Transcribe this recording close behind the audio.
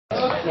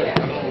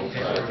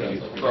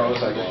Pros,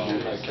 I guess.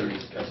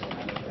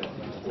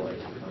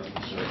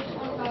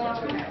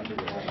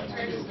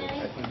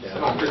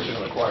 I'm all preaching to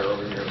the choir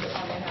over here.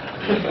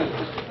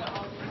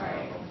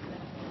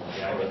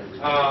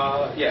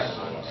 Yeah.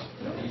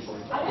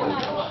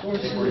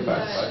 45.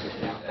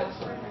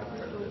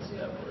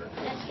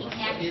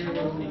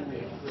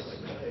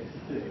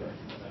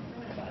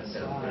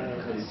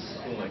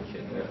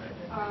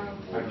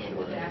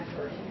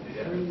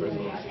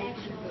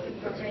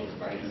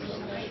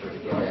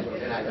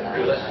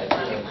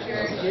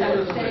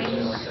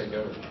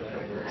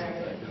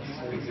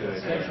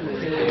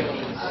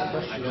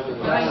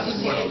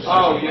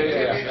 Oh,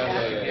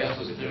 yeah.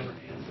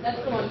 That's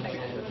the one thing.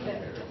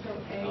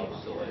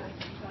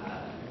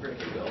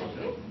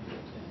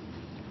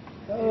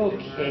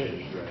 Okay.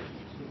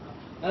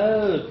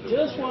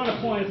 Just want to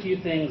point a few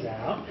things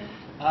out.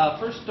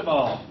 First of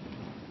all,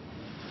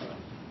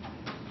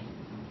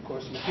 of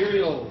course,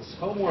 materials,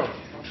 homework.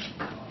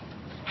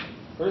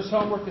 First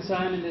homework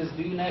assignment is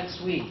due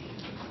next week.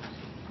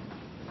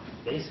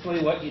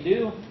 Basically what you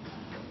do,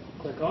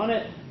 click on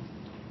it,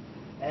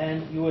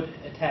 and you would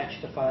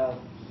attach the file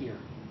here.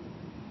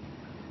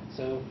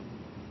 So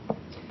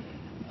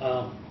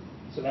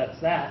that's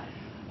that.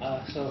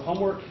 So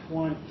homework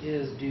 1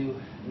 is due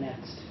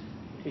next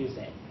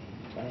Tuesday,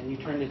 and you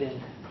turn it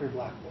in through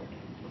Blackboard.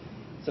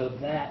 So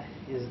that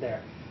is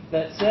there.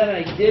 That said,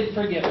 I did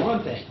forget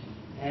one thing,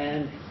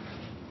 and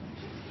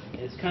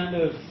it's kind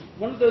of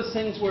one of those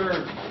things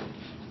where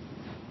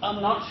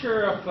I'm not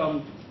sure if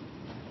I'm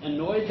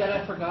annoyed that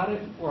I forgot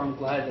it or I'm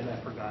glad that I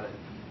forgot it.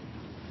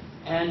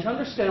 And to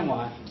understand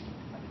why,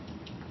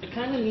 I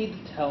kind of need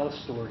to tell a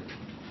story.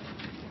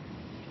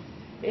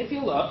 If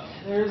you look,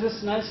 there's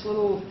this nice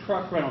little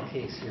truck rental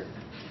case here.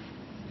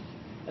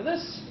 Now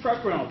this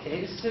truck rental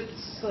case,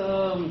 it's,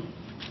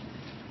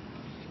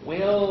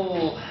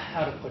 well,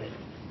 how to put it?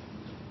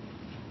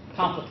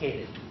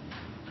 Complicated.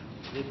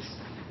 It's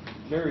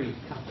very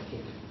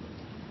complicated.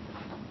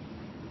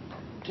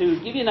 To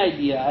give you an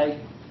idea, I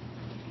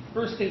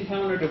first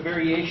encountered a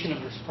variation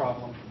of this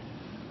problem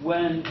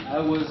when I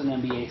was an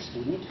MBA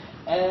student,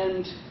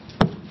 and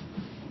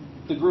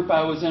the group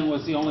I was in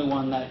was the only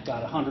one that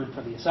got 100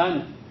 for the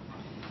assignment.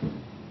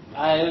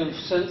 I've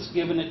since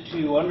given it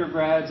to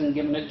undergrads and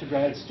given it to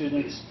grad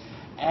students,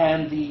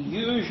 and the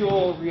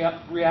usual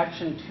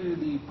reaction to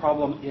the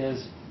problem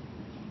is,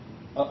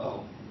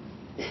 uh-oh.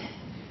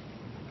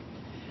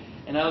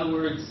 In other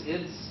words,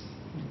 it's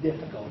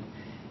difficult.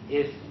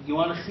 If you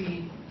want to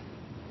see,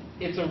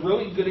 it's a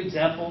really good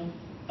example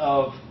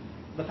of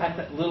the fact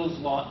that Little's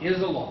Law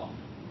is a law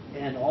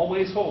and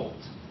always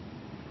holds,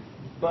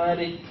 but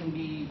it can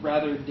be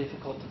rather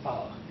difficult to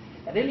follow.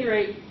 At any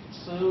rate,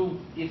 so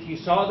if you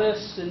saw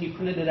this and you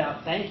printed it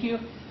out, thank you.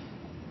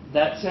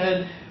 That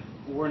said,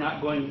 we're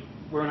not going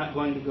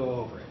to go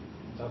over it,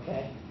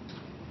 okay?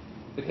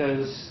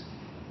 Because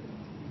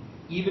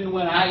even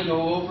when I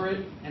go over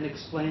it and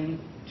explain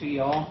to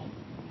y'all,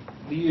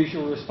 the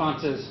usual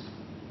response is,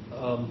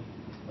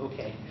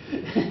 okay.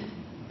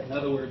 In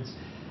other words,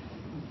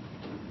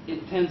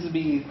 it tends to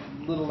be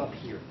a little up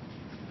here.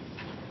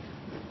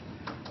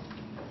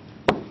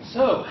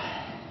 So,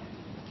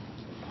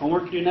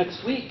 homework due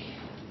next week.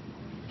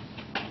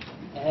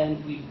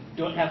 And we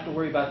don't have to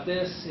worry about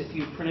this. If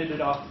you printed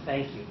it off,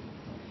 thank you.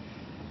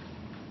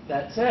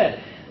 That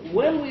said,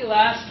 when we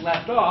last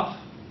left off,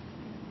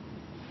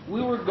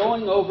 we were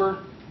going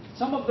over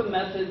some of the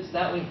methods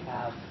that we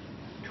have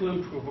to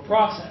improve a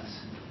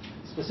process.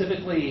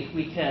 Specifically,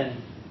 we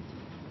can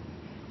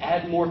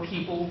add more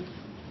people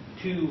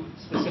to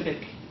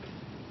specific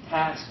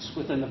tasks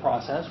within the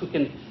process. We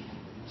can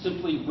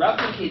simply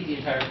replicate the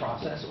entire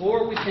process,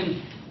 or we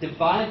can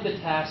divide the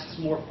tasks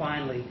more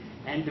finely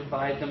and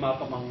divide them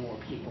up among more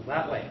people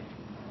that way.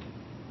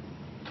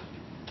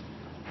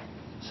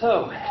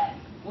 So,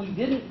 we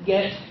didn't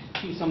get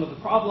to some of the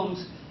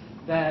problems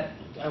that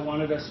I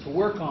wanted us to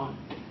work on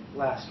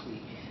last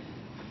week.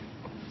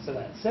 So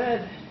that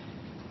said,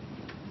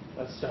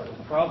 let's start with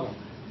the problem.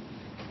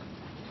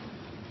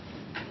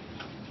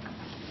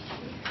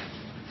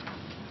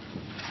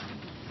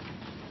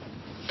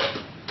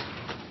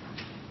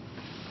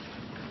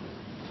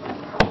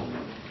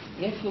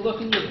 If you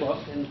look in your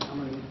book, and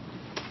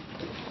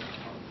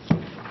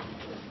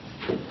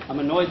I'm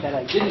annoyed that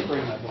I didn't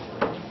bring my book.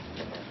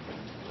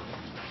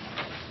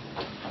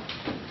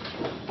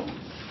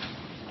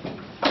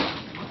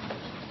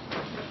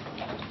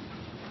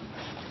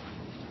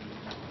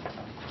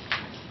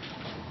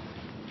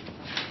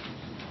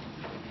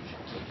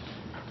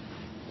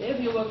 If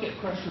you look at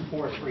question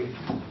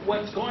 4.3,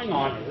 what's going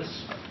on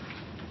is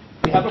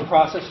we have a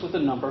process with a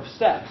number of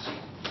steps.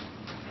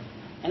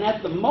 And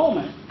at the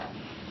moment,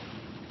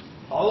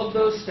 all of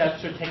those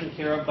steps are taken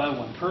care of by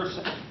one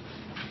person.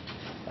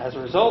 As a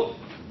result,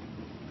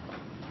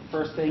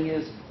 first thing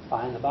is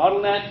find the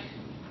bottleneck,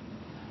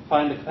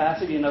 find the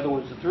capacity, in other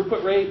words, the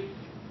throughput rate,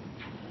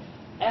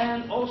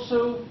 and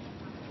also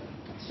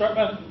start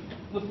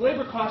with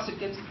labor costs. It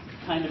gets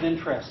kind of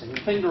interesting.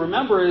 The thing to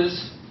remember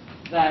is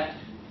that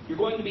you're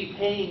going to be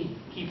paying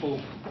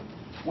people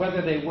whether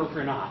they work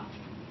or not.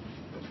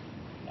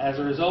 As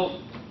a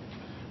result,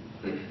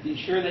 be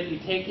sure that you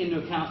take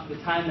into account the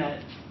time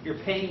that you're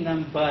paying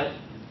them, but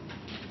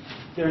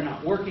they're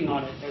not working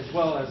on it, as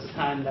well as the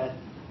time that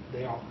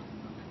they are.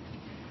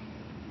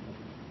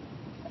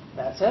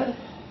 That said,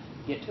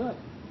 get to it.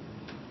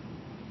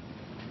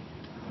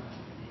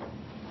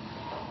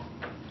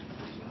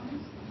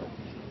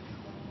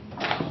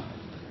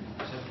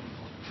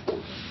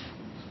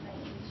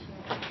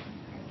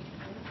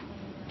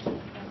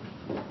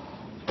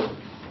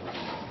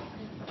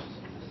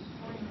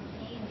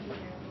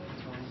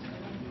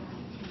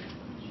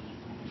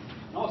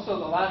 Also,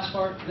 the last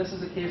part, this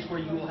is a case where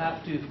you will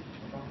have to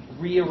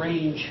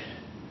rearrange,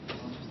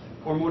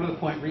 or more to the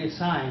point,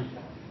 reassign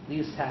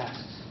these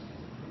tasks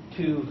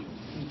to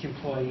each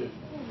employee.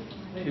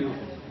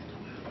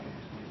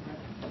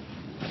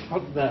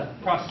 The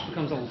process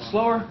becomes a little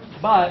slower,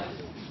 but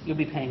you'll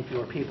be paying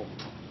fewer people.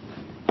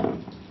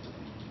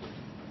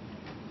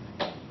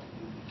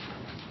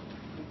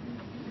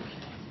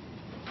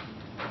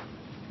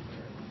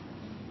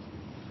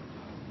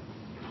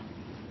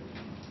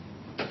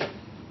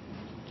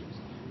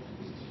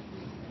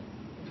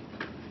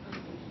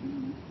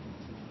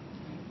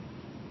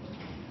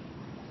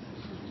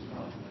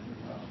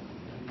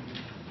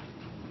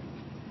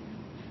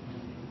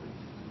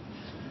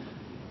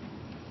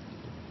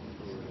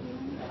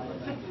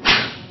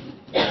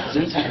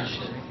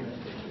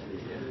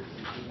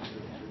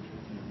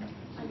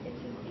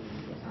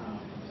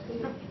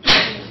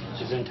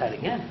 Gesundheit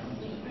again.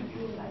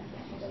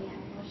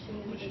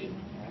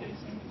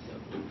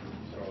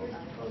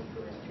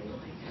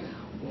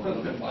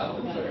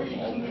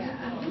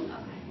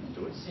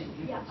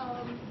 Yeah,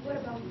 what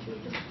about you?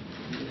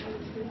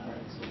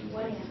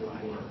 What is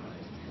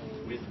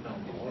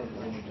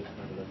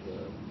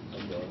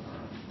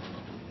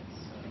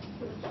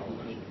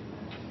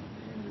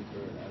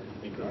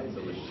Because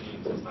the machine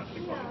is not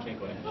going to can't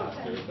go any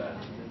faster than that,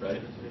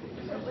 right?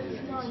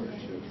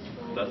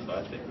 That's what I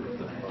think.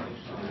 That's fine.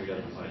 We got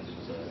to find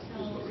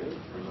number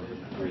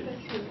 3.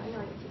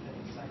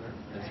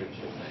 Answer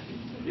chip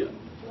 90. Yeah.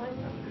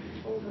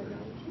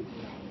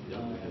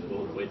 Yeah, because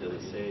we'll wait till they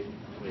say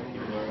how many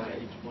people are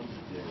at each one.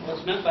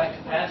 What's meant by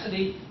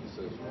capacity,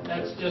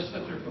 that's just the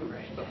throughput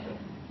rate.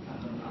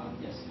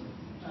 Yes.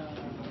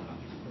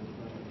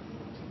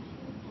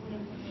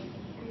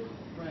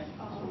 Right.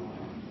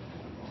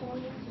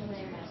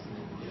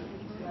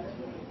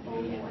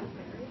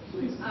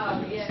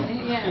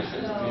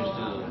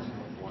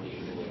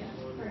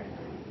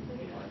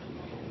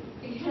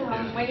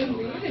 I'm waiting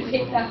for you to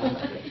take that one.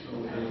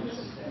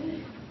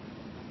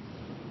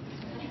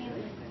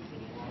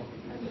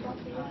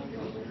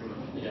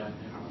 Yeah.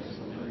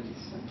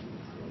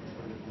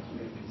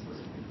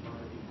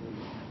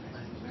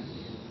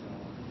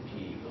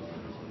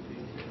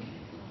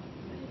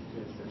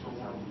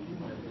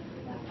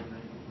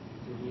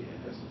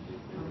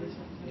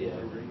 Yeah,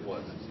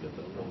 one is good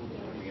though.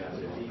 We got to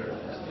compare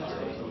that.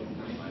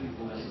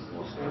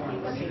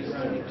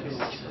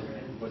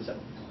 What's that?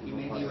 You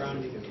may be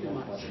rounding too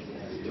much.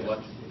 To what?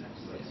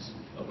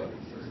 Okay.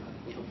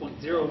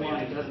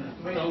 0.01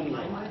 doesn't tell me.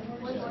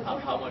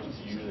 How much do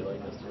you usually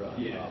like us to run?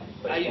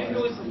 I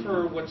usually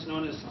prefer what's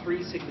known as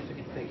 3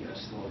 significant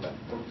figures. Okay.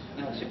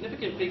 Now,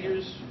 significant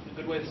figures, a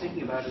good way of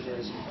thinking about it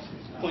is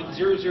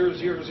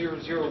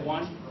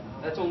 0.000001.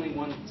 That's only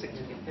one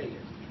significant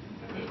figure.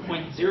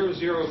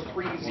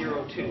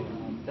 0.00302.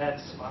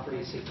 That's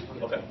 3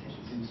 significant. Okay.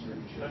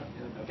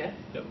 Okay?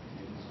 Yep.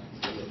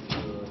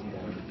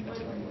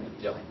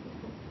 Yep.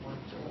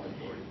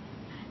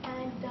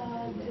 And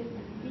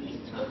these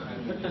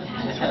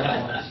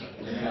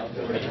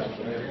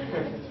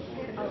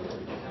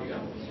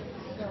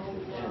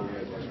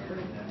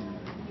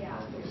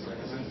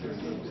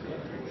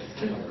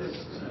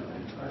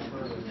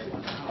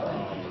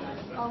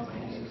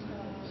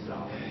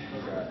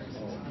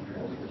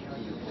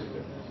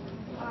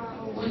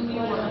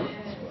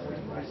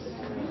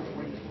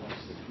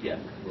Yeah,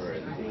 we're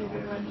in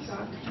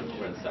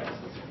sex.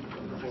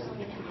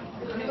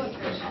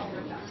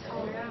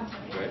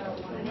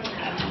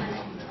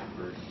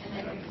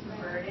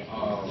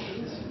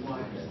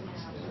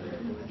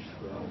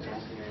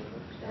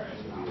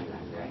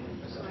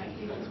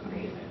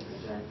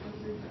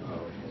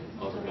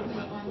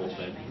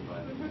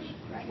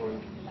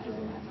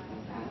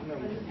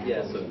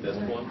 Yeah, so this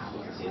one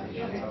was the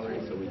enhanced salary,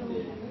 so we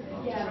did.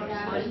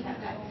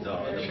 No,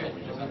 we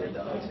just did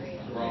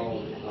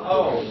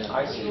Oh, I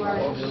see.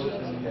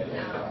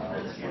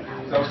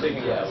 So I was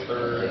thinking, yeah,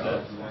 third.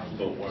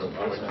 but we're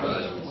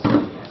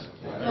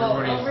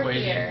over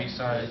here.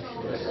 Besides,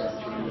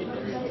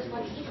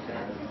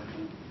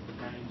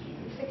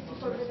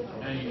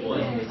 or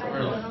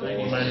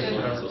minus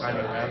whatever time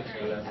you have.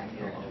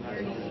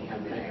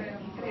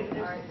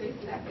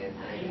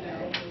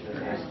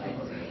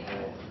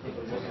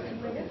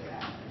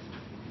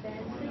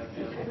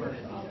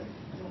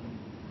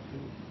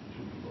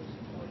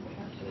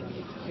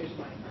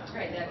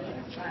 Right, that's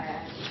why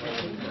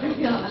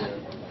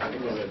I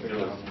think what we have to do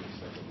is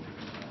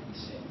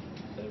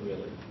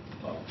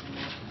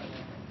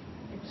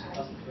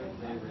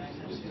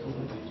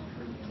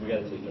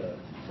gotta take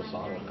the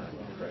bottleneck,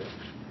 right?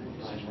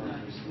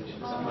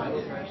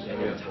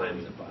 And you have time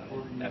in the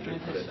bottle. After you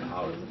put it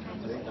out,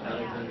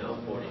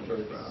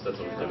 that's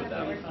what we did with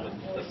that one, with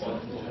this one.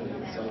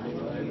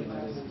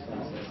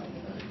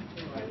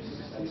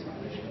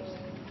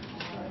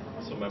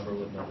 So remember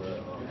with number,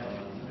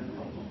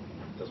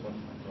 this one?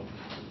 Nope.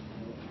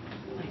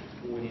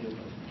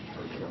 This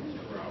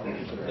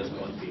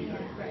one.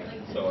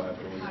 So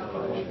after we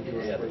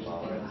had the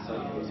bottle, so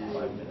it was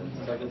 5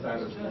 minutes. Second time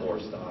it was 4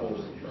 stops, or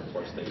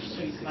 4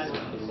 stations. The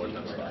 4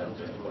 times 5 was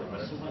 40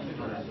 minutes. I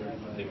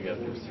think we got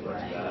to do something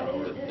like that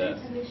with this.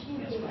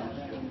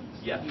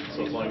 Yeah,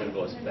 so it's only going to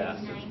go as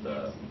fast as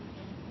the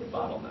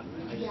bottleneck.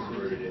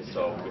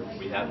 So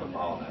we have a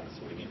bottleneck,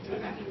 so we need to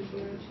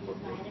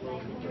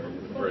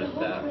convert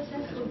that. The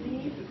process will be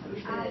as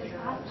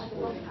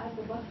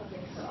the buffer.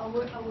 So our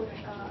whole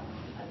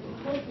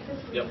process will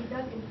Yep. be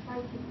done in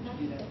 5 to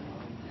 90 seconds.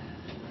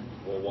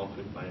 Well, once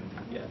we find,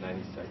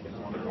 90 seconds,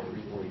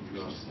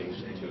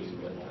 station 2 is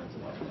what times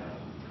about that.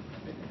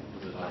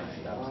 There's 9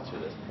 steps to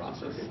this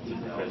process to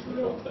finish the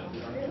whole thing.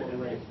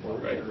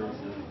 Right?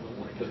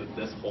 Because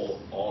this whole,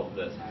 all of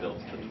this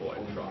builds the toy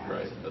truck,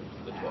 right? The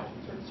toy.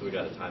 So we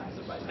got to time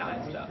this by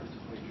 9 steps.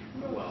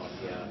 Well,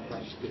 yeah,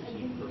 it's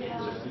 15 per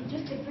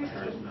Just the first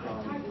step.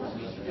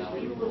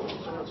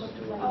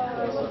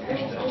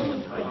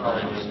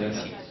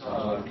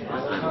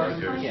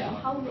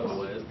 How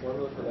many?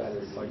 Formula for that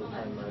is cycle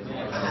time minus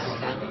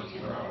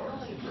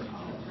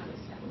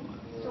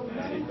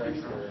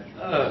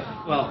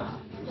Well,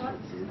 trying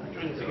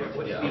to figure out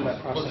what you mean by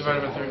What's process.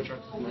 divided by 30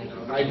 trucks?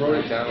 I wrote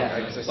it down, Yeah.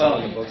 because I saw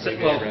it in the book.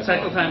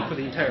 Cycle time for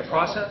the entire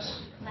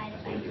process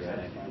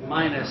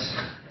minus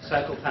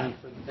cycle time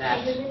for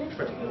that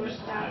particular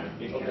step.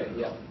 Okay,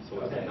 yeah. So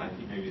what's that,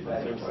 90? Maybe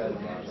That that's said, cycle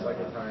time.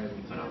 Cycle time,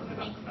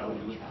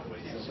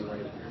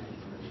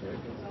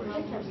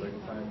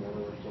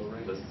 motor flow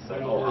rate. This is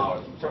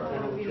hours.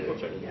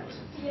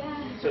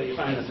 Yeah. So you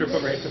find the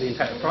throughput rate for the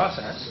entire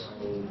process.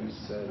 So you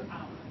said,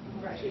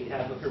 So you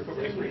have the throughput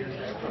rate for your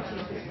entire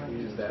process. we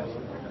use that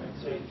one, okay.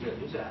 So you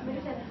use that.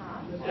 Minute and a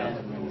half.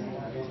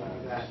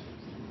 That.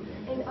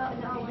 In an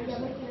hour, yeah,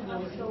 minute and a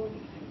half. So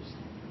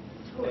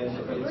And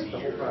the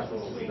whole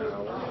process is an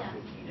hour.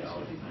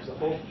 The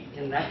whole,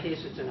 in that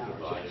case, it's an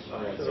hour.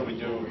 So we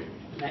do,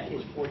 In that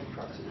case, 40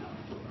 trucks an hour.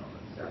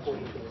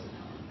 40 trucks an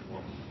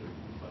hour.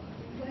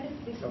 where is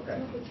this Okay.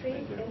 throughput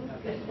rate? What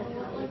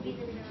would be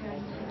the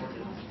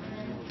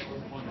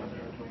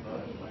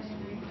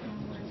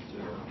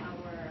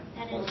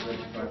Plus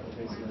 35,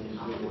 okay, so then you do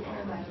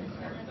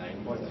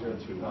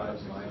 1.025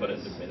 minus. put it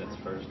into minutes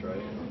first,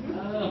 right?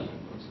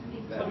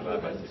 That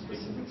 75 by 60.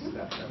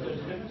 step, that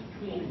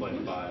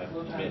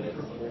 1.5 minutes,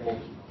 whole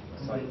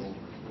cycle.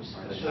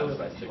 and then times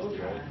by 60,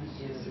 right?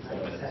 60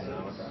 minutes an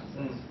hour.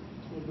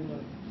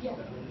 Yeah.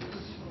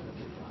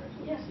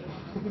 Yes.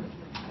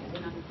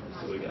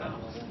 So we got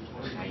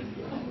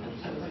 90.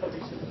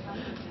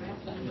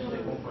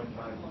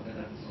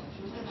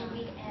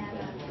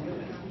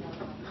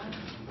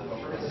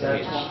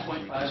 That's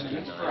 1.5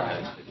 minutes per hour.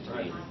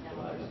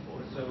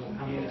 So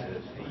how many?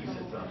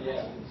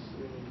 Yeah.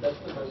 That's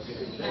the most. If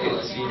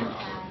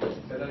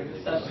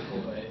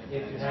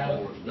you have.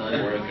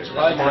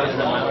 Probably more than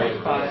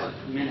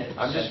 1.5 minutes. I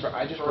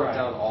just wrote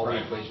down all the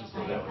equations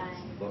that the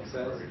book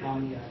says, How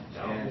many?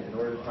 and in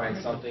order to find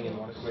something in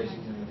one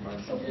equation, you have to find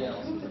So the something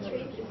else. throughput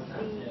rate is the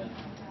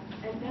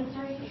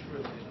inventory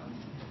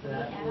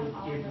That will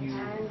give you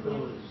per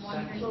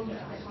second.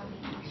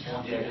 They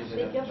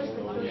give us the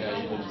total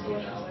time of 0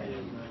 hours.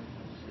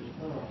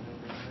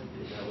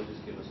 That would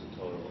just give us a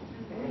total.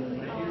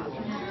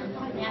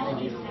 How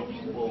many seconds do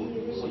you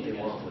really If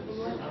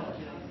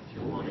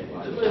you wanted.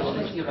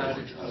 Thinking about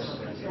it,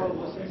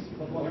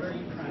 what are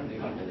you trying to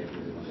do?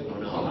 A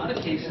lot of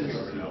cases,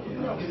 just not. in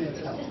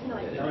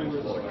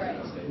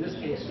this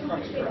case,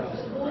 trucks per hour. The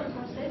whole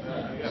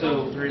process. So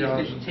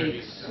if it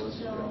takes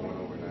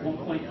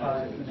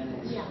 1.5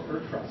 minutes Yeah. per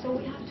truck. So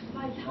we have to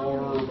find how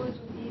Or- many toys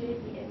will be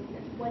ready in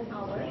 1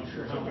 hour Not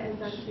sure how in the many.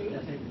 inventory. I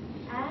think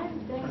And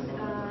then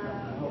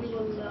we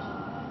will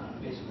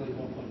basically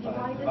 1.5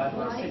 divide it divided by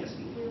by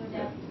 60.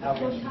 how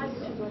much time it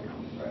will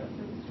come.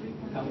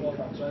 How many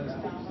trucks per hour?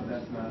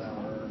 That's not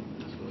our.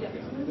 Yeah.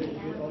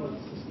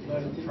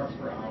 Trucks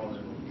per hour.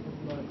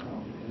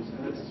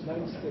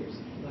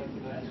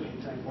 That's what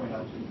you're trying to point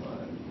out.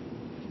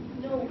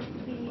 No,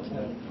 the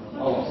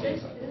Oh, process okay. is,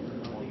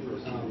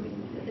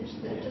 it's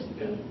just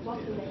the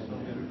bottleneck.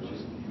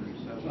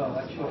 Well,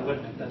 actually, wait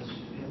a minute, that's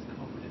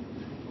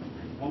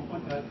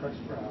 1.5 trucks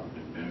per hour.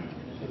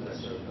 So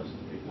that's,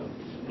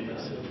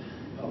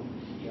 oh,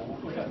 yeah,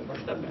 1.5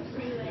 trucks per hour.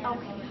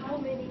 Okay, how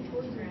many toys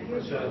will be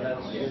ready? So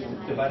that's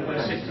divided by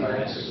 60,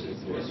 that's a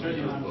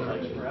certain amount of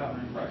trucks per hour.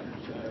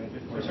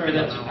 Or sorry,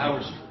 that's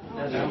hours,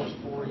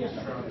 for each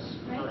trucks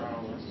per hour.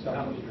 So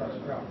how many trucks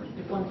per hour?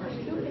 If one person.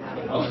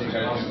 Oh, so you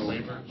gotta do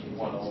labor?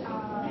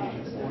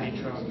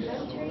 40 trucks.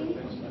 Inventory.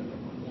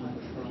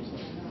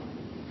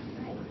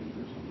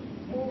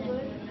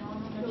 Over,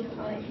 look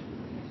like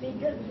big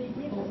because they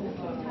give us the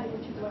full time,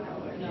 which is 1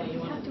 hour. You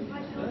have to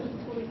find out the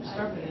full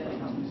time.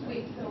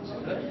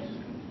 Good.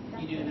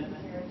 You doing that?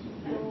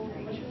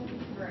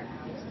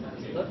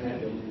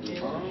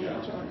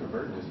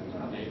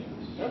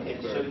 Okay,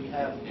 so you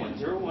have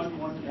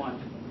 0.0111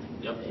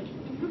 Yep.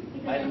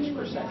 items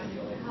per second.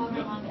 How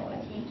long it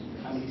would take.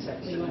 How many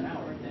seconds in an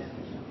hour?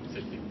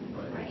 60.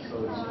 Right.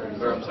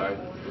 Or, I'm sorry.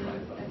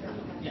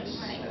 Yes.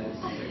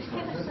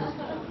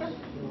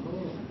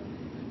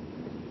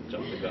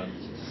 Jump the gun.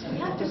 You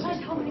have to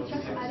find how many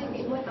trucks added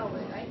in 1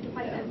 hour, right? To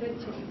find average.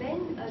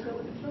 Then the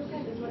flow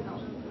time is 1 hour.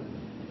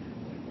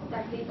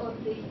 That they ask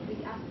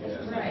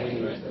us.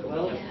 Right.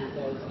 Well,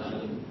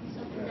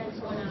 That's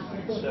 1 hour.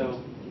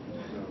 so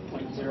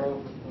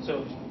 0.0.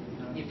 So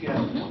if you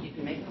have, you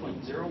can make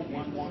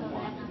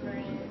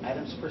 0.0111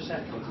 items per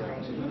second.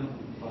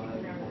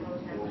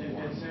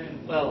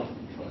 Well,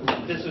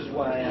 this is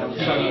why I was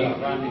talking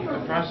about rounding. The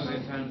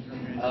processing times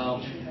remain.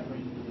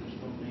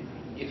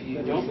 If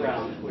you don't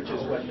round, which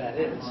is what that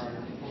is,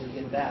 you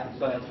get that,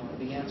 but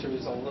the answer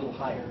is a little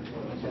higher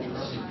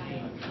because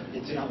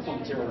it's not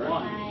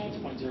 0.01, it's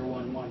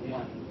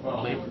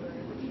 0.0111.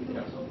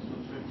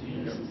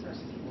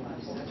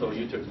 So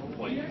you took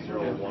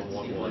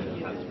 0.0111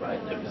 times by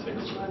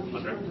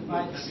 5600.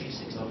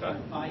 Okay.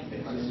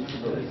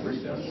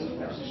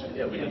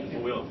 Yeah, we went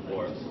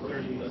 4.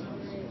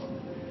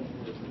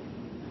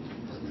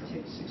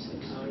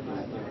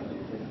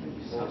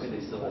 How can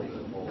they still have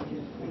the whole?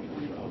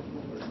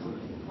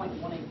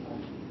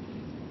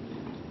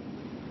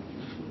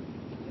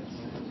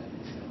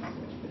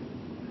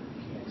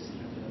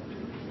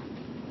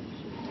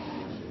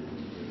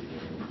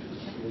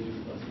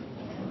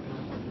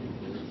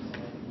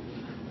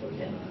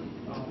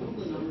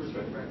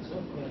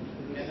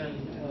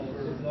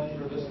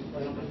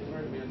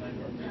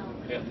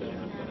 Yeah,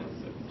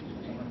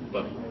 39.6.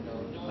 But I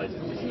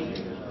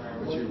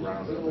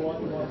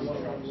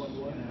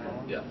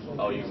yeah.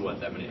 Oh, you went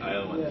that many. I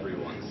only went 3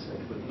 once.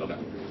 Okay.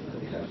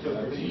 So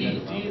what you do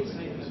is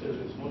you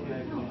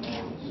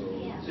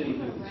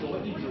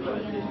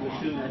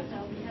assume that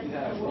you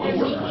have one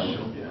worker,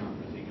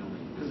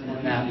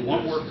 and that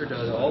one worker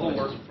does all the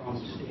work from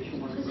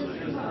station 1 to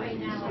station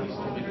 9.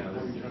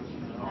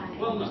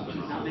 Well, no,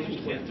 not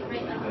making it.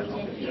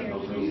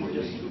 You're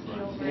just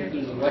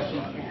making what you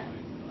can.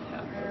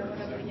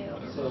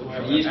 So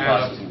Each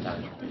processing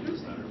time.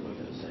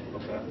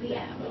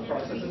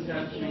 Processing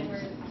time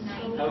means,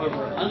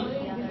 however,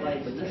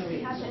 unlike this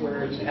case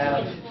where you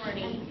have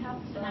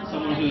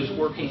someone who's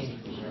working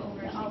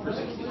for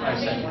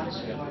 65 seconds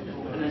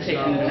and then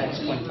taking the next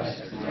 25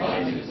 seconds.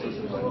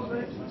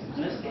 In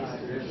this case,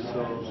 there is no.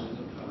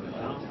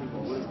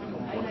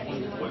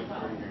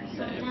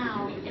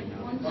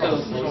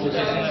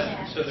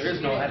 So there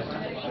is no added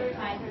time.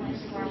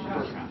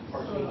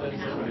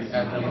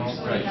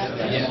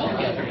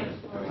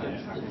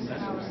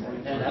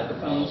 And that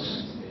becomes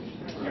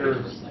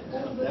your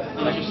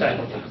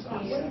cycle time.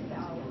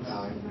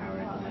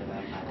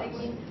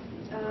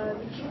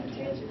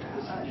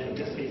 In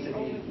this case, it'd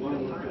be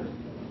 1 worker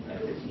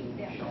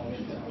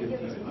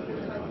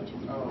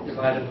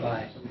divided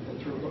by the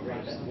throughput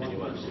rate. And you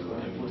want to do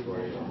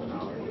inventory of an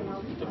hour?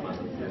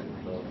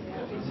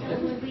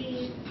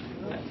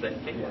 That's that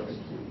thing.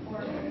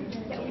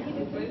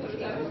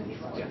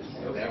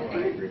 Okay, I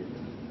agree.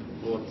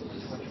 Well,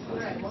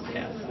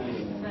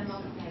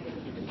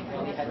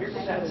 Have your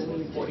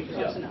capacity 40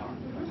 trucks an hour.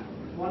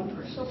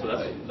 so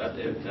that's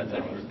it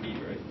for B,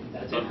 right?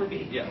 That's it for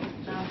B. Yeah.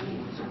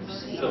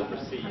 So for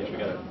C, yeah, we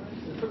gotta.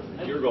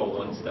 You're going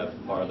one step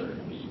farther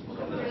in B.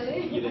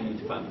 You didn't need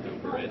to find the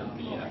paper in B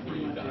after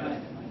you got it.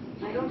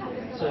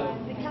 So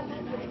the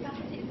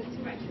capacity is the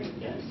throughput.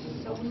 Yes.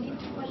 So we need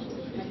to find the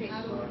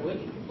throughput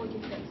rate.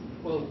 46.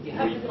 Well, you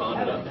have We found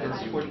it up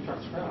that's here. 40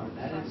 trucks per hour.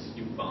 That is.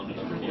 You found it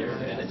over here,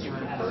 and then you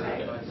converted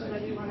it. So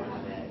you want to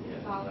have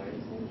it dollars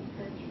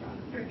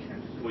per truck.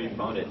 Well, you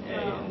found it A,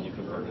 and you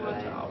converted it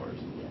to hours.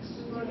 Yes.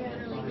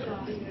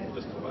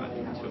 Just combine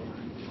the two.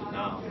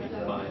 Now we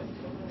can find.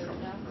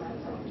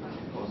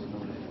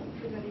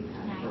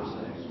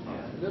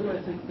 The other way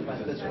to think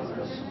about this one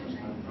is,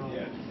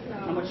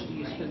 how much do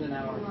you spend an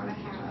hour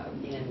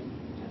in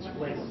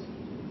labor?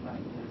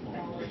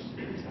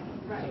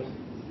 Right.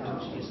 How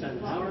much do you spend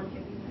an hour, and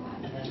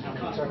then how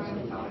many trucks in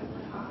an hour?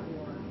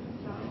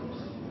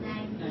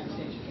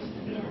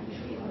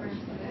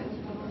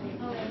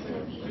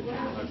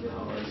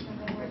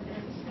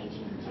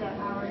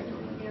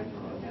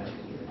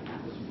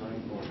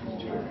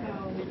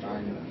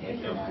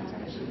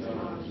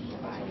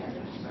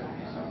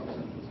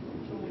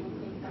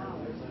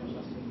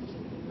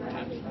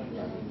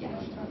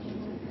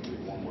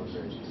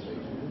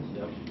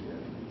 Yep.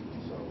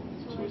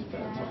 So we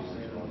spent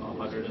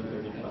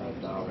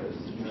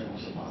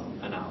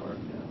 $135 an hour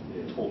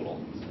total.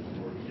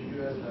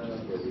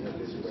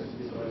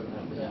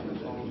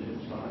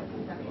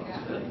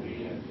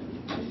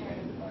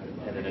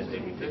 And then I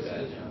think we take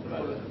that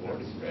divided by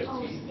 40, right?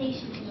 Oh,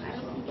 station 2. I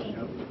don't think they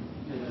have.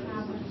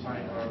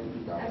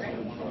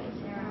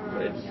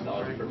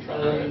 $50 per truck.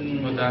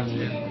 But that's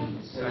in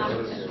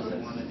sections.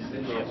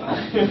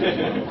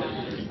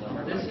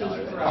 This is for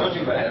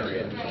Judging by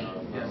area.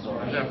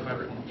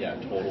 Yeah,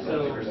 total. So,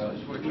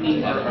 you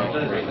need Right.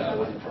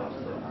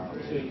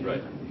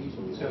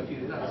 So if you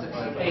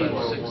pay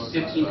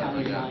 15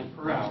 times 9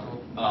 per hour,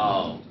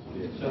 Oh.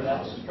 so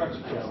that's trucks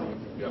per hour.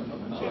 Yep.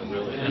 So it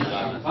really And is.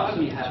 on the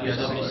bottom you have. Yes,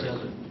 So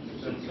 $77.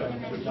 it's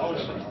 $7 per hour.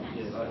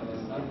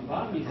 On the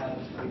bottom you have.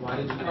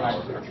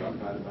 Hour per truck.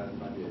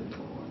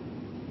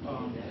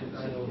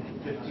 So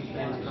 50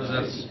 times So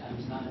that's-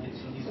 9, so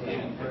you pay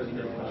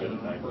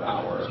Per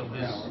hour. So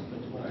this,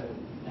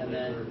 and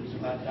then you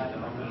divide that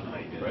by.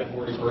 Right.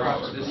 Per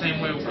hour. the same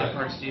way with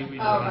Part C, we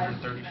do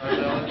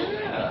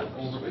 $135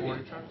 over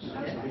 40 trucks.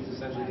 He's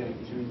essentially getting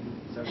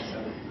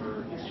 277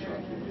 per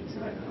truck.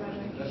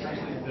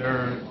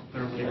 Their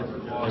labor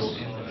costs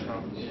in the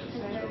trucks.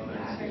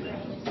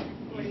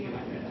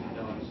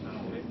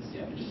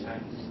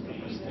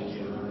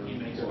 He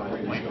makes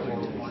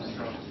 5.4 one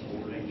truck,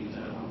 making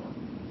that.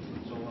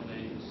 So when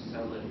they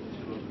sell it to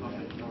a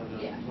company, or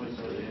the employees,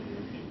 or they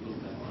include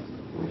that one.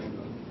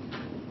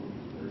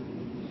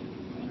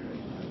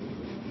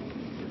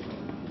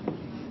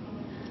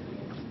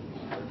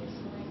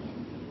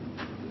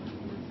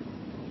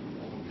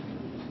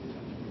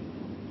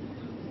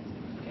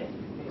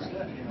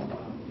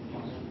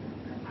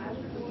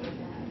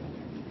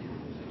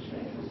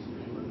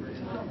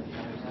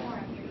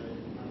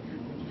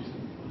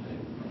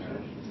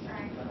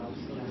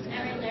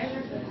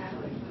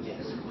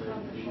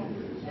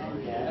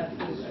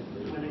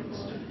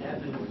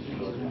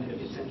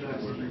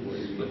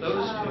 With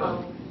those two,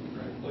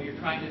 what you're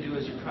trying to do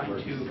is you're trying to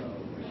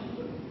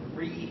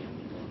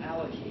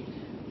reallocate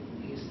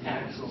these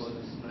taxes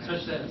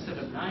such that instead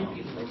of 9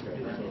 people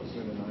doing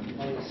it,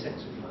 only 6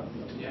 will.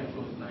 The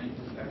actual 9,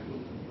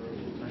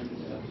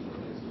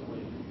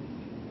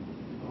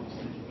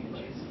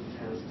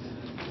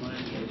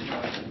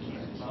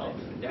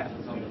 Yeah.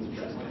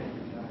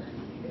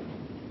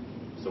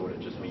 So would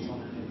it just be?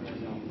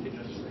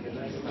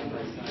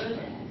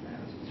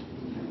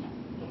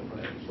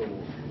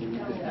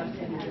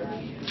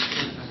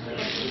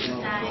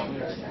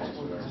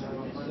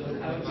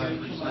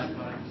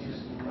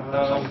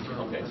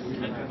 Okay, so we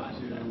can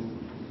combine that.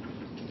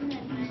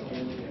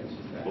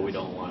 But we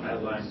don't want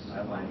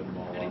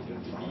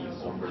anything to be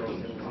over the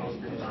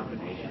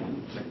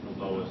combination. The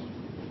lowest.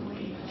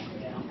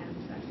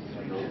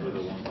 And those are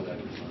the ones that.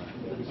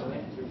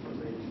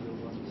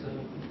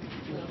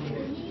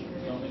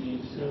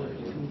 So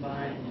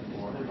combine.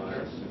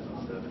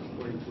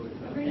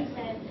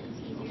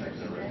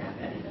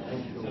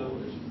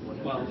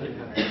 Well,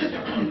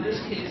 in this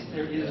case,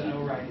 there is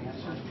no right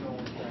answer.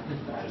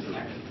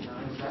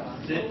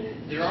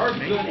 There are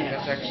good that's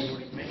answers, actually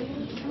what he's making.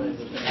 but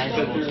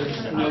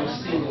there's no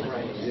single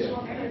right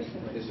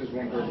answer. This is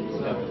one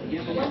person.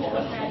 Given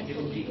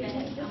people.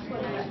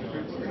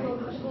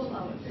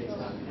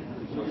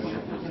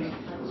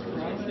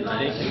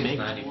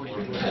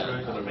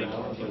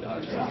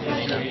 So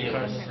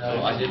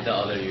I did the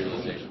other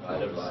utilization.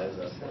 I'd advise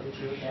us.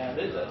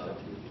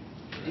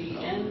 The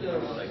end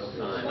of Cycle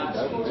last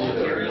time. school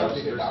materials,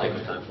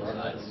 Cycle time for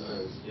sides.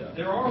 Yeah.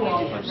 there are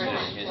laws,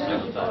 His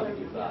cycle time.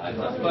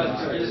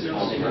 but there is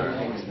no single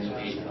right.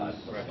 85.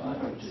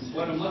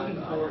 What I'm looking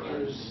for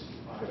is,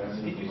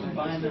 if you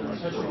combine them in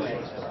such a way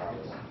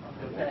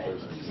that you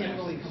can't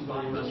really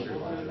combine them.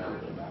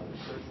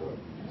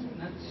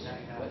 That's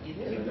what you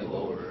did.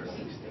 Over.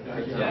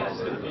 Yeah, it's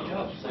gonna be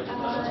Cycle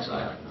time for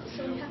side.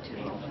 So we have to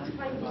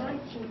find the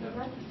 90 seconds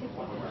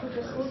for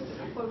the source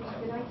for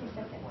the 90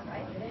 seconds,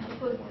 right?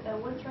 Because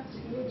one truck is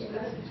nearly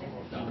 90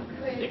 seconds. I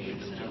think we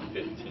just do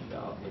 $15.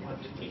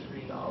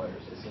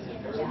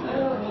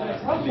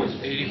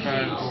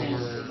 $85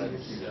 over.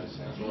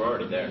 We're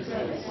already there. If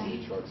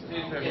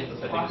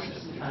the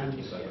process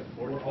times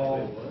were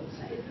all the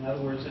same. In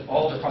other words, if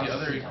all the The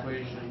processes. other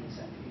equation.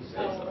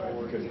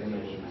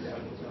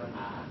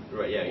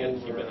 Right, yeah, you have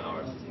to keep an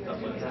hour.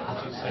 That's what it is.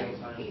 Cycle time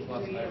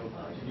plus idle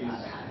time.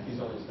 He's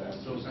on his staff.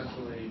 So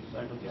essentially,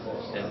 And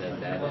then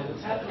that Well,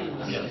 what's happening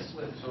is Yes.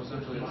 with so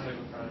essentially it's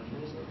cycle time.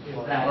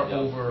 that, Or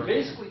over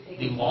basically the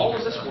taking all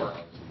of this longer work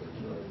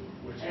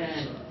Which is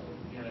and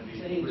gonna be.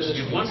 saying which to is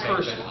gonna be one the same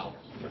person, thing.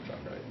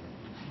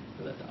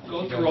 go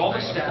through all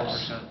the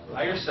steps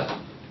by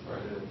yourself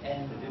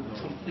and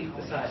complete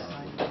the side.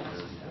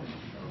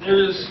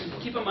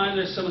 Keep in mind,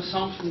 there's some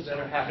assumptions that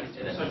are happening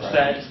such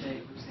that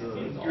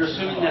you're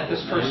assuming that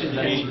this person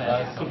can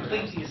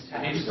complete these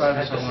tasks 85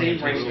 at is the how long same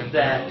it rate takes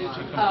that. to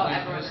complete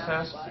everyone this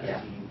else. task.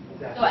 Yeah.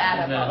 So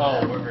add up.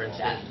 Oh, we're very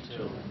Yeah.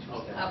 too.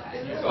 Okay.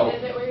 Oh.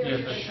 Is it where you're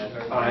Yeah, gonna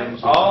that's- Fine.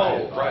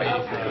 Oh,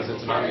 right. Because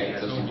it's not,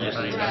 it's Right.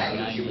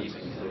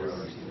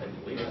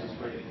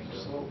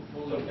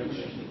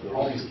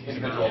 all these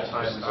individual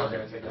times are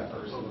going to take that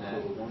person.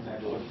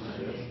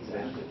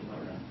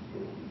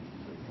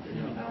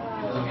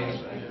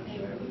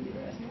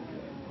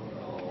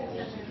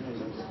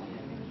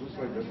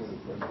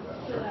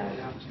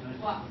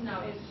 Well, no,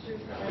 it's true,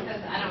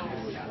 because I don't.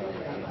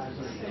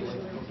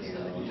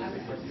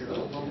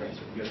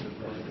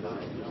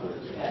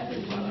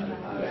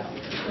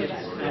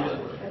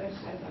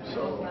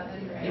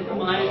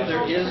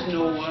 is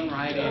no one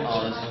right Oh,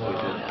 answer. this is what we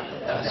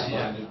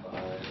do.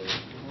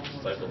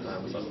 Cycle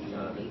time,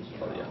 yeah.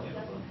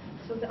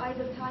 So the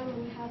idle time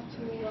we have to,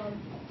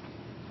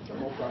 The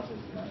whole process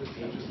is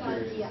just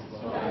start, curious. yeah. So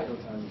idle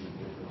time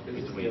is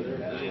It's weird, in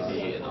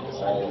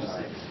all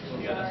units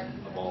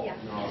of all. Yeah.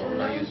 So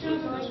minus,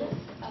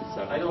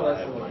 I know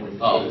that's the one.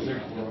 Oh.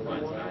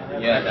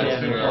 Yeah, that's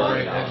Yeah, the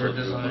Edward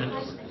design.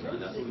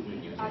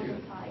 idle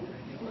time.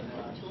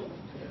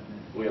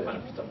 We have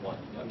minus step one.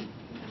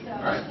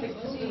 Alright. See,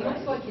 it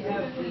looks like you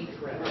have E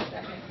correct.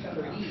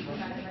 For E.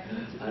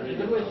 A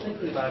good way of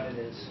thinking about it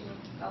is,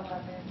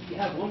 you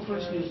have one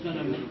person who's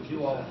gonna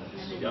do all of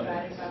this. Yep.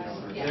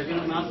 They're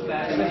gonna mount the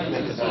battery.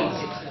 It's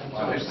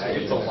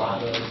a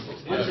lot.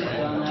 Once they've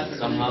done that.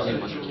 Somehow they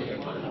must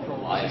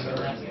control I the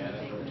rest of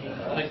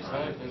it.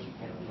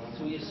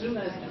 So we assume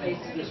that it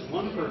takes this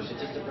one person,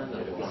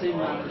 the same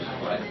amount of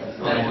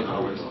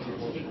time, to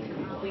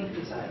complete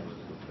this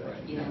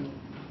item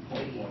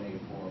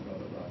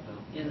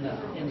in the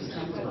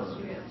assembly.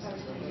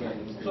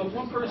 So if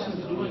one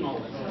person's doing all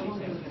this,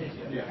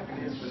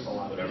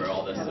 Whatever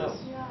all this is,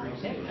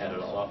 add it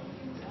all up.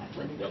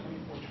 Yep.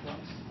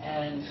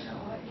 and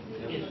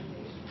if,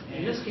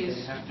 in this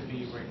case, Have to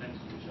be right next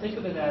to each other. think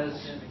of it as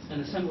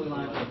an assembly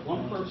line where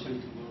one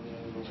person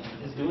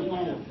is doing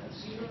all of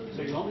this.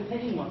 So you're only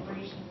paying one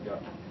person.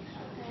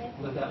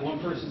 But that one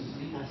person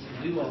has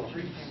to do all of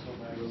this.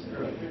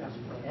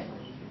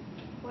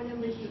 What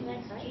number is it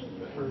next, right?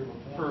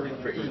 For E.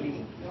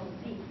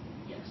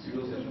 Yes.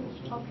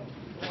 Okay.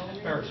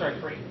 Or, sorry,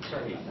 for E,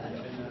 sorry about that.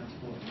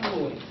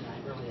 Oh, wait,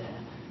 tonight, really,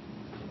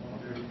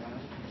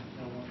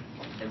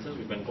 And since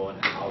we've been going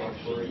an hour,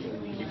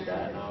 should we keep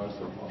that an hour,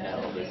 so add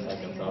all the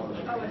seconds up,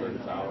 and convert it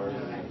to hours?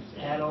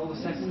 add all the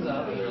seconds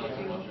up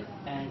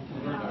and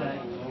convert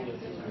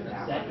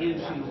that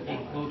into a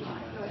flow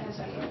time in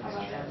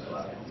seconds.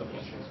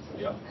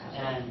 Yep.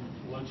 And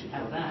once you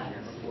have that,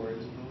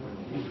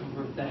 you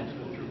convert that to a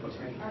throughput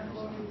rate.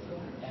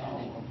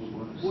 And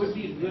it would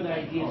be a good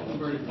idea to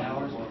convert it to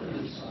hours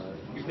because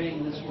you're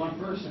paying this one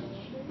person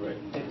Right.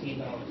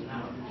 $15 an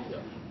hour.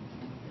 Yep.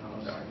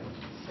 Okay.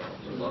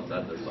 So let's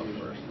add this up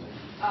first.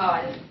 Oh, I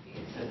didn't.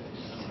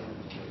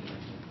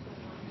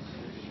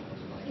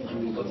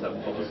 Let's have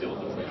public deal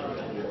with this.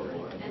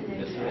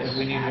 If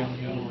we need one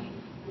new.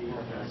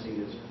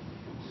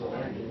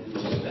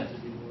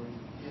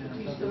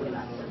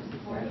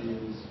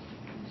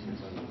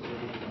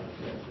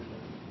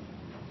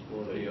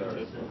 Well, they are.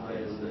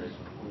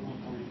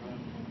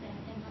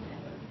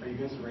 Are you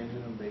guys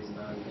arranging them based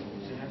on?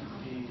 Is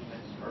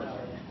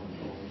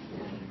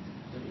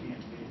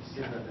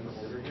that in the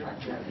order here?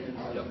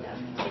 Yep.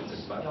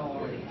 665. Y'all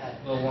already had.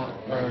 The one,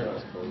 or, the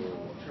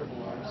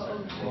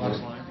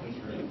last line.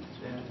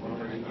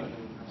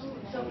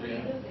 So for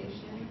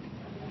innovation,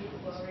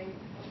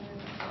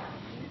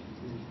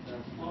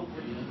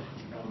 lowering.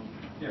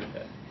 Here.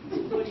 Okay.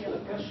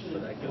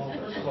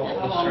 First of all,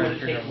 how long would it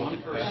take one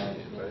person to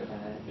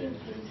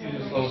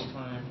Close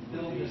time.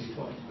 build this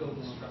toy, build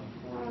this truck?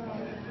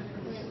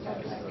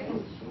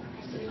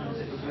 Do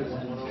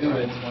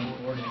it,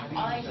 140.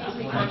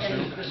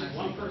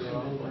 One person.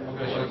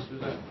 Okay, so let's do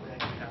that.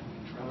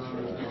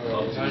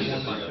 Time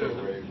 1 to 2.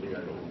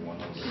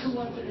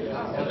 1 2,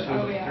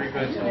 3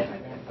 bits.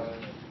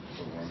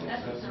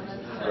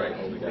 Right,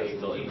 we got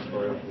still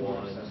inventory of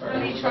one. How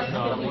many trucks No,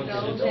 can we one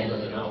build to in?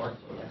 An hour.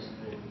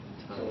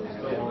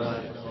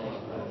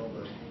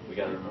 We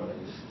gotta remember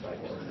this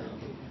cycle.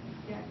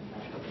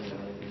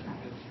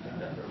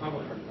 How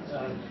about,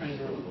 trying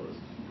to,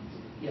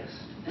 yes,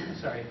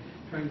 sorry,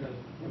 trying to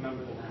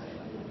remember the math.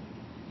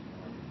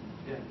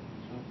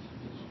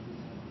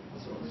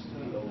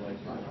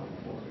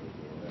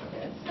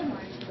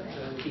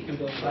 He can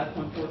build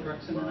 5.4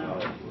 trucks in an hour.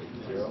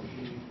 Zero.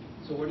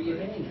 So what are you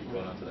paying him?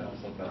 Going up to that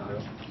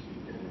 1.0.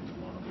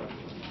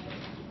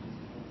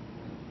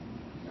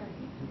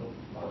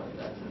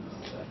 That's in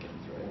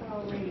seconds, right?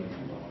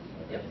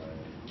 Yep.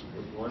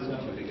 One and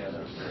two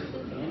together.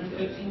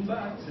 $15 and $5 an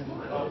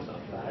hour.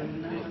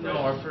 No,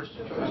 our first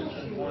two.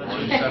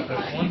 1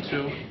 separate. 1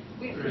 2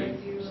 3.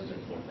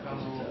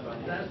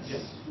 That's,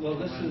 well,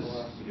 this is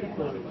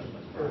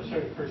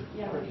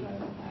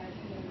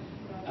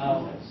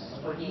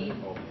for E,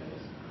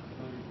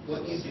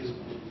 what you do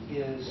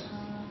is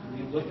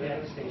you look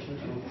at station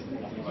 2.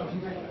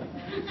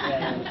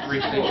 And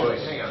Three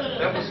stations. Hang on,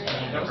 that was the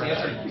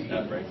answer.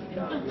 That breaks it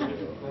down to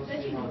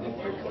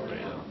throughput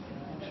rate.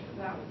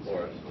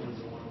 Or.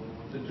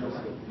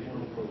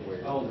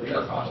 Oh,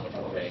 Their cost.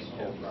 Okay.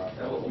 That's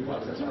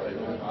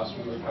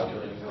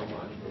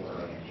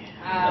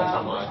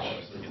how much.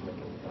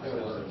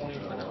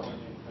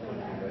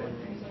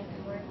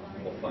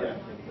 Well, 5.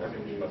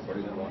 About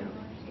 41.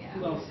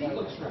 well, C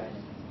looks right.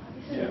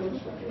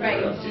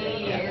 Right, D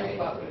is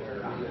what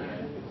we're on.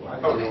 I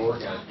thought we were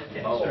working on.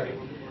 Okay, Oh. sorry.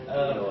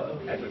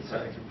 Average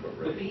time throughput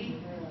With rate. E,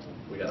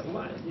 We gotta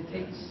find. it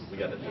takes We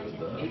gotta do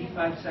the.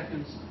 85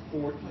 seconds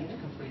for each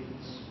completed.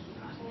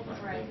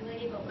 Right.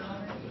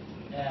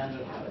 And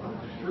the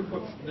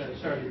throughput, the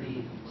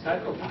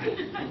cycle time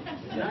is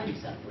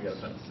 90 cents. We got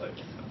that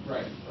cycle.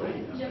 Right.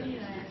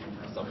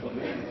 Something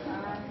like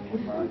that.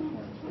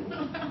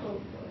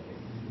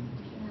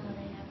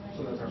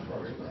 So that's our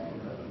first.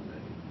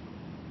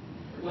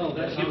 Well,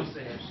 that's you.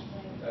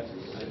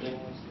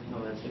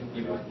 No, that's it.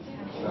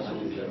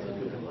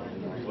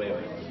 Wait.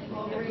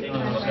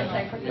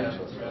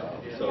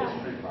 So,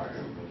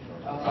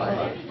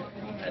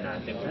 and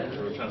I think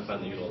we're trying to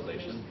find the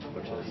utilization,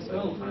 which is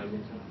cycle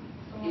time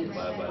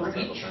divided by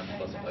cycle time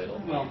plus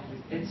idle. Well,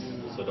 it's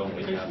So don't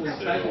we have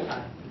essentially cycle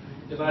time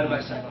divided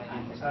by cycle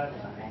time plus idle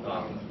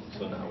time.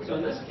 So now we So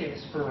in got this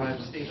case, for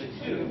Station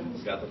 2,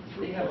 we got the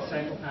they have a throughput.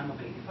 cycle time of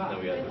 85. Then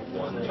we got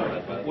one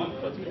Sorry, divided by one-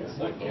 plus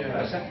cycle.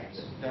 85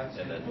 seconds.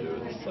 And then do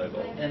the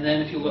cycle. And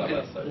then if you look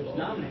at divided by the cycle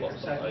denominator, plus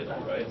the cycle idle,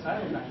 time, right?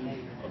 cycle time,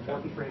 they're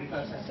working for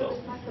 85 seconds. So,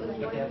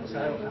 But they have the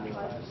cycle time of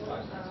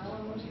 5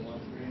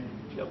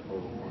 yep.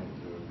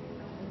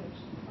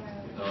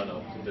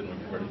 No, it didn't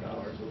convert it to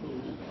hours.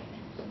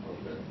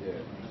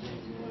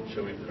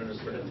 Should we convert it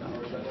to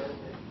hours then?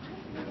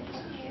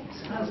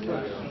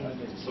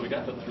 So we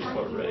got the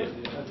throughput rate.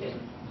 Okay.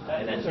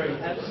 And then, sorry,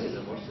 that's, Wait,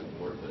 so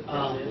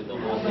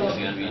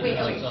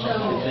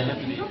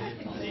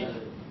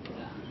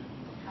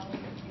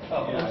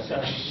oh, I'm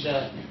sorry.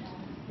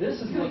 This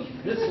looks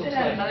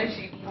like another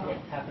sheet. what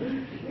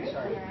happened.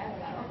 Sorry.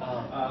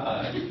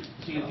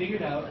 So you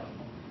figured out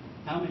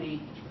how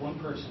many one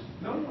person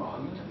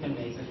can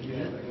make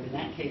in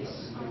that case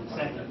in a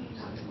second.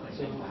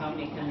 So how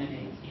many can they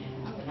make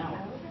in an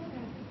hour?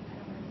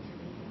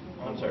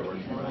 I'm sorry, we're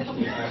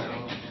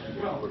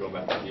going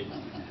back to D.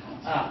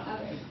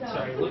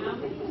 Sorry.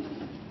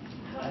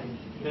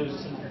 There was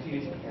some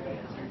confusion here.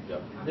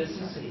 Yep. This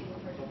is C,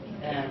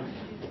 and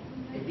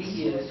D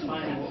is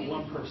finding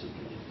what one person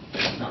can do.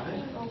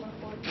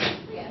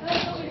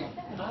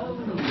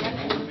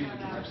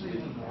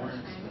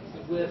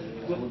 With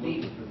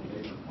the,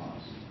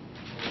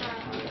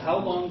 how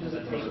long does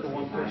it take for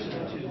one person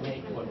to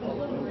make what?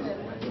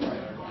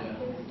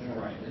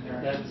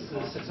 That's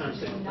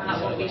 665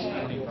 Not what we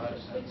seconds.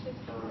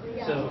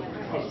 So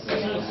it's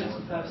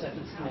 665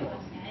 seconds to make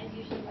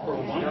for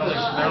one person.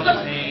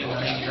 They're paying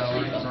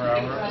 $90 per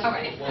hour, All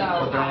right,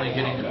 but they're so. only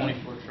getting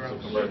 24 So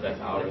trucks. convert that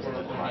to hours and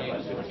then divide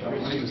by 2.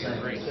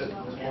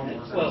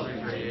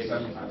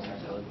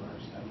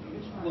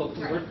 Well,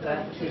 convert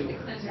that to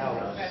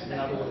hours. In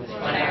other words,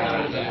 find out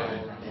how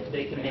many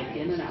they can make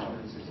in an hour.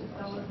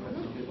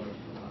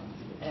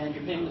 And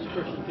you're paying this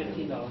person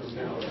 $15 an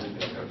hour.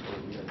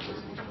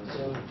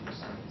 So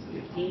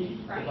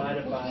 15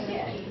 divided by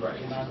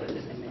the amount that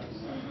they can make.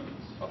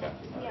 Okay.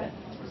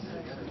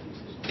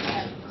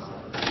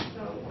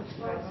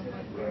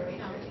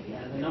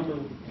 Yeah, the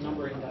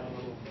numbering got a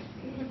little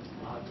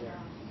odd there.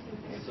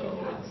 So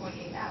it's,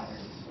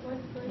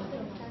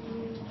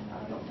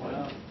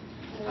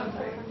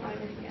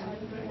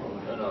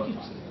 no,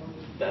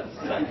 that's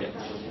second.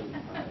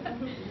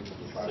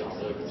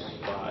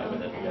 665,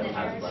 and then we got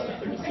half by the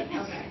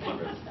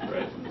 3600,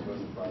 right?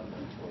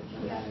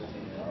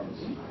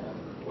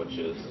 Which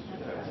is,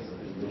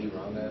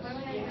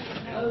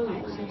 Oh,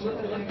 look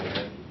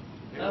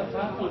at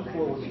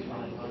 5.4 would be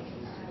fine.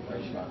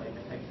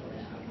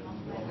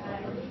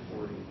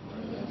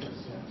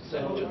 So,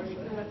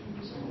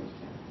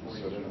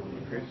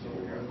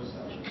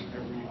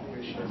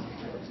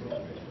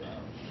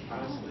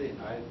 Honestly,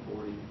 I had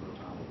 40 per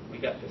hour. we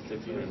got the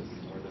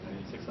 665,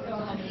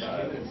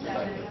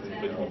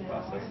 good whole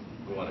process.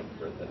 We want to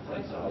convert that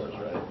to hours,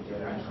 right?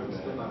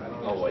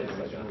 Oh, wait a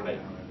second,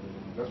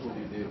 That's what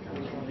we did.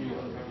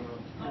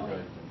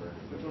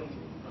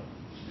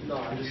 No,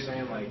 I'm just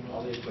saying, like,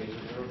 all the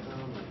equations are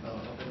down, like,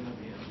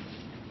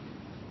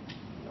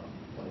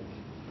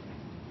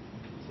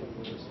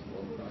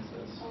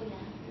 process.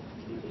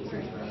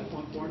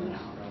 5.4 an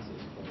hour.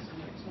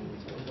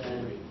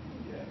 Then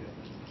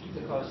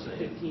the cost of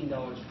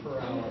 $15 per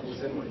hour.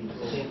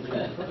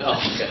 Oh,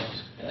 okay.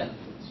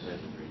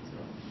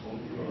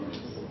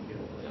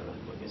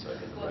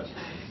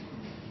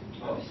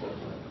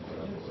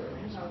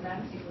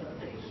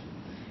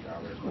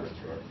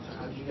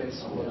 How do you guys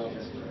split up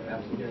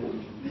after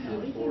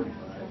getting 4 and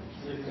 5?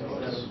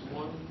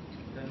 One,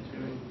 then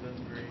two, then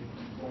three,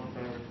 4 and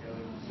 5 are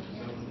together, 6,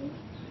 7,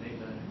 8,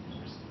 9.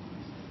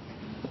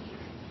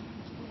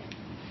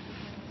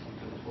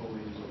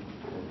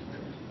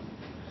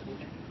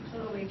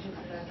 Total wages is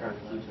Trying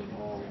to keep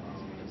them all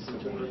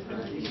similar.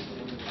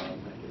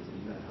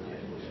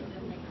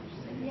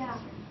 Yeah.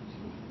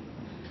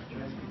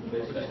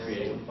 Basically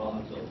creating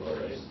funds of low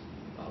rate.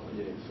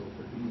 Yeah, so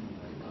for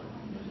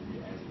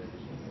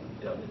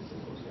Yep.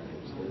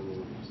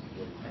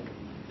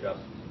 Yep.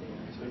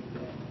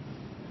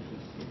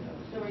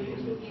 So are you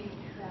taking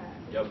that?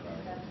 Yep.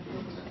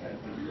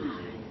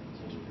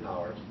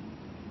 Hours.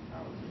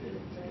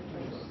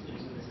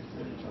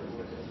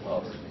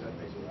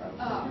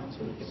 Oh.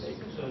 So we can make.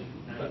 So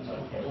 9.4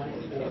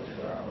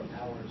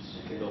 hours.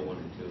 Go 1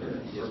 and 2.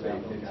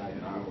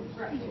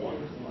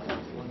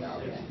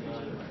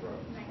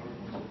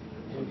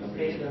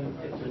 pay them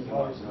 $15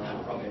 an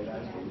hour.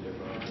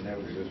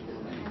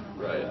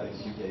 Right.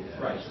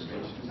 Right.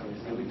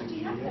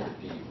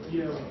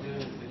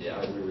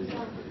 Yeah.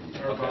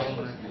 Our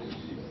bottleneck is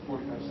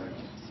 45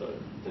 seconds. So,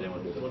 did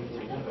anyone do the 15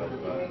 divided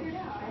by?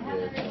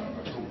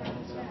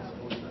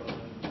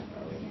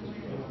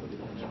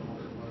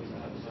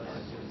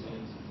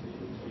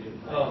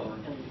 Oh.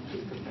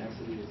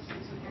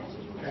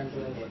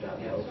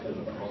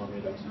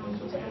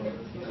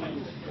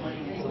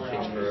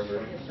 Takes forever.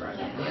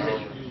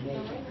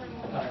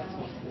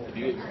 If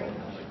you get called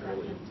like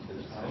early,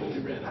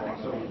 you ran out.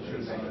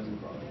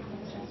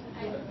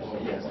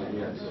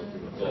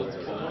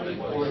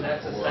 Or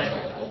that's a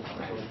cycle.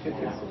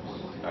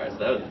 Alright, so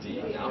that was D.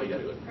 Now we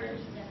gotta go.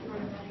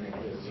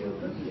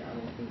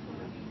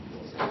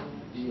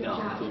 No,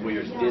 because we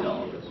just did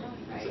all of it.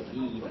 It's like E.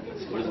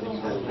 What is it?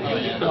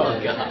 Oh,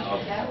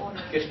 God.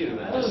 Get you to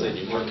that. Just say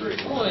you weren't very.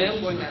 Oh, I am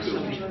going to have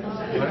some people.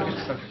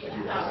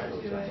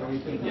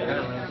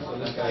 Yeah.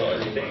 So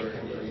I think.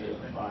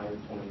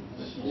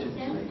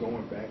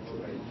 Going back to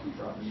like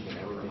even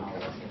everything.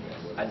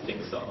 I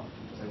think so.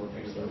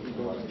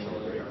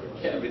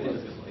 Yeah, everything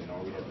is good.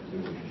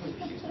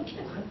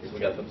 We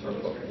got the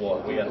throughput.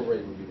 Well, we got.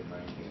 Rate would be the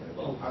 19.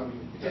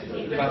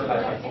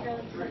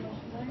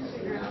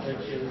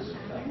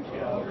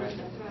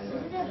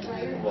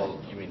 Well,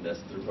 you mean this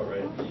throughput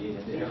rate?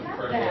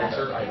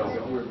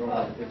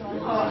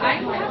 Oh, I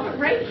have it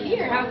right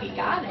here, how we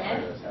got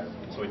it.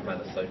 So we find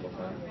the cycle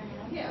time.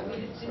 Yeah, we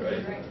did.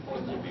 Right?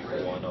 Would be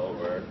 1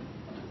 over.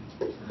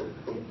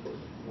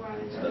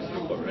 That's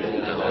throughput rate,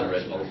 and then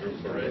original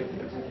throughput rate.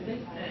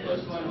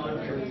 What's going on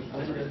here is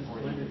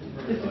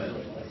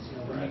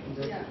I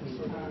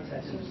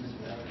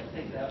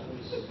think that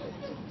was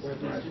where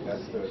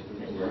That's this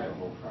the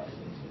whole process.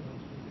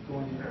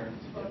 going there.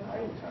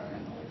 Idle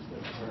time.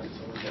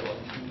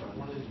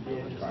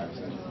 5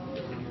 cents.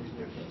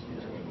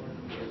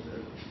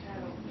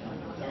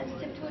 Let's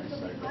tip towards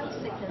the cloud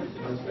signal.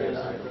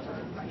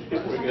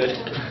 We're good.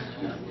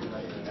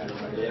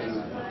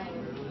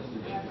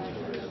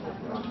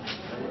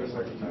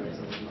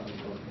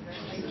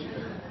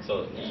 So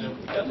you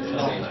got the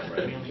cycle time,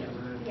 right?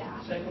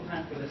 Yeah. Cycle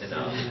time for this. And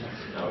now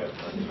we have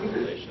time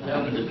relation,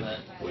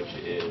 which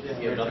is.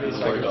 Nothing's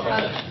sorted out.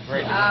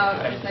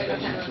 Second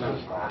time of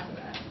the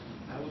process.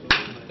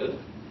 Good.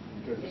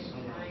 Because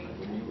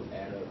when you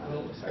add up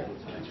the cycle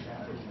time.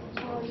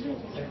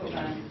 Cycle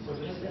time for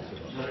this.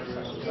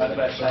 Divided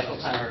by cycle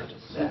time.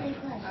 So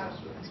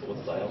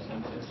what's the idle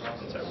time?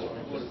 Sorry,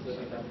 what is the?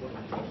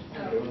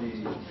 Every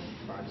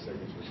 5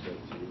 seconds or so.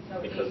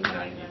 Because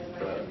 90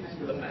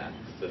 for the max,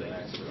 so then you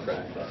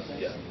subtract that,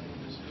 yeah.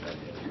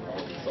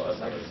 So that's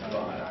how it's 5.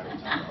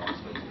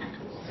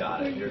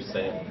 Got it, you're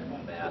saying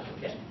math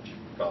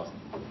cross,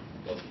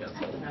 let's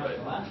cancel, Now, the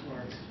right? last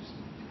part, if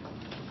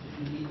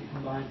you need to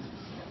combine some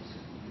steps,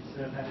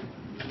 instead of having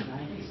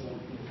 90, so you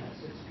can have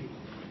 6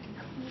 people.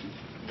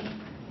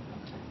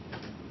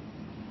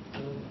 So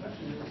the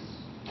question is,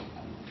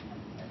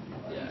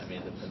 Yeah, I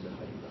mean, it depends on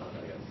how you run,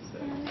 I guess, to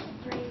say.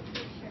 Great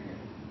picture.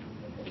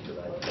 Because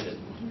I did it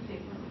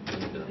in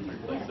 3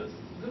 places.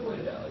 good way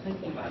Yeah, of like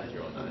thinking about it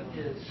 0.09.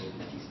 is,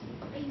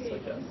 It's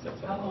like a 6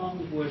 how long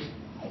would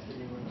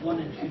 1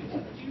 and 2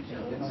 together?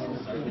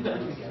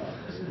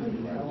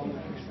 How long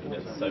would And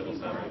it's cycle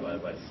time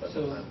divided by cycle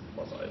So time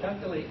plus idle.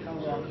 calculate how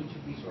long each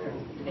of these pairs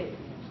would take,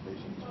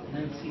 and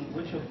then see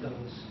which of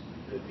those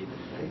would be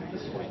the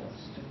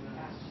slowest.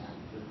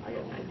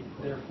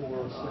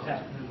 Therefore, would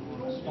have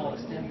the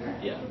smallest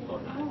impact Yeah,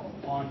 okay.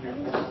 on your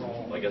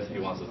overall. Well, I guess he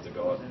wants us to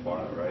go up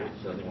far, right?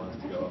 Doesn't he want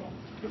us to go up?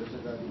 But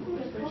isn't that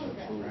station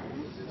 2?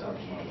 It's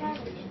talking about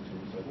station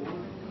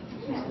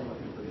 2.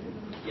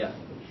 Yeah.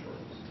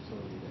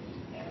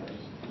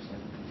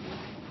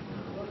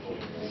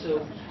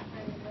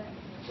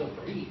 So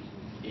for each,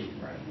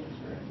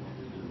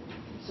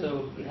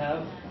 so you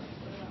have a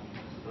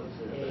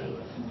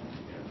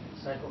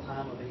cycle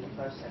time of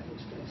 85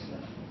 seconds for this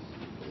stuff.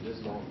 Is this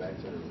going back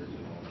to the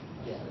original?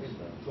 Yeah, it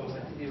goes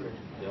back to the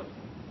original. Yep.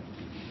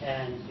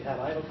 And you have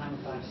idle time of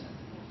 5 seconds.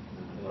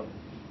 Yep.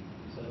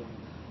 So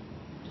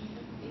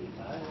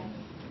 85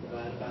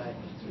 divided by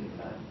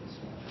 35.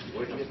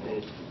 Where'd you get the?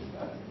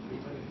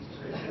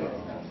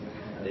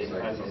 The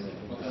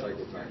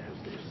cycle time for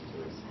station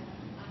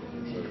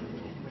 2.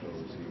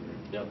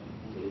 Yep.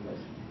 Every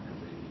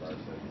 5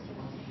 seconds.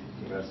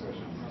 So that's what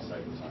should be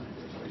cycle time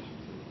for station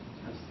 2.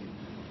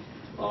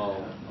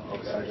 Oh,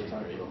 okay.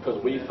 Because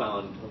we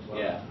found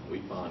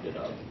it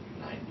up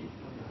 90,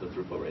 the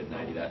throughput rate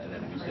 90, that, and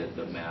then we did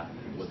the math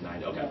was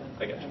 90. Okay,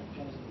 I got you.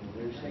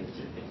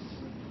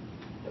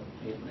 Yep.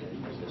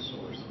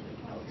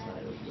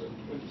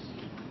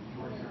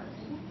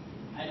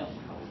 I don't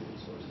know how the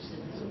source is.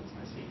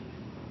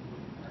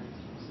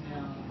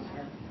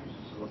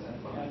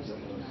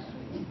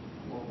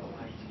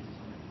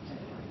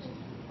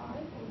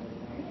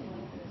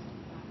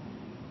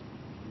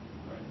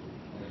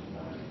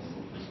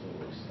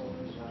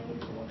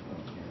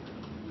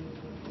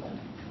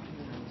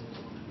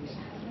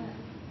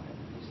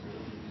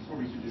 What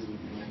would you do with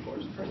the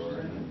force?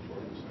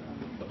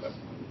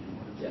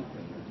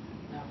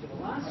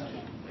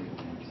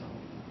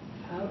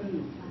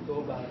 go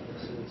about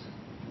this is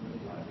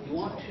you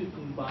want to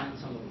combine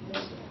some of these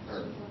steps.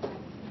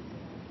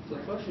 The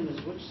question is,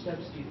 which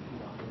steps do you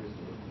combine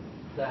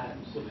that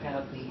would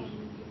have the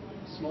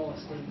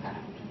smallest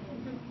impact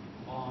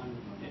on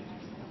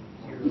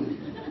your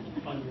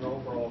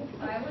overall?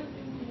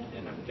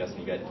 And I'm guessing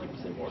you got to keep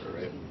the same order,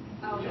 right?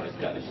 Oh, You yeah. just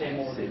got to Same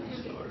order. same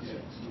order.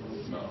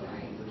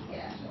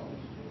 Yeah.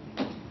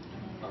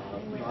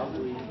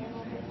 Probably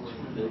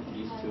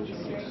these two.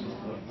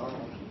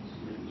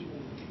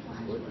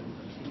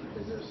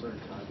 Is there a certain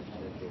time you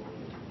can't go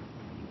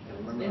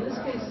over? In this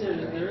case,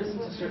 there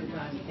isn't a certain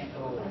time you can't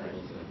go over.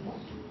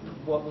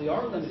 What we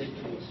are limited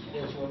to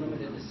is we're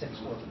limited to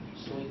 6 workers,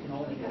 so we can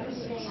only have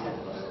 6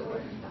 steps.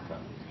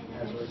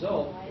 As a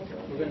result,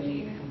 we're going to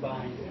need to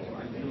combine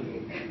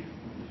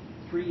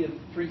three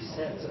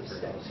sets of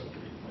steps.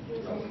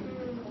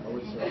 I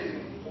would say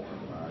 4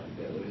 and 5.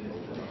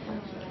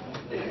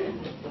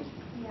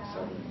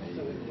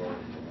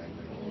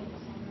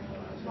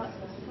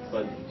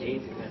 But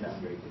 8 is kind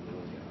of very good.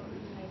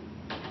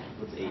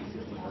 What's 8?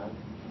 65?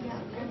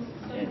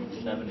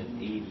 And 7 is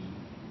 80.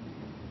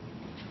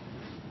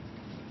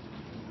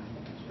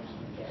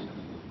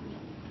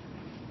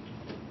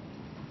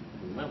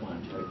 We might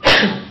want to try to do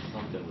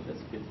something with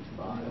this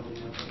 55.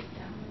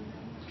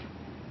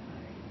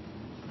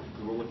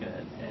 We're looking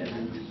at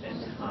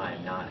and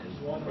time, not in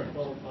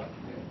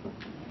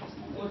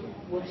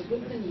What's a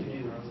good thing to do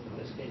in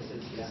this case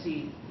is to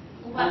see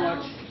how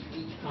much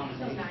each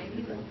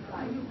combination,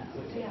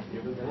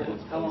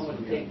 how long would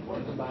it take to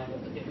combine,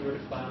 if you were to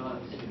combine all,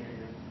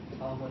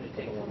 how long would it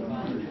take to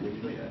combine?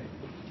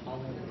 How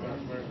long would it take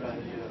to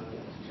combine?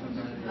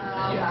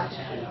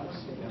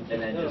 and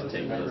then just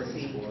take the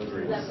See, 3.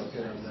 three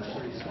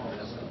small.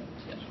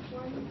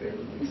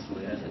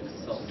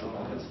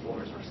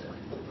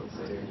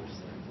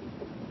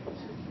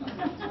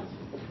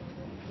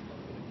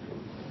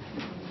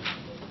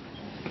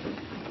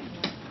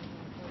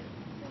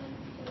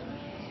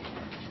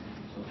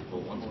 Well,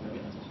 one more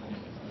minute.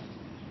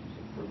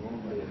 We're going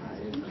by the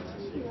highest.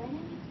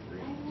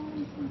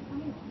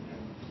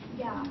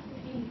 Yeah,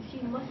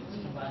 she must be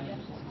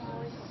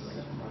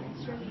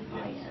extremely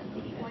high and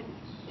the one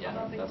Yeah,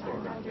 above it that's what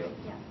we're gonna do.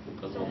 yeah.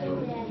 Because we'll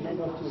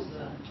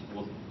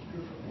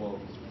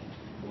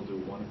do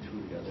 1 or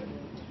 2 together.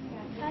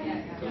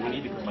 Because we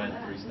need to combine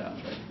 3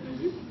 steps, right?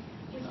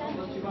 We send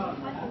 5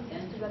 and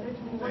 6 together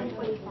to be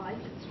 125,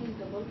 it's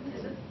reasonable.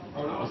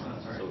 So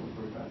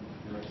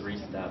 3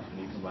 steps, we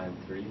need to combine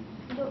 3.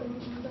 No,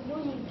 no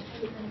need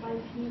to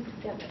combine 3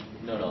 together.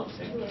 No, I'm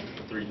saying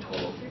 3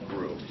 total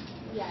groups.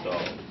 Yeah. So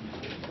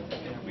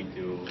we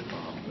do,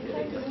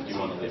 if you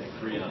want to leave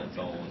 3 on its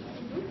own,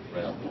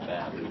 right off the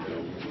bat, we do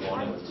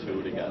 1 and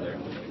 2 together.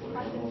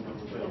 5 and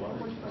 6 together,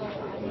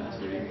 125.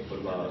 2, what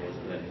about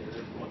then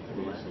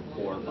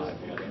 4 and 5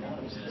 together?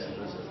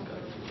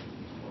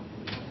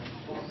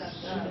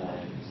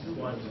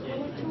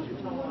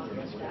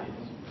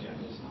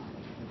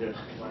 Yeah,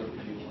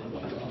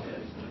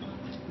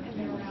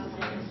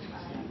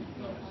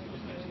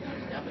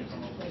 but you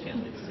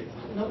can't leave 6.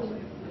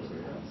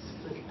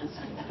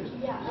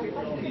 Yeah, I thought the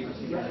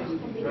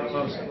combination would be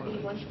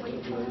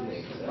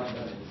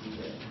 125.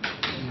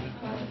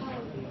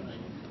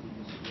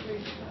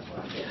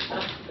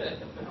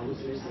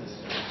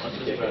 Let's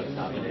just try to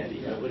top it, Andy.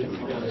 What do we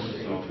got?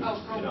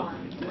 You know,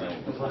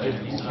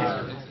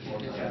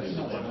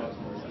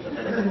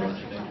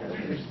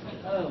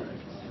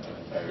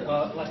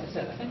 Well, like I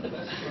said, I think the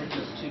best approach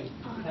is to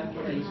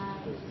calculate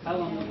how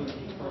long it would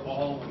take for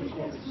all of the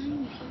courses.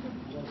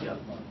 Yeah.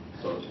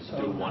 So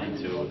do 1 and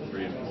 2,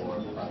 3 and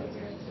 4, 5.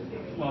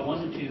 Well, 1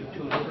 and 2,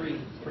 2 and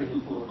 3, 3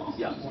 and 4,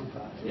 Yeah. 4 and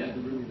 5. Yeah. Yeah,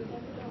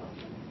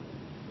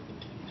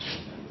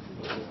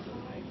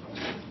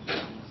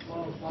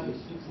 4 and 5, 6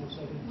 and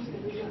 7,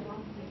 and 8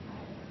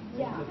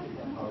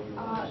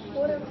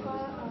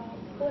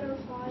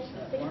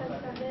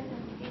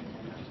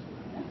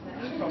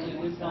 Probably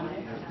lose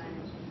dominate.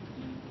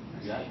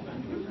 Yeah.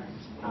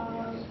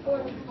 4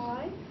 and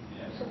 5,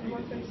 so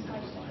 125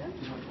 seconds, and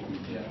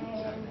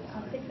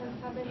 6 and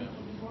 7,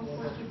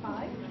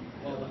 145.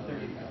 Well, 30.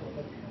 Okay.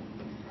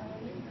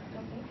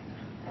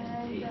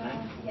 And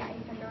yeah, 8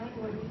 and 9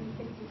 will be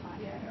 55.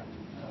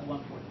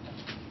 140.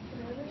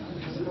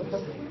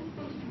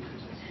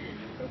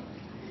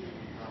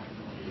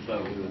 So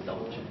we would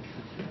double check.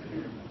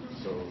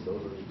 So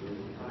those are the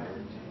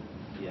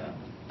 3. Yeah.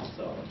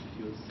 So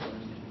he was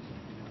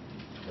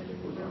And then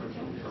we're going to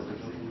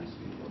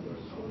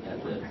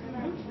that's it.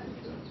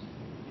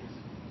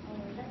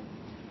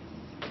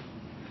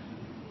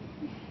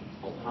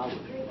 Oh, how would you?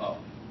 Oh,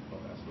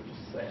 okay. So we'll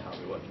just say how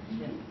we would.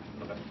 Yeah.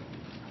 Okay.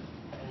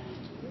 And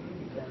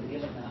then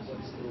given that,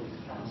 what's the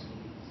capacity?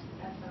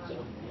 So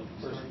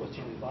first, what's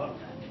your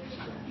bottleneck? And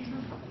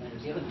then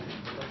given that,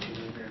 what's your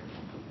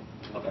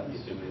Okay.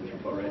 Assuming the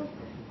input rate.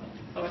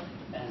 Okay.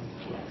 and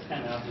it's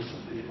kind of obvious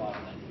what the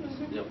bottleneck is.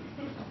 Yep.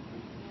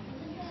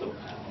 So.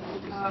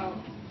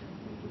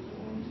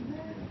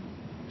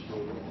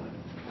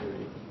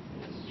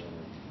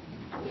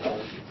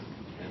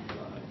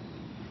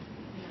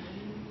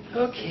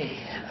 Okay,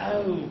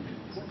 oh,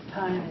 what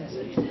time is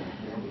it? We'll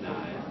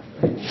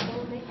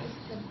make this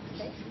the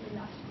next, the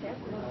last step,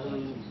 not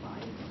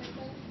 25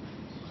 seconds.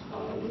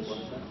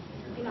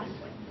 The last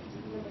one,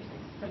 number 6.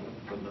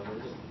 What number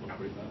is it?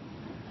 145?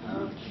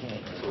 Okay.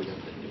 So we got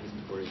the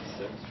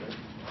 46,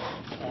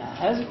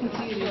 right? As you can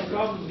see, these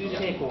problems do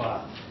take a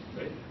while.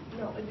 Right?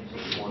 No, the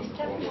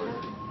step is not.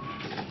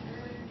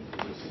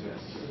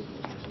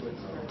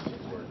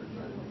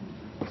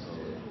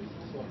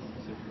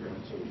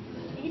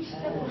 Each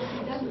step will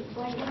be done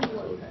by one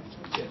worker.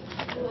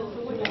 So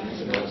what do you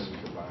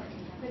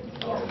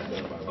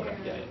Okay,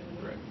 yeah,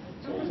 correct.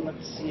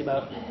 Let's see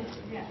about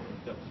Yep.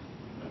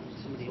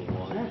 somebody. So 1,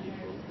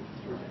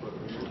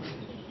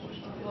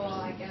 Well,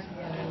 I guess,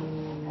 yeah.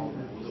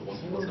 was it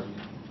 147?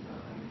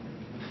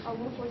 Oh,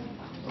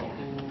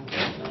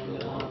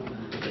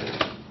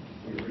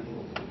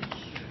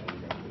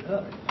 145.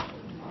 Up.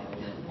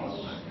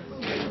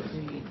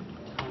 3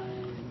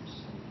 times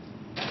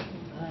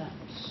that.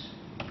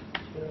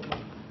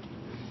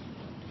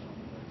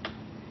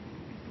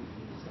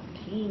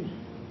 17.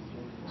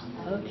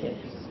 Okay.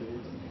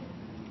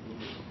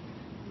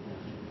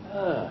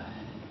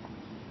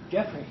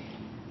 Jeffrey,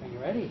 are you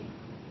ready?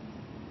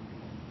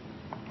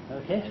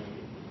 Okay.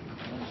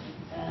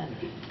 And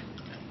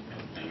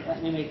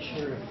let me make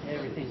sure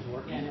everything's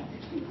working.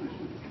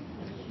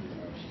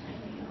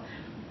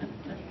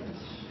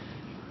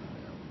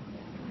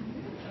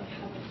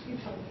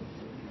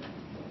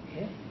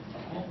 Okay.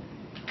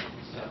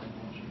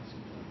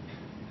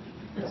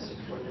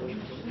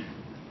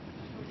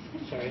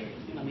 Sorry,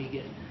 let me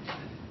get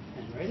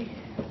and ready.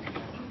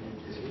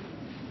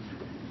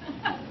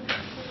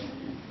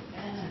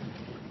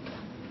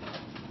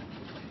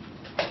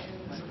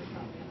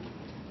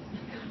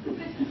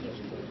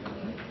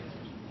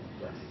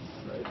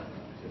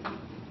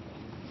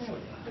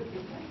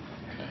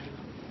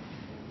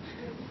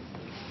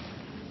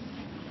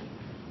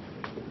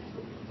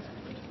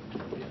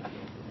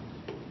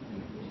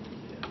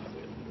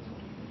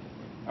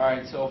 All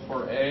right, so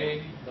for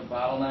A, the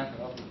bottleneck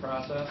of the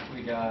process,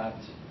 we got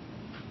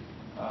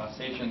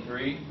station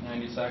 3,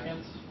 90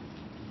 seconds.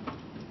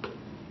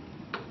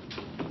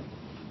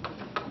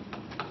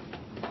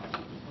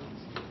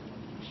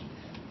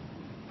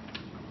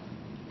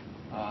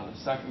 The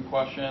second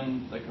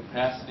question, the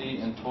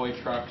capacity in toy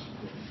trucks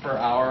per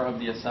hour of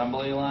the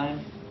assembly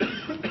line.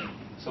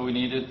 So we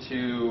needed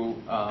to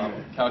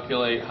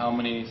calculate how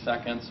many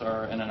seconds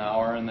are in an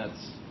hour, and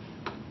that's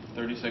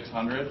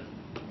 3,600.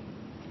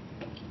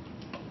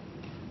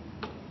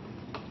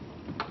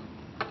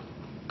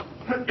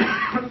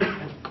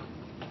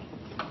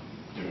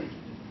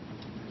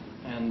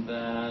 And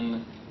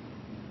then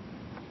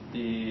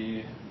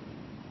the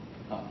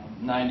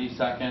 90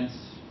 seconds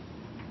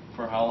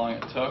for how long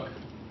it took.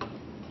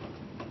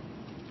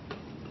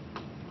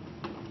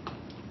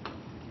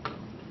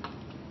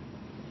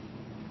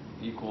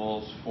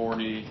 Equals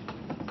 40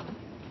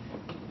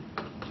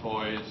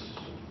 toys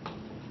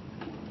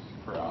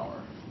per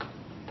hour.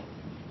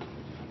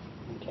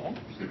 Okay.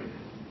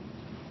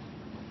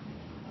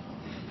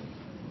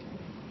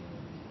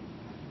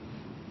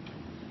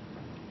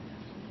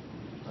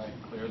 Right,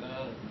 clear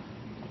that?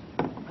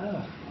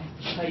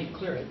 How you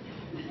clear it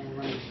and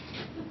run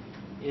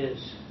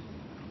is,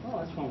 well,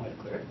 that's one way to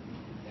clear it.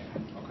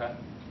 Okay.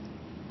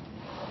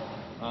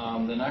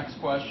 The next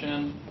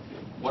question,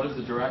 what is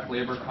the direct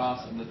labor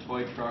cost of the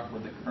toy truck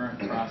with the current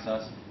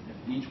process if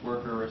each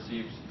worker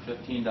receives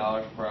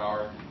 $15 per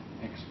hour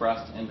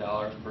expressed in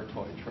dollars per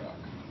toy truck?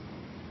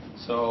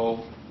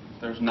 So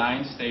there's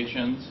 9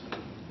 stations.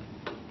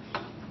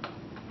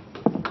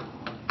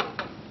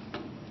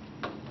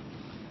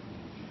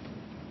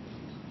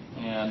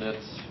 And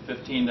it's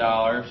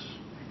 $15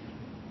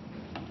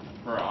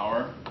 per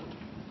hour.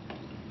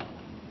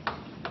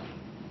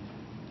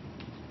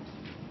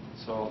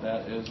 So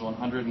that is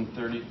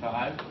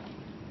 135.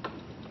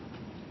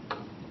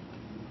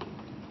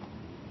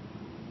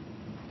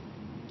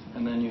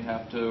 And then you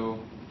have to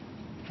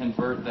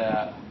convert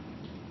that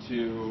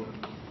to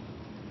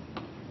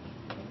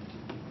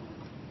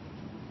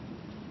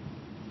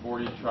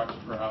 40 trucks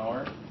per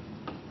hour.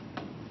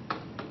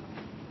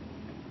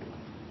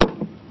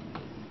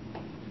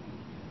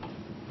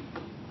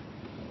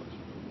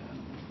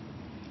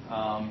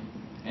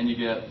 And you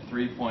get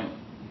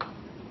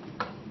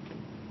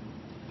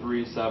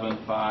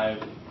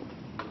 3.375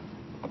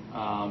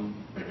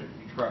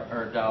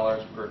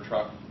 dollars per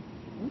truck.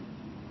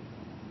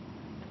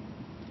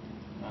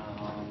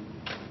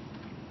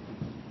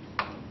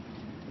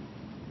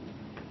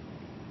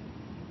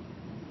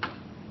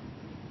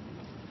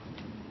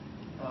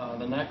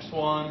 The next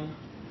one,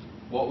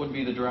 what would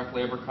be the direct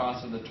labor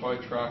cost of the toy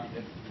truck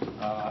if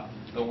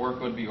the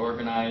work would be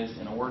organized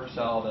in a work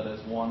cell that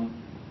is one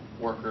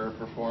worker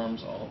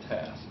performs all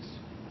tasks?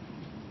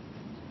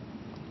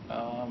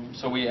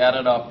 So we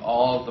added up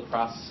all of the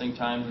processing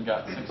times and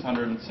got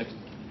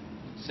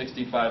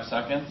 665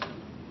 seconds.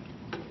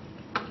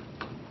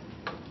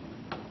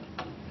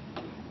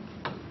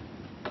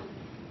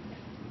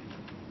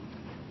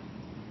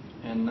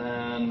 And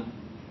then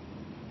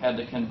had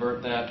to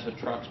convert that to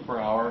trucks per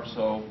hour,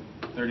 so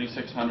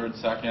 3,600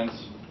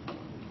 seconds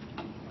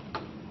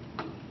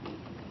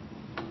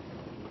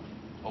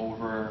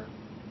over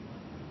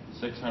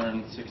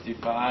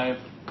 665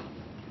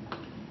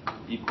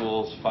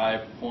 equals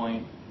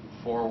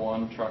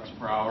 5.41 trucks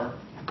per hour.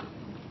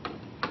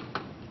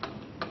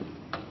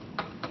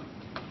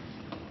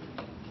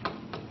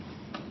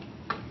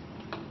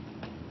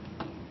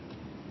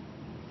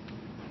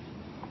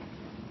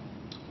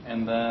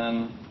 And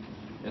then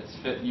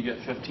you get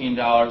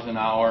 $15 an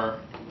hour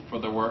for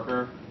the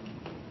worker.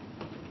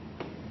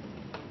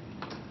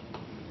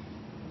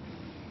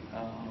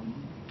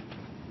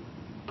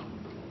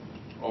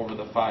 Over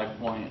the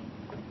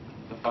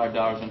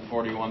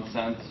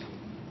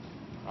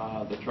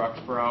 $5.41, the trucks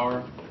per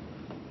hour,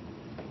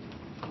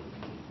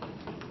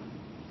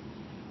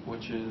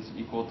 which is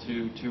equal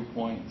to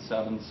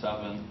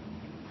 2.77.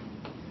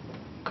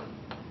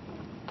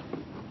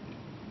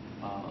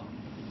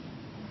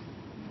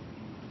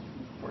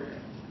 For your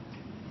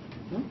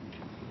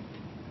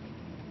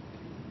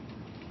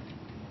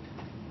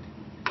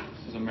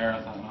This is a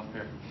marathon up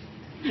here.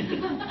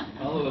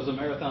 Well, it was a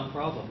marathon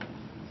problem.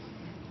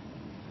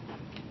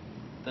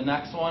 The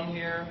next one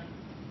here,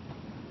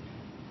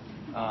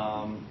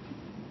 the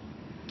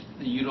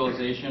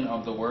utilization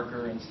of the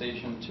worker in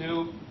Station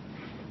 2.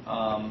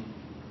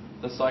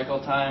 The cycle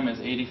time is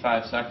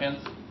 85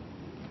 seconds.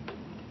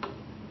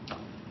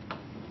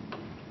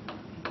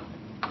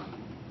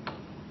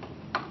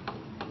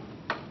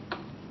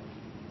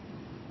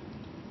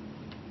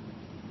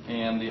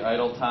 And the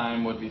idle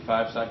time would be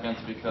 5 seconds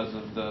because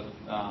of the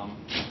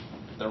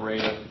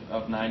rate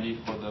of 90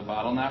 for the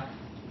bottleneck.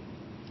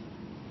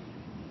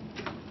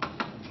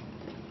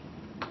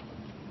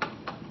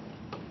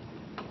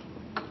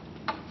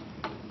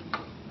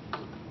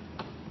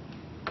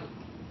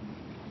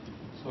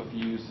 So if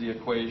you use the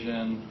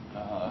equation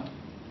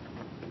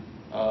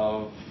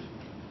of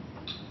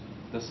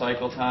the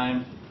cycle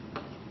time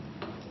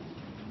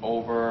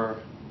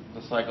over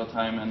the cycle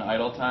time and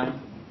idle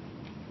time,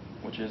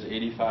 which is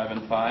 85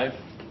 and 5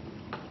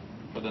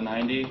 for the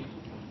 90. 85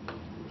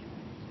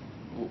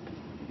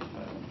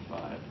 and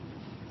 5.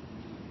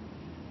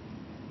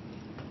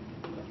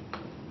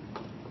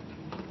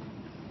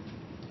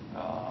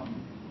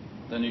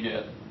 Then you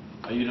get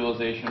a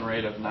utilization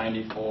rate of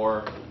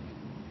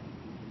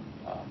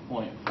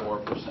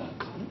 94.4%.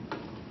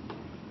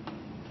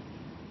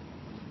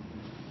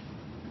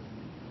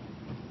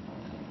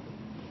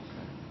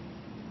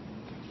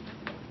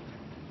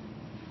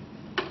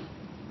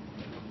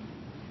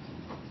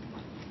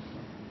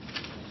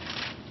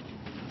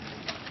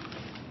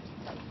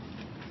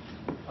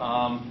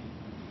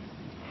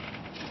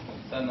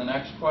 Then the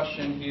next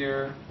question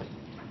here,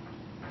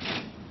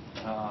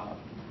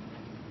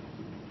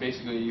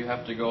 basically you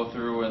have to go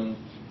through and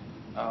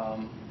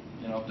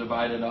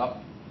divide it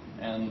up,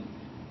 and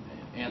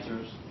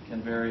answers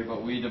can vary,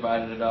 but we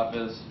divided it up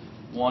as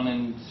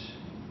 1,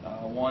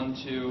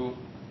 2,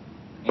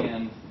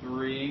 and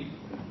 3.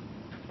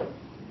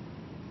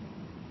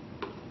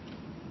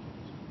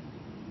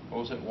 What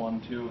was it?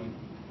 1, 2, and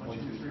 1,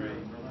 2, 3 are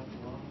left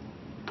alone.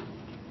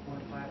 4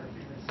 and 5 are here,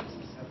 6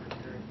 and 7 are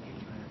here, and 8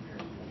 and 9 are here.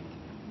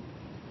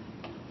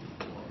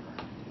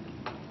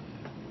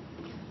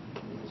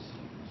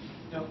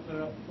 No,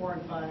 4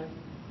 and 5,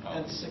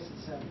 and 6 and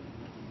 7.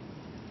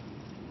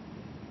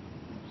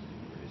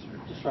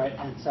 Just right,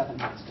 and 7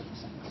 next to the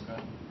 6.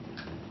 Okay.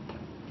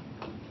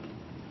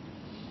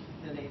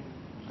 And 8.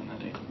 And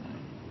then 8 and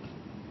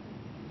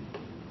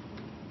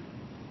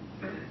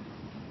 9.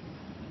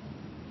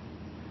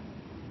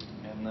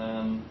 And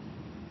then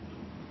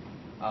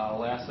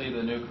lastly,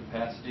 the new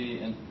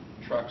capacity in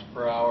trucks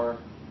per hour.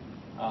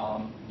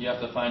 You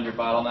have to find your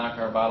bottleneck.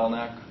 Our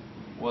bottleneck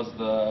was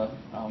the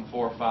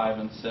 4, 5,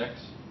 and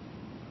 6.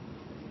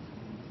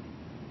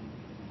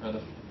 Or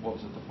what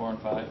was it, the 4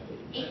 and 5?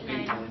 8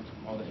 and 9.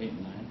 Oh, the 8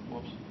 and 9.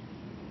 Whoops.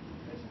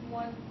 There's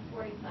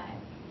 145.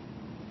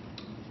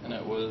 And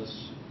it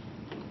was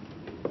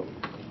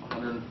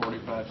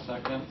 145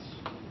 seconds.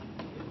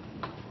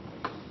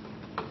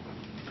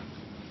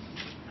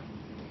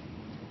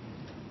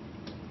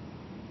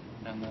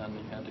 And then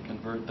you had to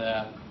convert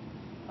that.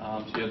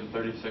 So you had the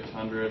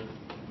 3,600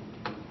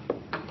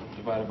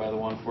 divided by the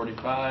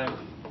 145,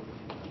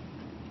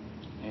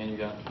 and you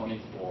got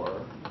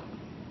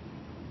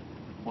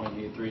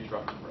 24.83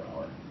 trucks per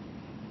hour.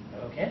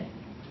 Okay.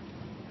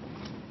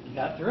 You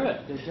got through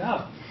it. Good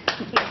job.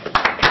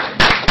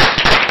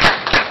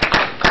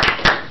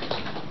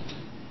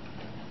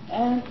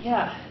 And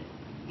yeah,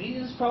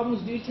 these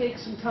problems do take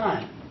some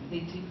time. They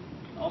do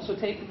also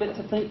take a bit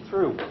to think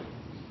through.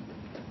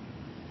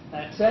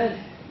 That said,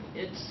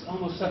 it's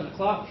almost 7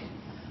 o'clock.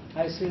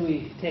 I say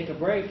we take a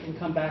break and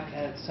come back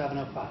at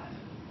 7:05.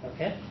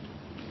 Okay?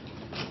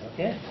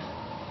 Okay?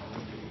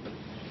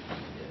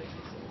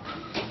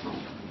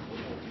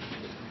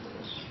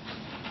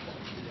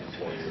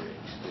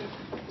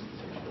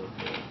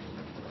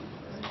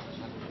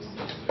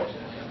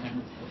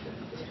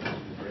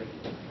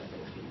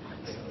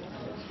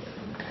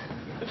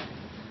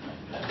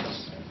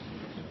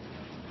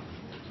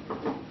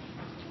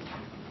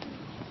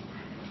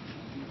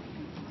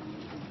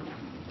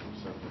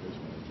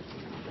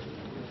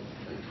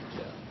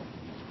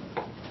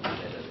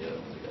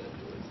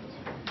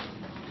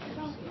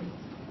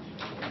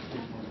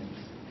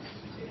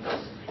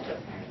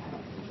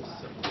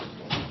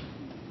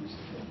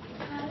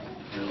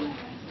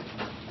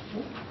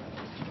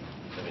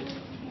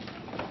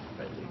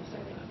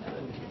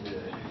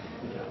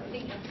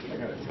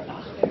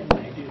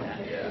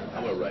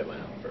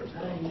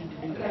 Someone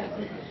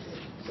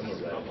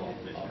read them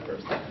all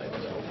first.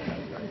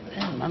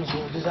 Yeah, might as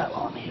well do that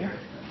while I'm here.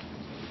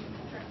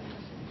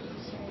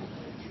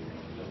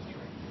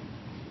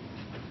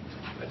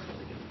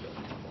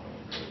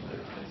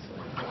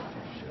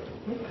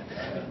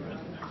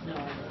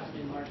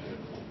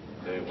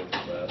 Hey, what's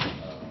that?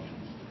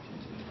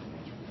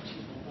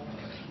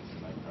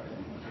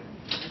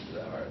 Is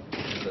that hard?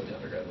 Is that the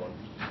undergrad one?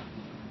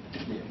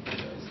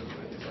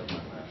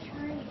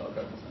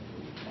 Okay.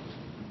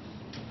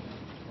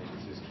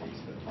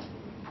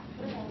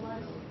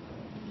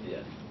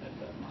 Yeah,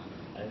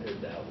 I heard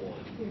that one.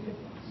 I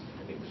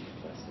think it was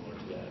class similar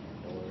to that.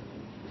 I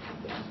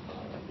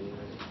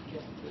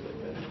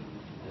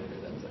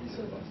heard that was like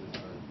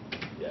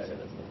yeah, I heard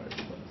that's the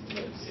hardest class.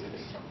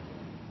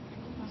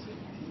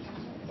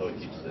 Oh, he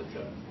teaches it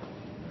too.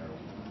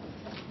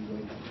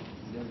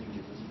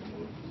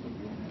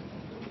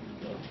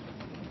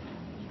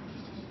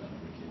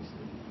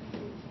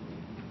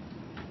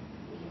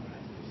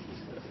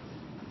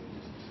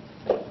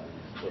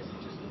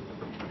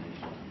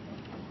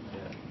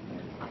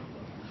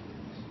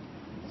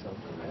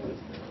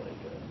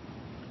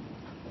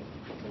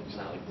 It's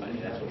not like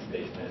financial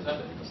statement.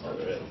 Oh,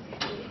 there is.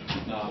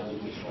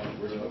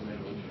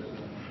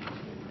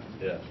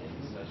 Yeah.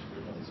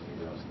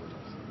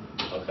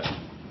 Okay.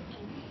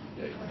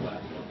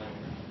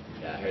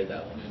 Yeah, I heard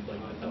that one.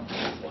 Like the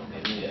toughest one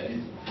in the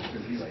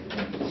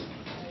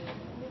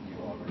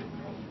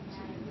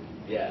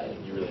yeah,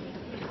 like you really need to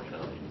know your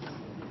accounting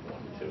 1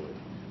 and 2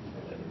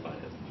 and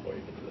finance before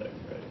you get to there,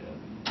 right?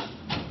 Yeah.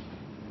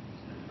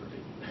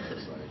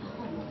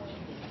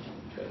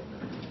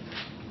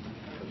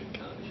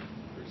 Accounting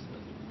first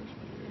semester,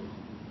 freshman year.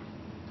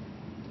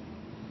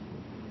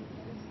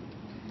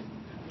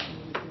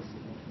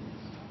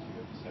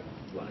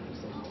 Line or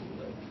something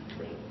like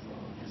training as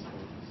well.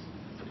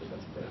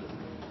 That's great.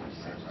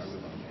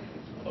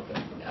 Okay.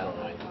 I don't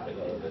know anything like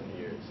other than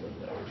here, so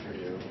that works for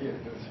you.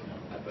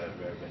 I've been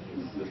here.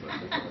 This is my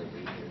first time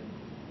being here.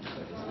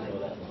 I just know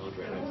that lounge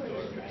right next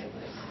door.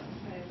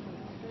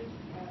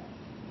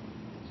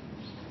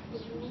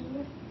 It's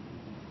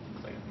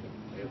like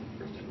I have the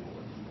first 2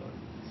 months done.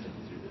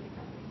 Sitting through the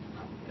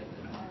and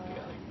then I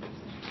got like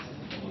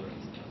all the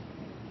rest of it.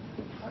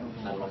 I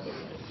don't know if it's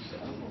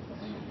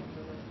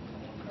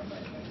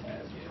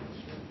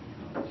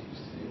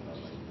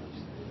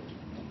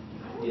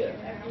yeah.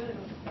 I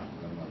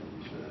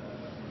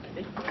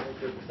think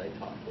because I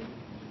talked to him,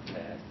 I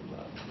asked him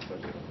about the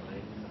question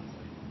online,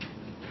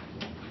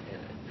 and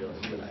I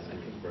realized that I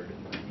converted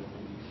my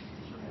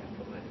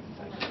put my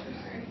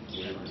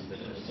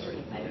sorry,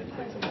 and it's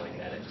like something like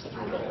that. It's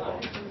through the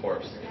whole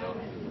course, you know.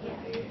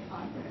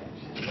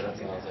 And that's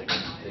why I was like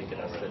thinking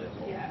I sit at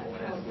home and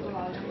one ask for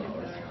like 2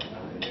 hours.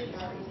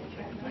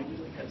 I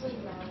just like had some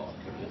talk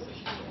for this and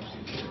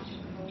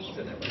she's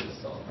in there by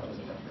herself. I was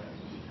like,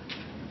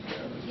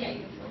 yeah.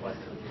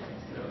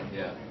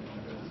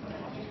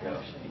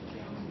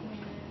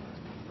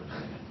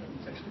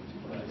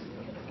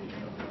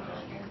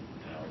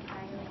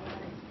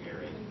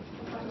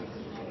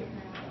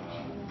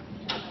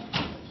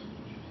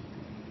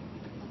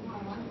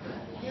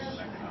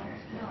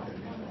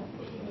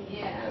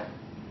 Yeah.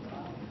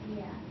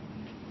 Yeah.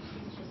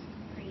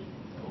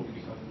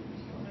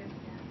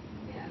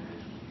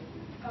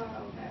 Oh,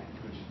 okay.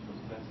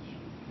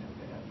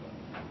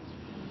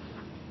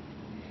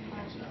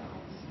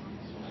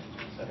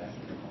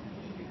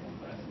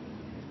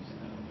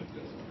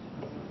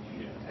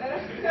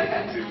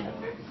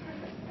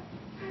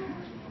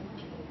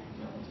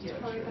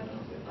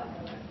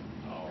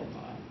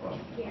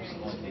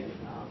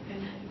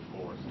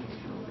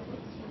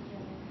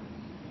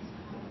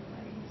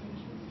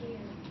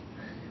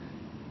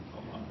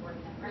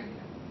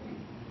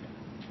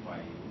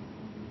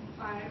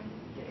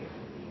 I'm getting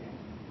over the year.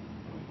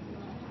 So I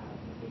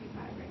have 85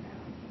 right now.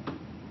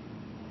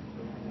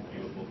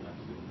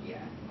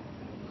 Yeah.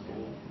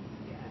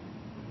 Yeah.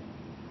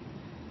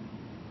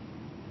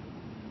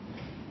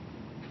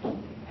 I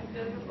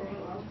feel like I'm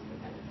overwhelmed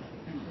with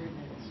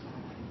everything.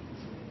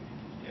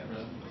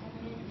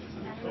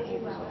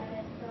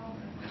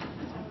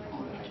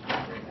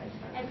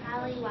 I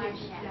probably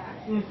watched that.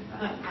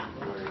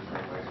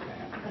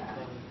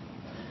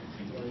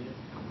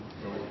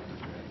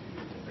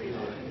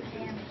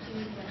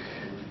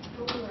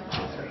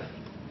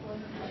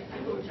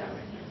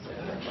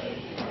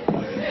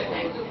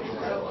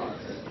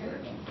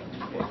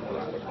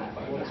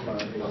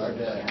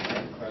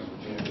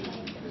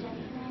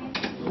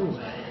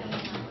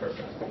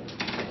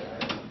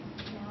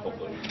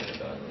 Hopefully we can get it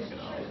done.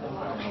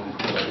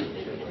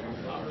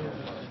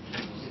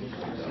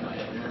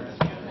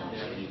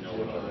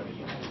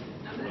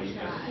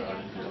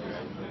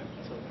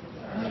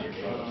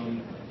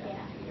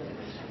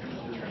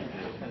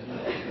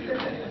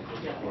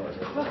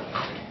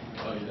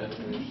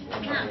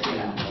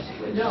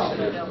 No.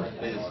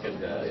 They just skipped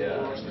that, yeah.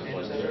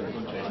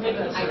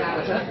 I got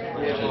it.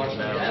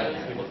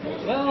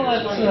 Well,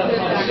 that's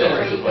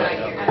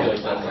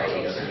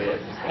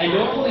That's I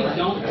normally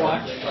don't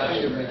watch Flash.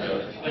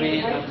 I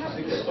mean,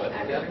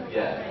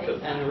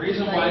 and the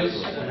reason why is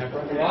when I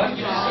watch,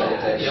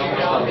 you don't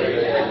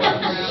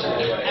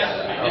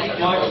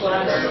watch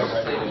Flash.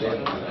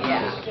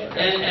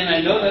 And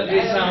I know that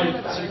may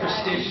sound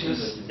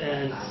superstitious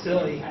and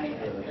silly,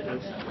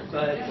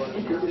 but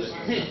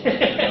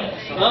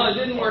well, it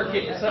didn't work.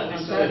 It's not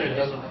Saturday.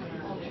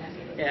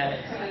 Yeah,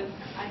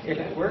 if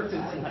it worked,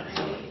 it's not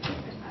silly.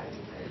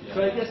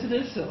 But I guess it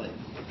is silly.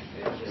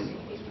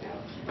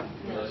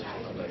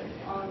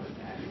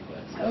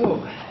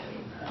 Oh.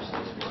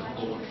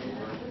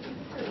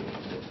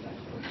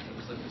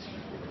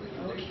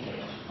 Okay.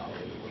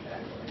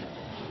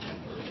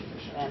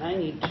 And I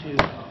need to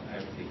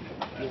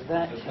give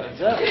that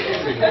heads up.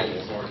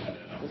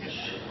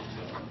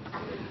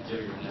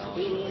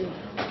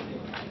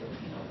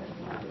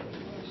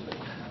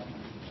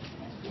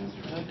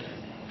 Okay.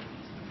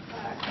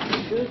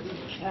 Good.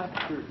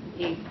 Chapter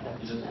 8,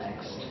 that's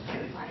next.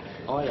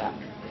 Oh, yeah.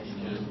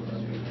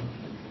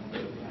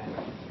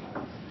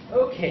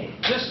 Okay,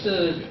 just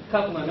a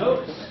couple of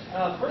notes.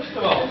 First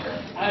of all,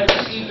 I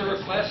received a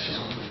request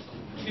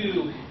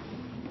to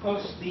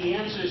post the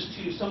answers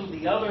to some of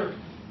the other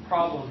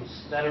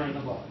problems that are in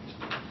the book.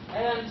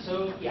 And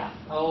so, yeah,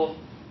 I'll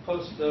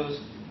post those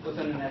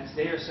within the next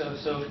day or so.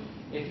 So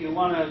if you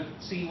want to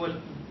see what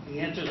the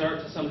answers are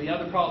to some of the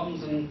other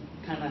problems and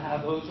kind of how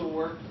those will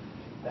work,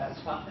 that's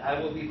fine. I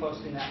will be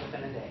posting that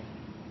within a day.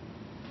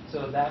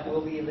 So that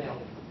will be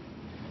available.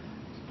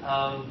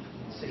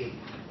 Let's see.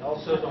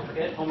 Also, don't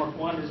forget, homework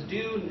 1 is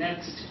due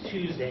next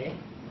Tuesday.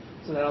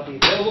 So that'll be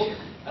available.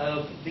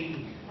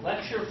 The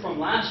lecture from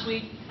last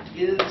week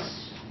is,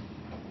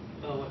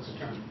 what's the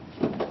term?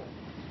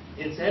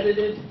 It's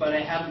edited, but I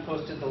haven't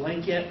posted the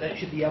link yet. That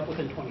should be up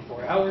within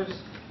 24 hours.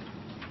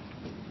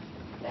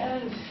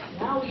 And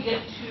now we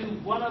get to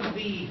one of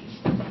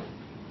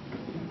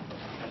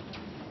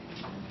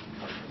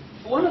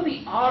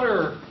the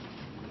odder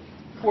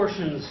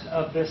portions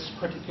of this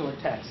particular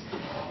text.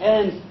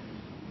 And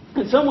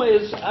in some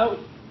ways, a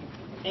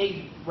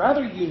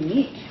rather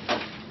unique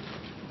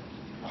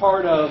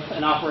part of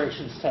an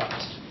operations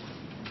text.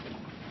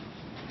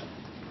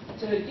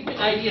 To give you an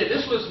idea,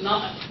 this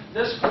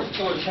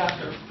particular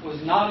chapter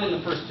was not in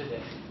the first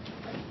edition.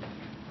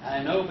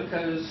 I know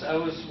because I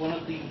was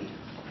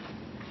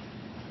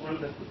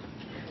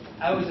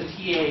I was a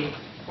TA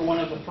for one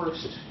of the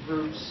first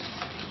groups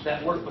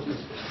that worked with this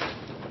book.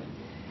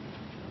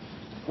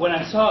 When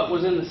I saw it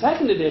was in the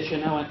second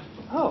edition, I went,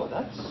 oh,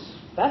 that's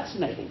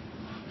fascinating.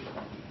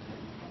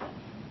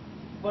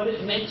 But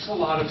it makes a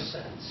lot of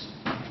sense.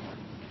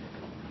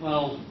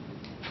 Well,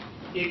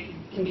 it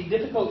can be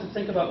difficult to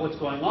think about what's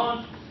going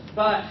on,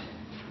 but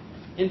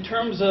in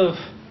terms of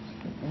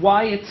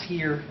why it's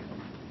here,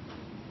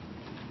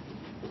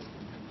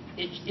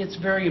 it's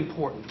very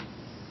important.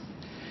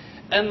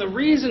 And the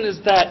reason is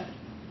that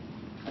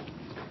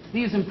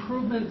these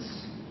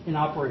improvements in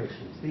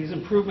operations, these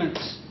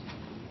improvements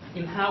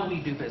in how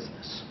we do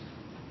business,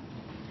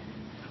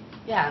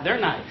 yeah, they're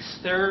nice.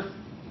 They're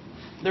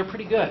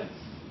pretty good.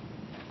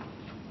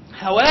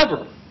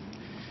 However,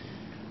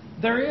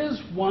 there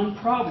is one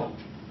problem.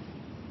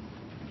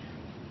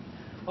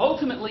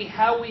 Ultimately,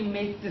 how we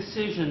make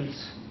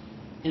decisions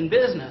in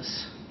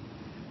business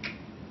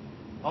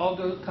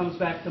comes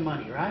back to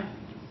money, right?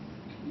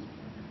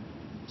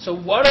 So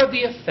what are the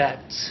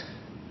effects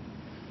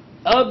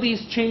of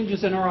these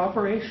changes in our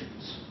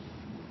operations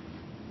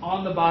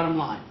on the bottom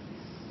line?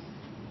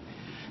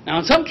 Now,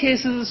 in some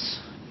cases,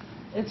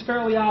 it's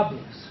fairly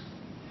obvious.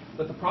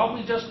 But the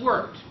problem just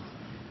worked.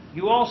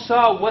 You all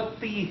saw what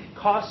the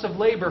cost of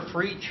labor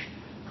for each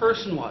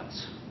person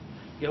was.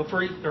 Not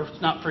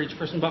for each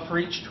person, but for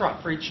each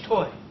truck, for each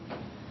toy.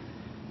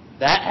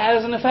 That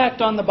has an effect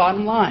on the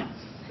bottom line.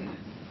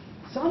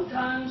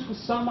 Sometimes with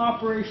some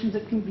operations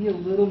it can be a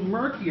little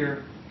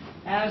murkier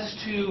as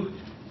to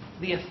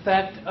the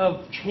effect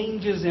of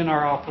changes in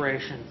our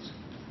operations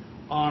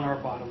on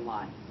our bottom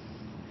line.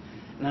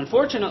 And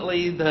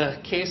unfortunately, the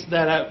case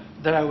that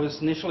I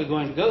was initially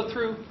going to go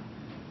through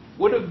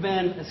would have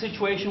been a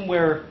situation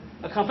where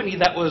a company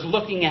that was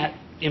looking at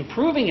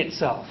improving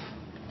itself,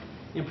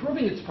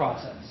 improving its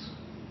process,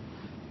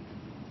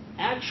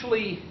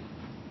 actually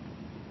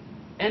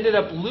ended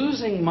up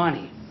losing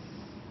money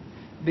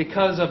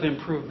because of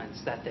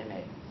improvements that they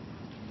made.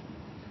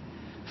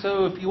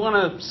 So if you want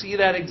to see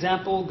that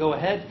example, go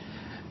ahead.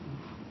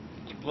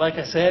 Like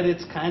I said,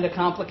 it's kind of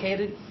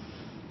complicated.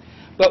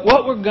 But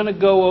what we're going to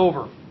go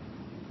over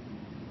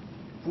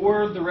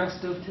for the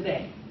rest of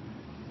today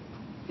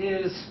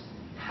is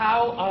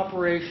how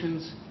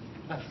operations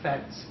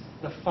affects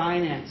the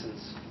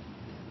finances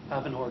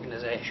of an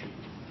organization.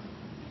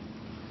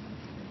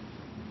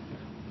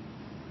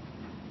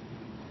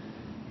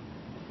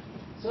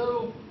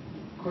 So,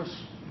 of course,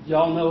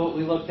 y'all know what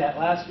we looked at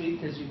last week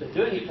because you've been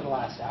doing it for the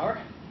last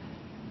hour.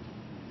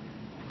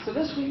 So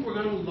this week we're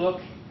going to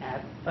look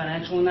at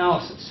financial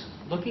analysis,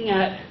 looking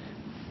at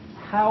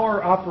how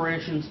our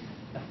operations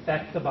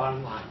affect the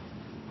bottom line.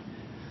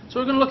 So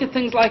we're going to look at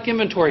things like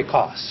inventory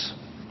costs.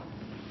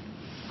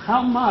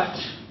 how much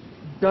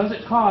does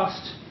it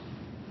cost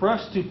for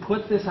us to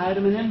put this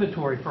item in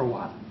inventory for a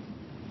while?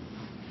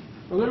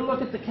 We're going to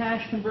look at the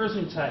cash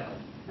conversion cycle.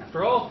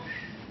 After all,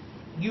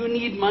 you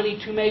need money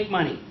to make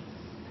money.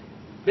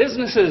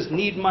 Businesses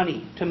need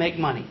money to make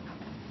money.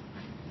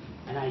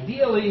 And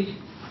ideally,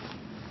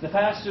 the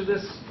faster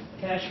this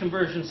cash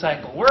conversion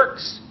cycle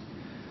works,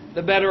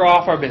 the better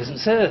off our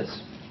business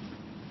is.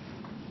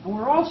 And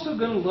we're also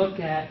going to look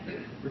at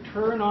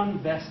return on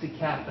invested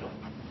capital.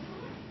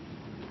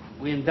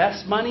 We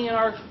invest money in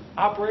our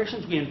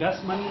operations, we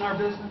invest money in our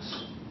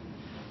business.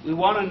 We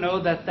want to know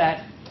that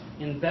that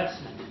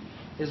investment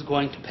is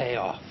going to pay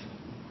off.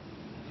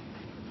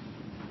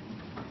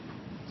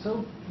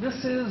 So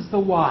this is the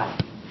why.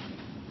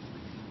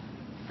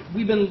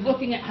 We've been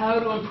looking at how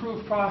to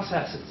improve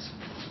processes.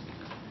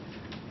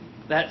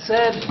 That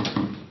said,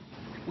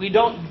 we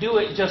don't do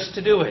it just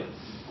to do it.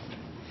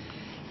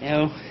 You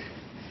know,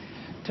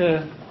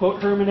 to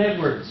quote Herman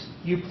Edwards,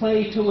 you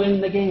play to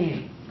win the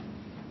game.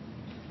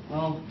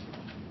 Well,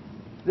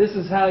 this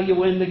is how you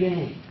win the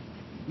game.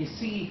 You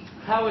see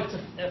how its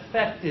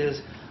effect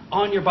is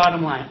on your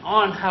bottom line,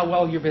 on how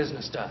well your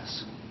business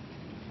does.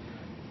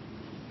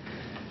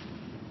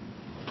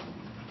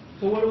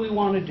 So what do we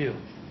want to do?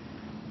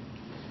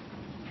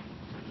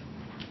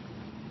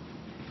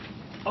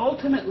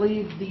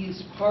 Ultimately,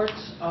 these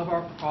parts of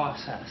our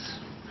process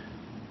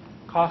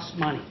cost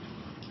money.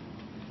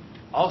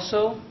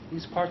 Also,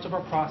 these parts of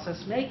our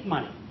process make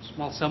money,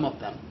 well, some of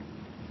them.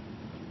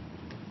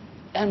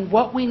 And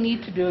what we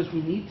need to do is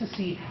we need to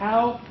see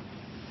how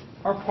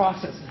our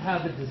processes, how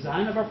the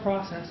design of our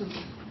processes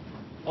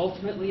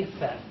ultimately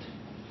affect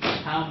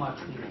how much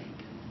we make.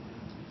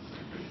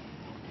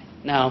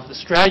 Now, the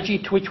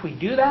strategy to which we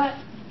do that,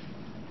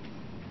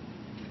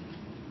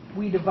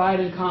 we divide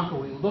and conquer.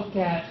 We look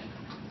at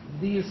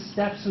these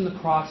steps in the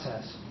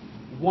process,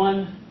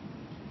 one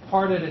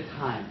part at a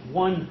time,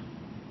 one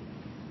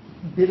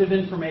bit of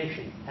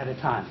information at a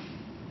time.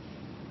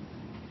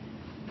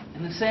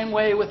 In the same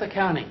way with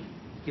accounting,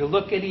 you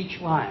look at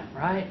each line,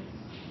 right?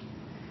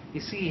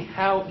 You see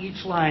how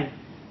each line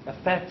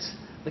affects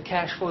the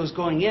cash flows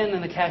going in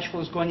and the cash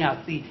flows going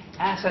out, the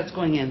assets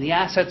going in, the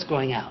assets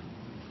going out.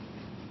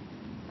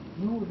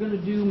 Well, we're going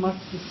to do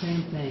much the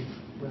same thing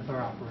with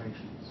our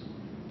operations.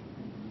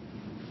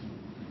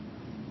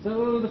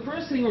 So the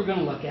first thing we're going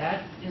to look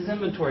at is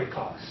inventory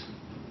costs.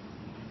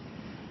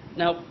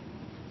 Now,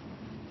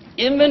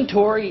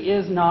 inventory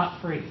is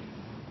not free.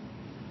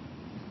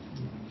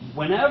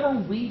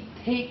 Whenever we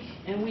take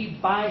and we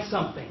buy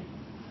something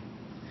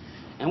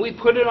and we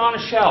put it on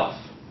a shelf,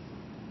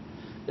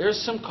 there's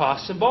some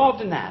costs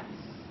involved in that.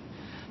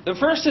 The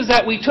first is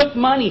that we took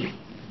money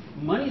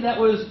that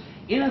was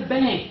in a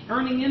bank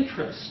earning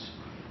interest,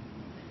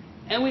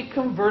 and we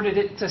converted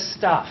it to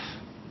stuff.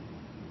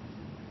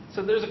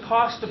 So there's a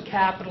cost of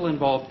capital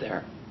involved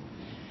there.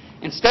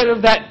 Instead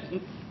of that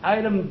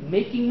item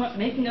making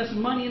us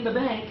money in the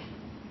bank,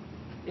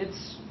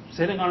 it's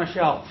sitting on a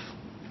shelf,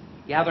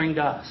 gathering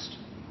dust.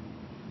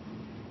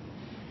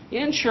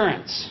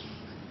 Insurance.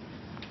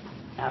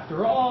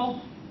 After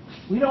all,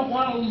 we don't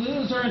want to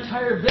lose our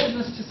entire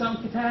business to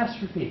some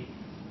catastrophe.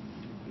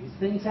 These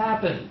things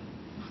happen.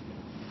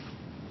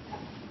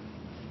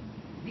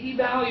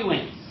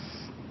 Devaluing.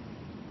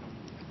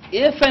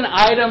 If an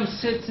item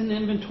sits in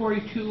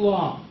inventory too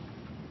long,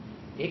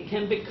 it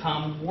can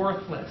become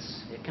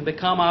worthless. It can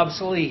become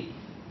obsolete.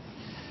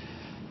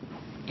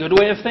 Good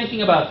way of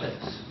thinking about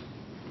this.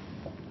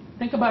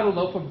 Think about a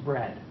loaf of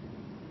bread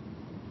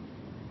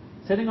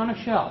sitting on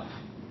a shelf.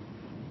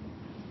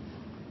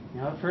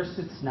 You know, at first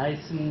it's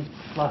nice and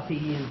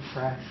fluffy and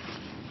fresh.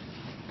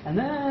 And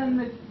then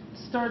it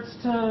starts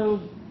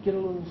to get a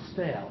little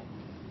stale.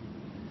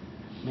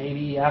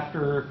 Maybe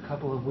after a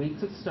couple of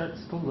weeks it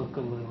starts to look a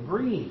little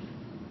green.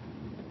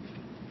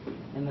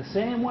 In the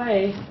same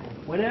way,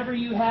 whatever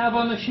you have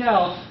on the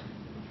shelf,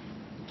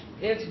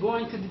 it's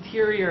going to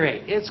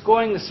deteriorate. It's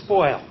going to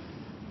spoil.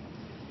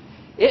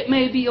 It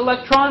may be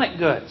electronic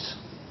goods.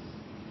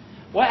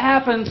 What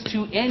happens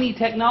to any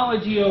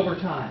technology over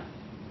time?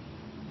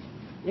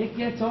 It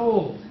gets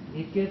old.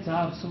 It gets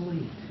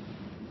obsolete.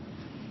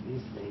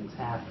 These things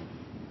happen.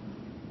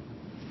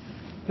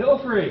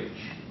 Pilferage.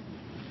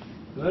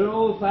 Good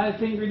old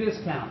five-finger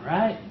discount,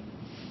 right?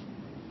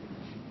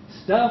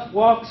 Stuff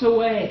walks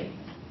away.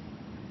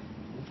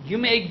 You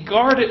may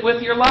guard it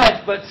with your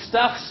life, but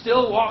stuff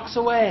still walks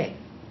away.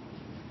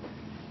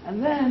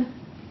 And then,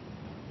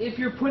 if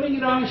you're putting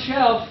it on a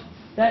shelf,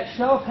 that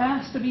shelf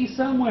has to be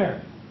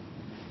somewhere.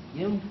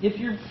 You know, if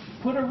you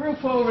put a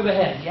roof over the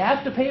head, you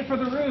have to pay for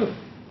the roof.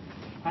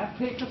 You have to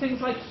pay for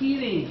things like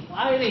heating,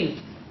 lighting.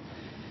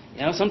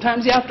 You know,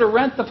 sometimes you have to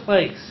rent the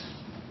place.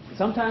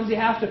 Sometimes you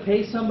have to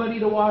pay somebody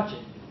to watch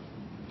it.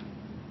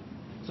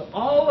 So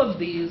all of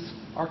these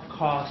are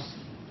costs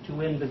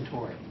to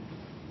inventory.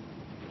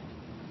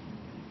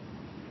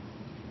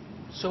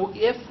 So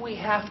if we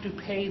have to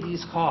pay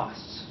these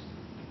costs,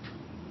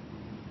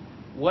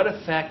 what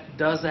effect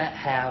does that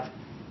have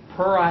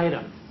per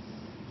item?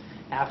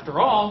 After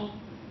all,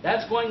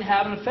 that's going to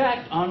have an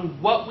effect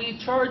on what we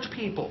charge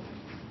people.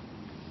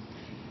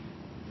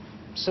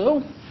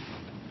 So,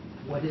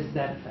 what is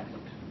that effect?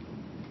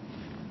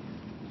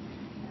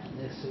 And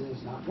this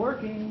is not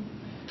working.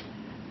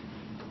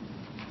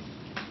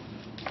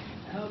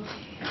 Okay.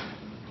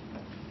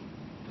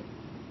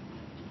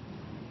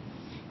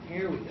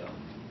 Here we go.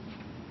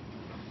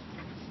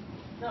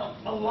 Now,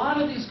 a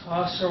lot of these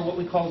costs are what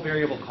we call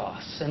variable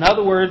costs. In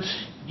other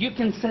words, you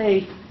can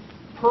say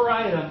per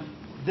item,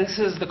 this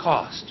is the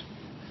cost.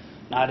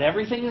 Not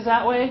everything is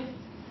that way,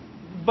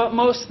 but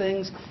most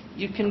things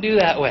you can do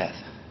that with.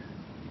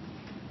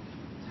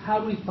 How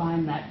do we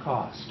find that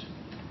cost?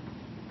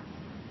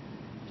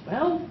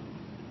 Well,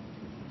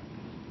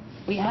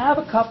 we have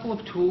a couple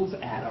of tools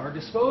at our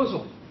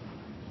disposal.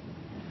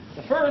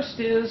 The first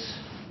is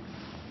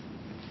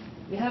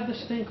we have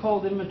this thing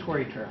called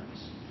inventory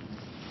terms.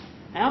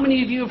 How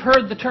many of you have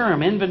heard the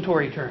term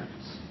inventory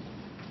terms?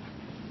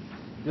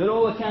 Good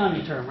old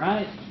accounting term,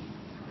 right?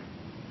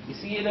 You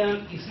see it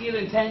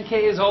in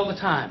 10Ks all the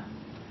time.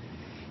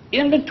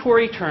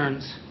 Inventory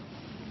turns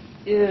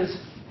is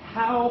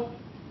how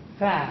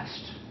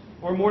fast,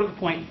 or more to the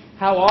point,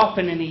 how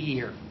often in a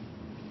year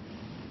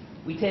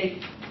we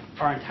take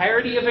our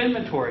entirety of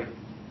inventory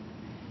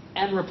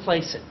and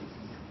replace it.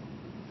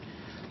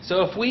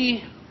 So if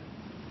we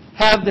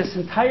have this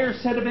entire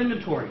set of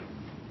inventory,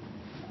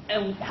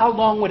 and how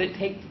long would it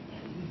take,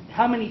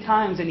 how many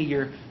times in a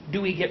year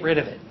do we get rid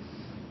of it?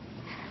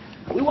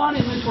 We want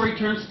inventory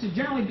turns to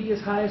generally be as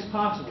high as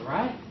possible,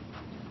 right?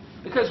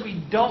 Because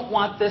we don't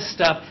want this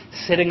stuff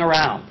sitting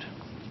around.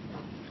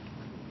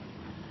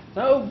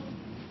 So,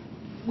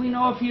 we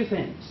know a few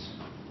things.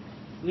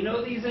 We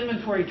know these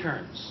inventory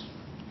turns.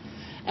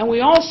 And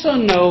we also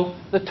know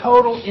the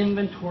total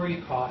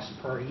inventory cost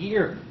per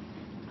year.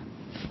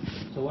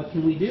 So what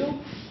can we do?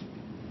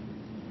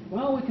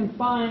 Well, we can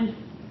find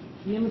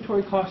the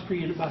inventory cost per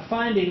unit by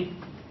finding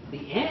the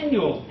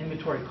annual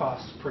inventory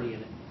cost per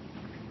unit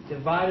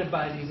divided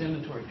by these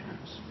inventory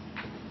turns.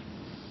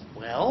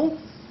 Well,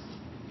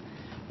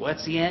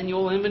 what's the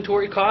annual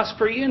inventory cost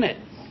per unit?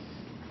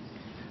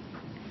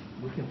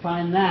 We can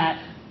find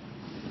that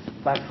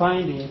by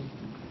finding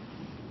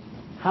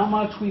how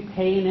much we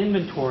pay in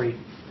inventory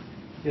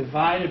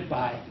divided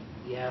by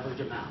the average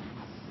amount.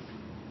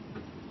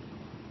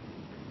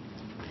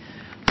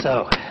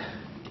 So,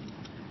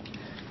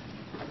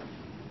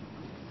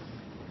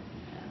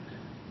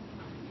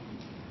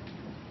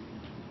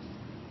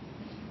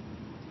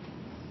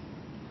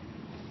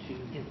 to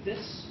get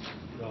this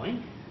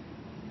going,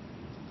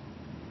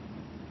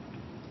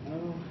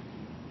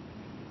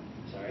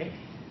 sorry.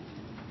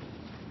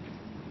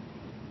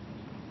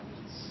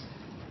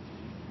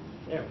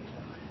 There we go.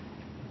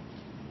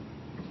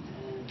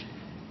 And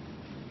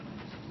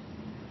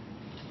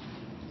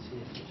let's see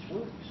if this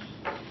works.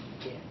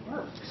 It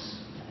works.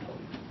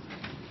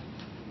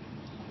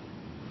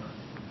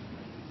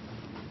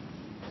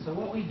 So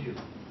what we do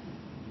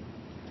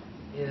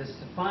is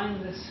to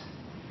find this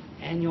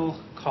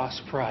annual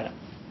cost per item.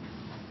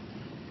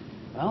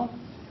 Well,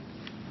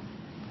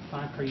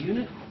 find per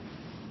unit.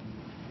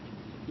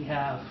 We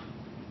have,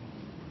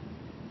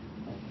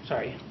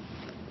 sorry.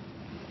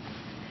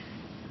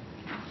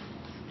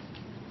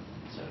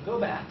 So to go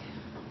back,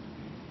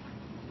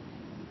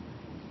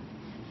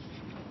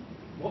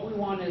 what we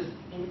want is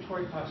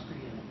inventory cost per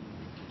unit.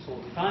 So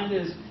what we find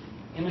is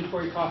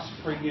inventory cost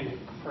per unit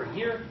per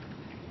year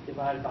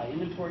divided by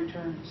inventory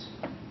turns.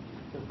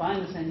 To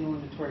find this annual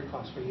inventory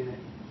cost per unit,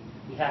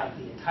 we have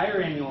the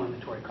entire annual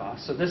inventory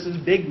cost, so this is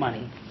big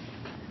money,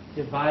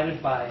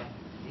 divided by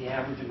the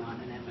average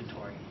amount in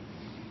inventory.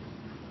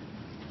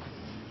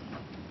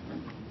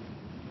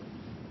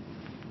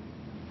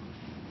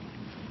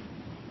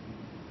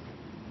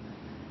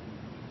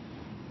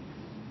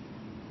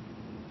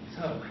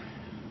 So,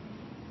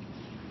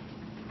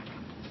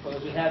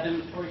 suppose we have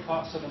inventory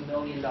costs of $1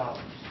 million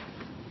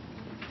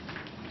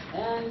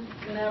and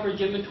an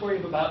average inventory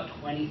of about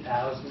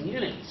 20,000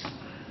 units.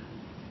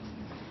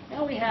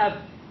 Now we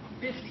have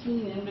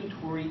 15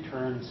 inventory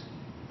turns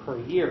per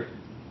year.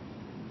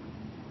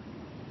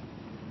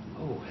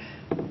 Oh.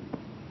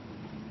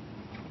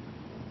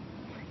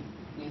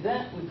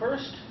 We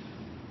first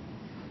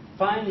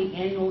find the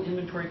annual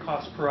inventory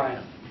cost per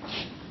item.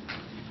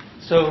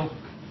 So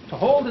to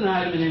hold an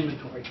item in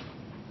inventory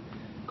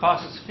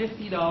costs us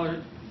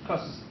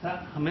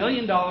 $1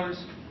 million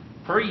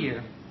per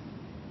year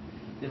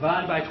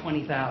divided by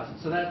 20,000.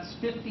 So that's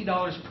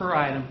 $50 per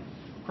item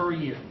per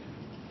year.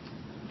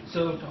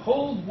 So to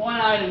hold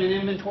one item in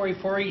inventory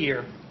for a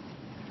year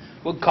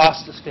would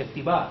cost us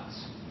 $50.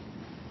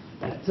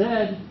 That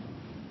said,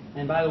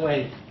 and by the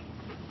way,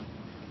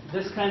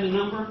 this kind of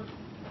number,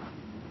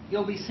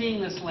 you'll be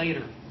seeing this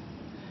later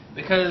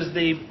because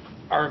they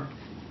are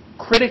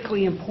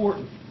critically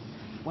important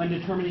when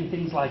determining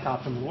things like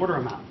optimal order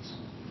amounts.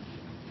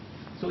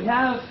 So we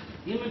have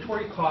the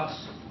inventory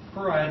costs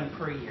per item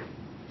per year.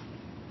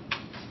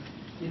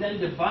 We then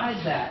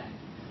divide that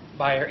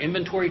by our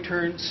inventory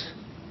turns,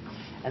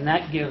 and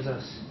that gives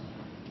us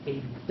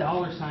a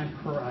 $sign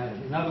per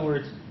item. In other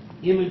words,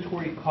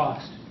 inventory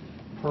cost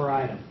per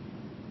item.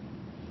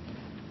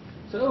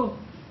 So,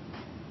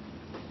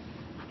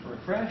 to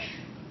refresh,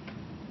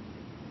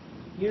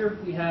 here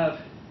we have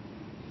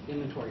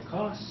inventory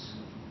costs.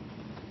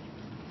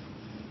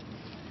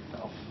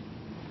 So,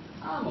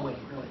 I'm away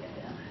really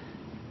ahead.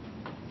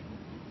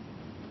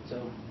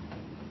 So,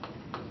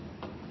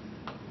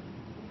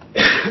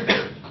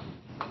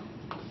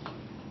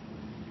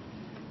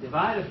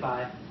 divided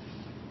by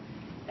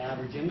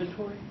average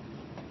inventory.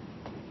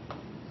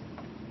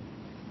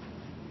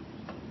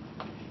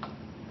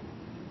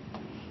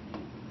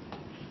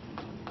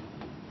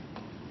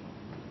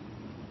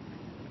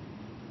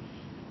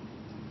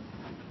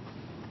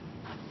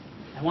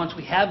 And once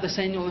we have this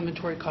annual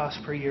inventory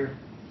cost per year,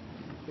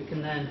 we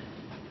can then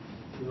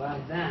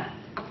divide that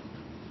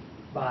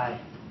by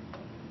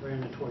our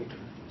inventory turns.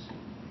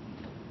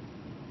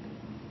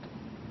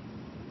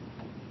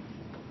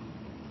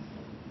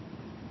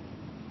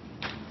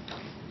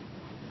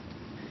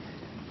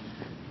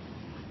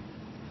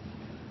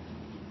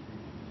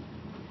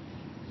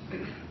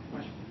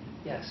 Question.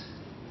 Yes.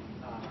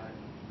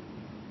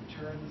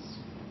 Turns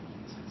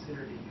is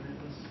considered a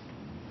unitless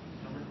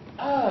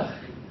number?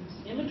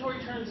 Inventory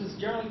turns is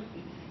generally,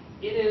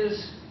 it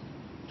is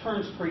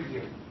turns per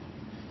year.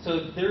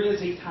 So there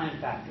is a time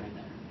factor in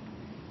there.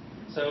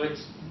 So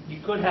it's,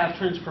 you could have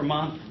turns per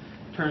month,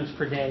 turns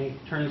per day,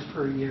 turns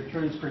per year,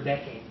 turns per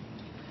decade.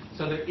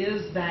 So there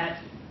is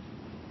that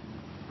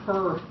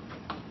per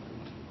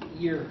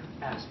year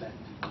aspect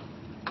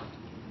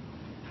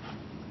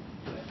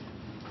to it.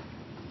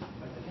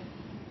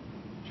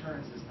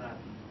 Turns is not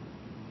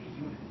a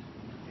unit.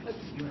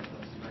 It's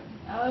unitless,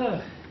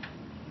 right?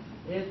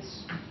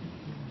 It's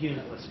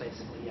unitless,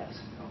 basically, yes.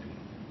 Okay.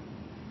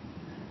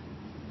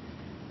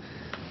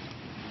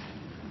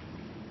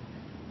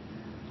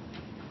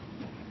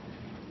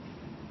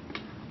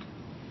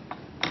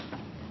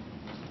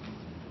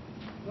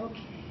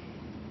 Okay.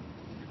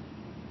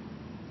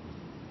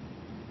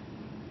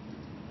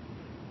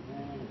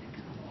 And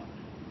come on.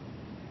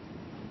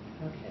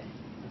 Okay,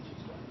 that's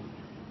what's going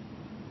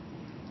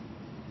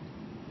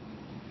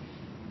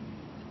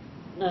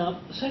on.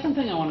 Now, the second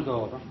thing I want to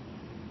go over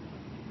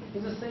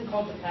is this thing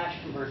called the cash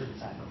conversion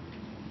cycle.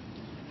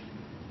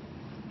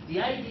 The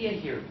idea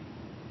here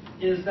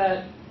is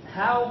that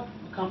how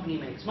a company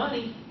makes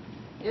money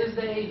is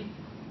they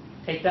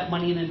take that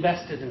money and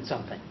invest it in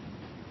something.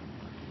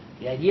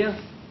 The idea,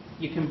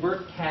 you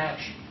convert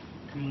cash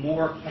to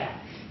more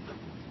cash.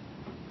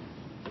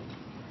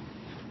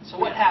 So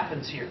what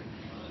happens here?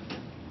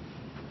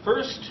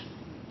 First,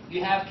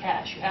 you have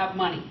cash, you have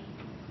money.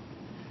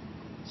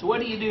 So what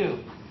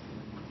do?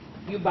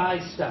 You buy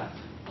stuff.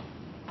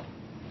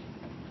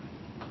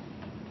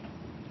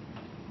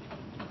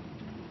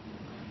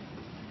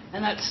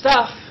 And that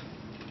stuff,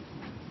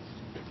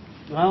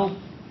 well,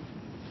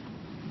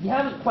 you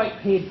haven't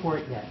quite paid for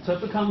it yet, so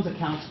it becomes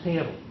accounts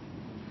payable.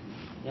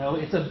 You know,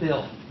 it's a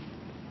bill.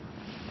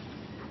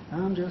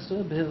 I'm just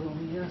a bill,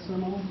 yes,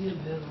 I'm only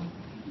a bill.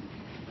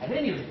 At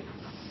any rate,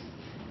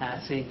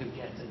 see who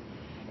gets it.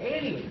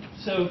 Anyway,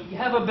 so you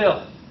have a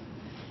bill,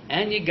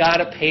 and you got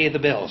to pay the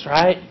bills,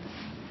 right?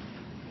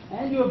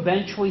 And you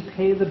eventually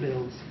pay the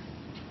bills,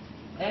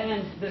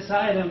 and this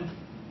item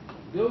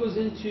goes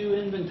into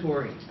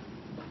inventory.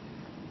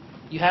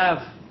 You have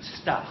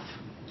stuff.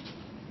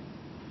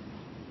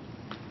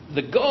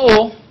 The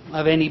goal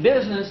of any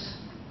business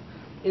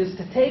is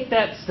to take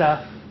that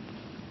stuff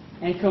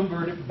and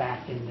convert it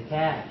back into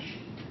cash.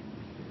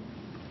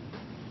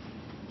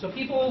 So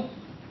people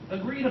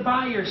agree to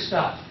buy your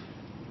stuff,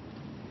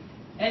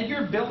 and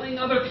you're billing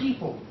other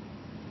people.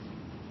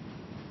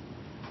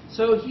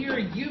 So here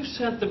you've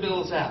sent the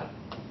bills out.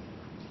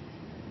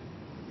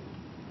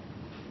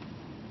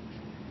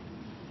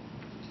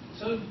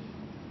 So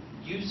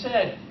you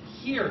said,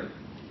 here,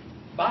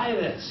 buy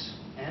this,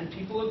 and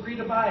people agree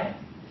to buy it.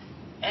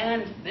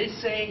 And they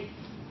say,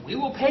 we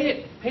will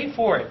pay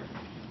for it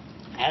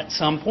at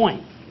some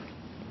point.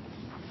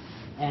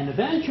 And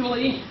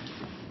eventually,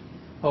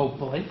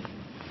 hopefully,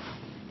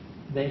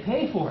 they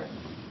pay for it.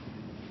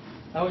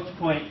 At which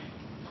point,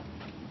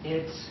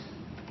 it's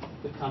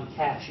become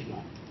cash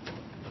again.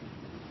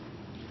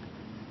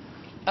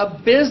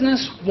 A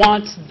business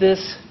wants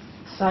this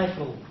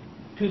cycle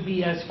to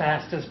be as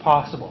fast as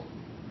possible.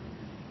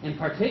 In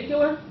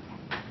particular,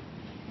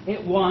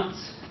 it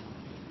wants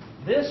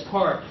this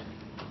part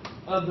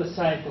of the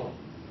cycle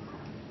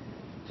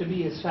to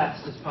be as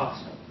fast as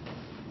possible.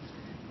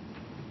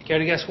 Care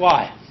to guess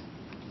why?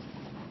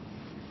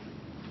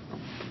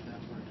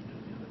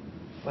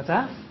 What's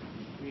that?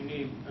 You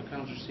need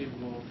accounts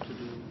receivable to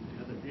do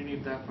the other, you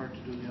need that part to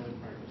do the other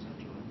part,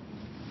 essentially.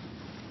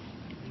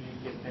 You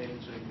need to get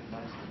paid so you can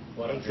buy stuff.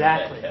 Why don't you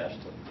Exactly. have cash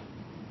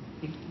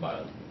to buy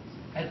it?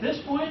 At this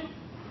point,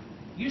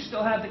 you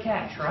still have the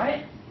cash,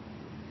 right?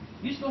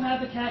 You still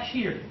have the cash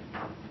here.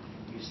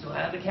 You still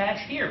have the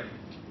cash here.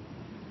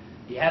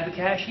 You have the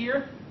cash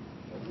here?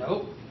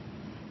 Nope.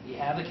 You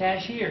have the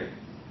cash here?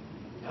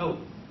 Nope.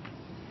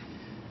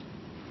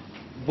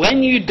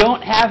 When you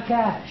don't have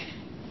cash,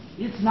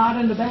 it's not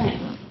in the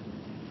bank.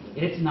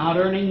 it's not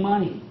earning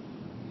money.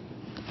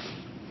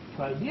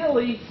 So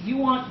ideally, you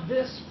want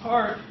this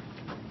part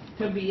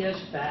to be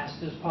as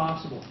fast as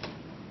possible.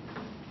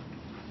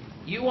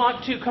 You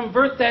want to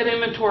convert that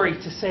inventory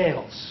to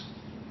sales.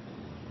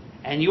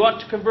 And you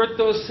want to convert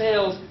those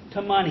sales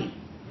to money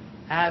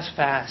as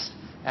fast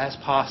as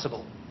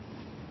possible.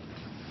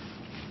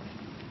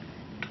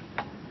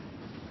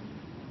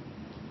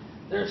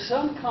 There are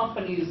some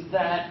companies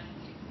that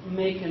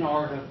make an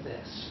art of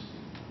this,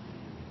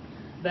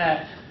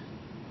 that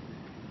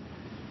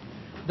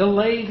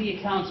delay the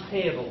accounts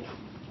payable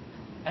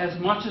as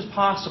much as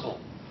possible,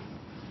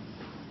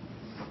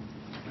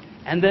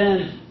 and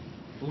then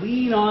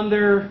lean on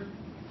their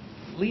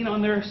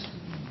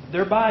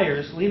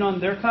buyers, lean on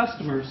their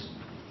customers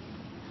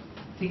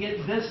to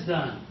get this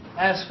done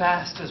as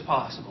fast as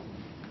possible.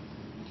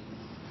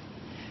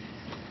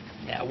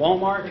 Yeah,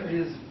 Walmart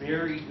is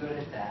very good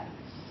at that.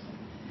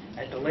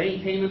 At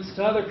delaying payments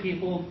to other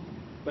people,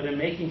 but in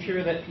making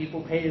sure that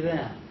people pay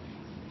them.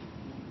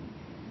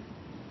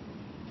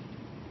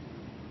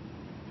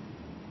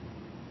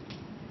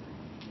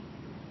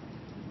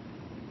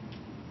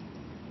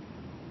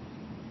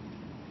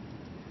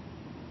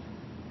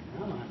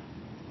 Come on.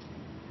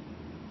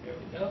 There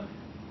we go.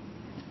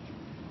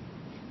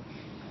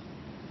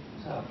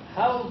 So,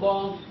 how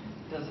long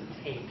does it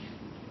take?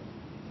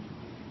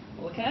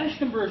 Well, the cash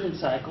conversion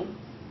cycle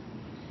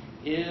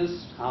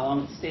is how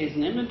long it stays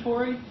in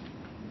inventory,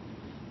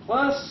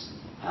 plus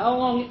how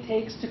long it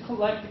takes to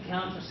collect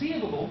accounts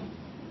receivable,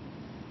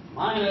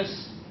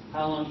 minus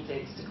how long it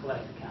takes to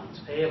collect accounts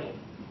payable.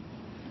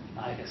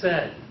 Like I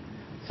said,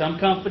 some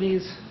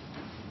companies,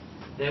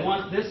 they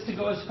want this to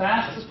go as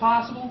fast as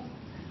possible,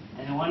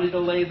 and they want to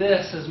delay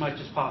this as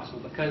much as possible,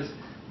 because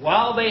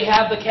while they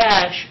have the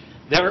cash,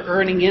 they're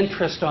earning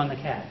interest on the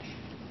cash.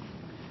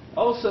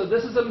 Also,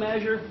 this is a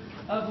measure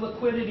of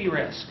liquidity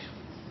risk.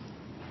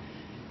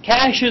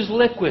 Cash is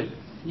liquid.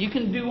 You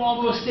can do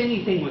almost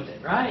anything with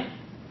it, right?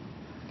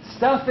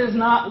 Stuff is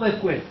not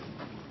liquid.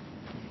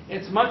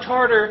 It's much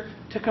harder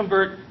to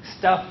convert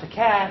stuff to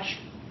cash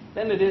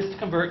than it is to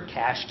convert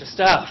cash to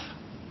stuff.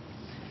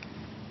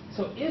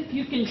 So if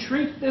you can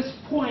shrink this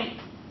point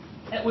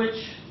at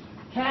which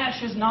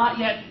cash is not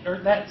yet,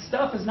 or that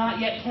stuff is not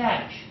yet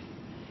cash,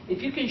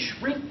 if you can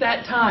shrink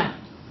that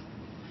time,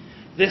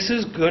 this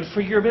is good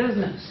for your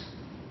business.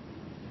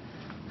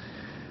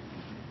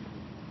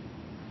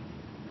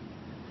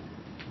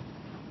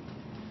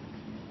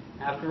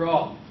 After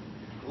all,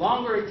 the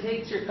longer it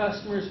takes your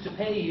customers to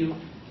pay you,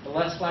 the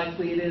less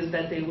likely it is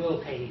that they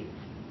will pay you.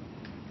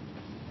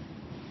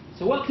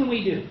 So what can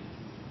we do?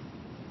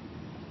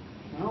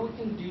 Well, we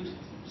can do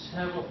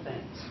several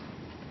things.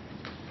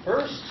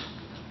 First,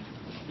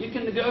 you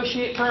can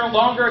negotiate for a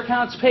longer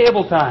accounts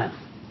payable time.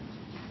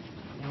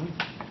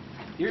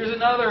 Here's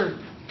another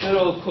good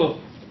old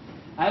quote.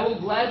 I will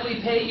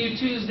gladly pay you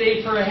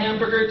Tuesday for a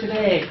hamburger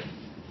today.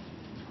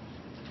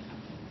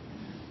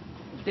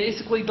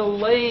 Basically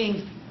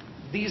delaying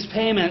these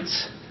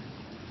payments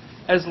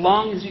as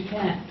long as you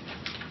can.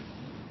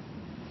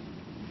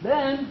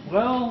 Then,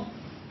 well,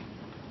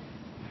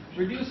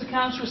 reduce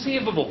accounts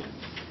receivable.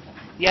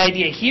 The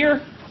idea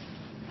here,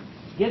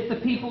 get the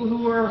people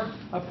who are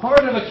a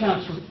part of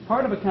accounts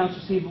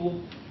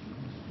receivable,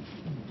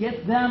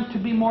 get them to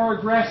be more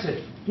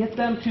aggressive. Get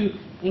them to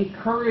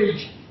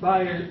encourage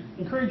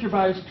your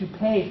buyers to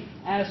pay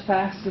as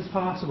fast as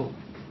possible.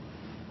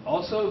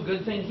 Also, a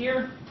good thing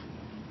here,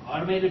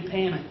 automated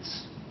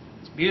payments.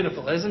 It's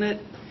beautiful, isn't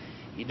it?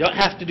 You don't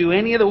have to do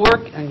any of the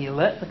work, and you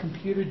let the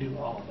computer do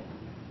all of it.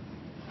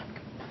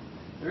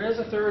 There is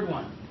a third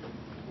one,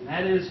 and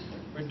that is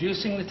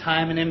reducing the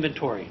time in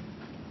inventory.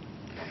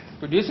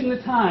 Reducing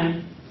the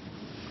time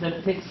that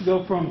it takes to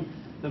go from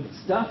the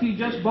stuff you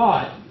just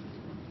bought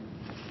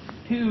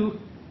to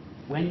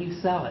when you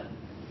sell it.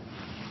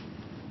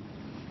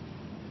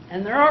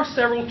 And there are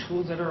several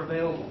tools that are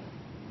available.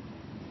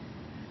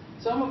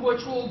 Some of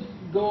which we'll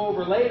go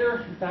over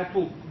later. In fact,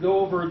 we'll go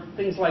over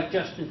things like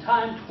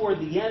just-in-time toward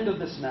the end of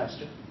the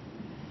semester.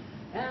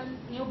 And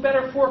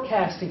better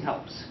forecasting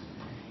helps.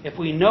 If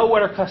we know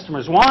what our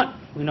customers want,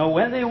 we know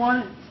when they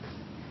want it,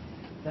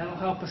 that'll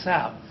help us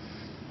out.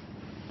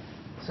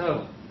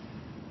 So,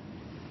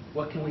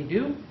 what can we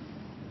do?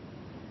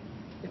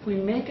 If we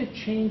make a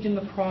change in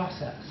the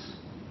process,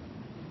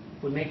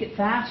 if we make it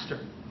faster,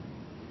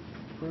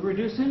 if we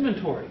reduce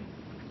inventory,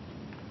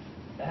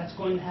 that's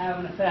going to have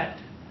an effect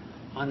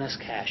on this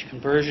cash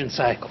conversion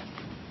cycle.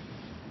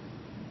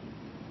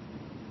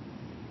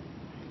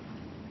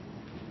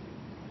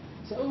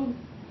 So,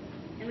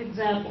 an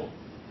example.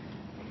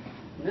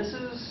 This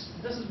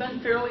has been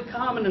fairly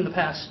common in the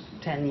past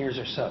 10 years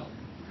or so.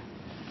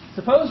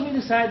 Suppose we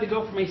decide to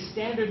go from a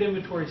standard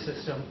inventory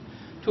system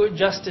to a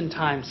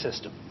just-in-time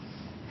system.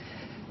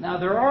 Now,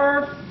 there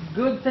are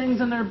good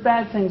things and there are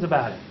bad things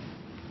about it.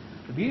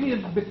 The beauty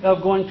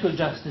of going to a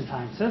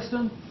just-in-time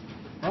system,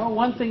 well,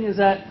 one thing is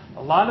that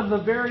a lot of the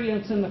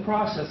variance in the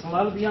process, a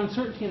lot of the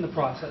uncertainty in the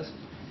process,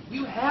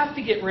 you have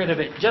to get rid of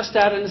it just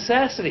out of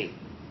necessity.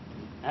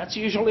 That's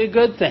usually a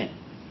good thing.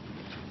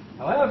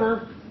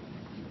 However,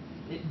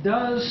 it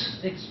does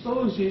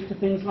expose you to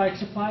things like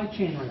supply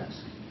chain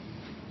risk.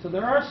 So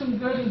there are some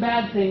good and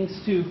bad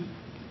things to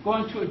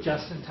going to a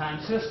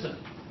just-in-time system.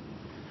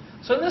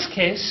 So in this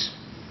case,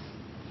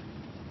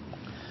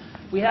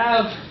 we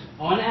have,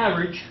 on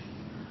average,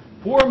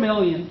 $4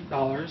 million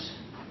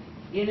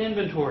in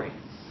inventory,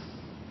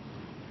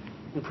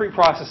 in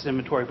pre-processed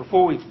inventory,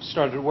 before we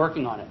started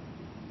working on it.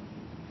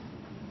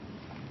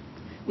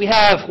 We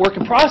have work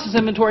in process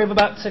inventory of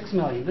about $6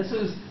 million. This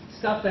is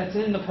stuff that's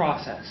in the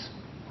process.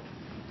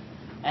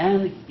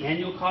 And the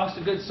annual cost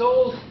of goods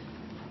sold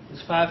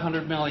is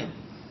 $500 million.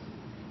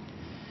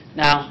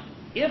 Now,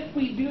 if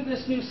we do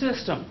this new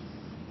system,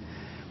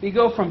 we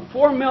go from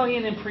 $4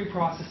 million in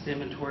pre-processed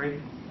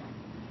inventory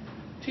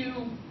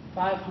to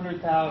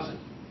 $500,000.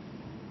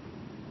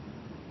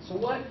 So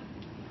what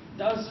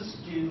does this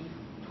do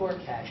to our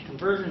cash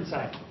conversion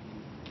cycle?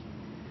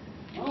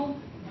 Well,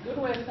 a good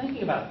way of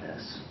thinking about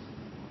this.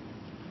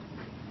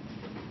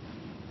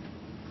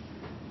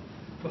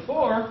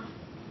 Before,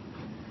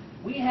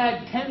 we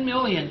had $10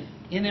 million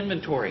in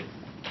inventory,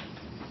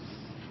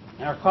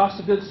 and our cost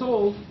of goods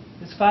sold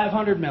is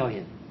 $500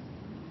 million.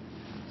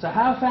 So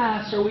how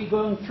fast are we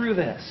going through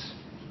this?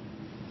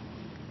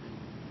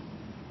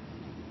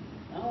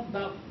 Well,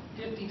 about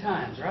 50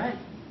 times, right?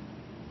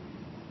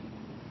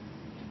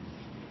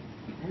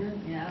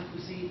 And yeah,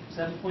 we see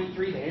 7.3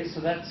 days,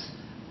 so that's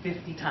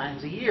 50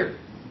 times a year.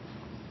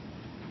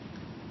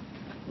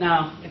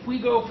 Now, if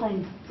we go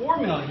from 4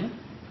 million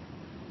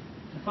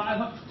to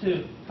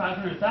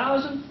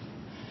 500,000,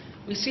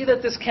 we see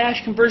that this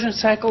cash conversion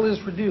cycle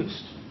is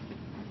reduced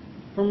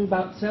from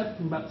about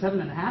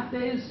 7.5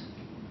 days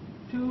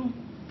to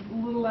a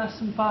little less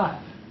than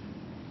 5.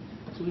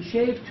 So we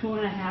shave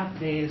 2.5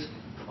 days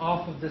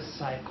off of this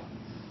cycle.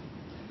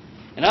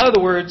 In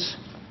other words,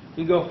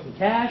 we go from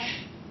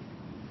cash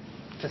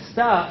to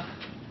stuff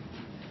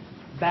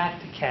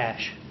back to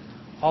cash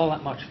all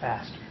that much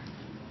faster.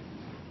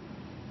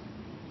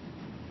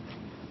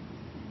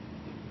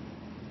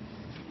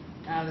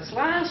 Now this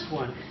last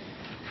one,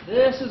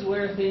 this is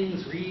where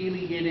things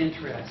really get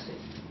interesting.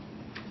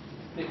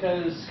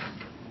 Because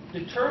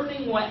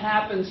determining what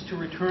happens to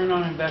return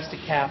on invested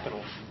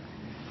capital,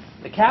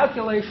 the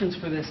calculations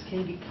for this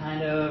can get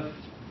kind of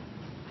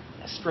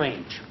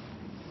strange.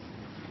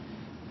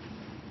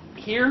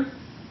 Here,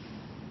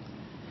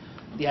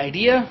 the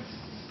idea,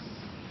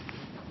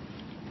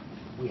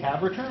 we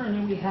have return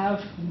and we have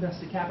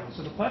invested capital.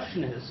 So the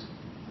question is,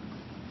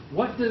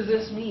 what does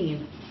this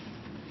mean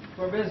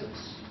for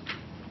business?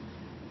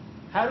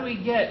 How do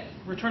we get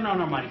return on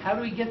our money? How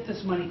do we get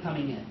this money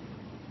coming in?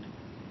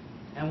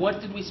 And what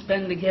did we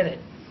spend to get it?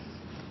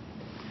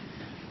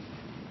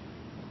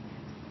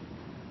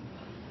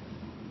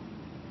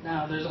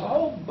 Now, there's a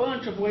whole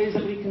bunch of ways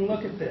that we can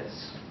look at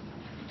this.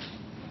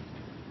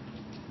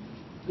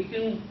 We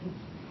can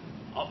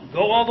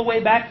go all the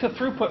way back to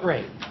throughput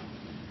rate.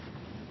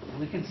 And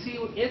we can see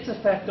its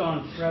effect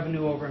on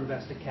revenue over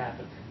invested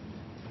capital.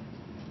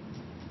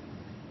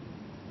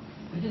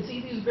 We can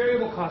see these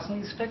variable costs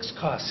and these fixed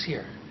costs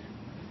here.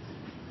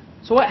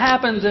 So what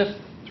happens if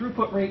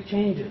throughput rate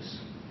changes?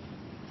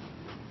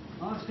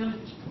 Well, it's going to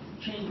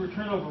change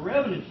return over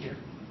revenue here.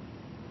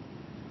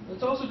 But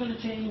it's also going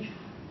to change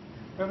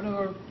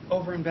revenue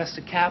over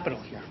invested capital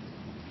here.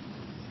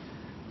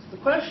 So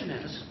the question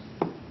is,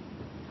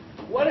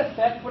 what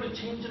effect would a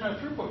change in our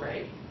throughput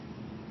rate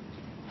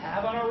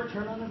have on our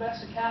return on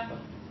invested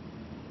capital?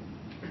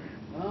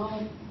 Well,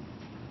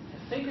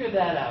 to figure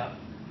that out,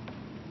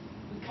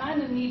 we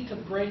kind of need to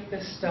break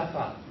this stuff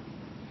up.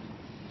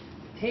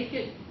 Take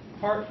it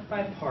part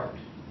by part,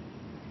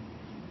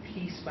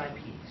 piece by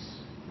piece.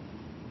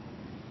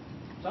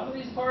 Some of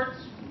these parts,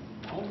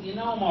 oh, you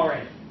know them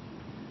already.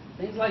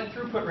 Things like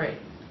throughput rate.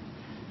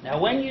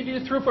 Now, when you do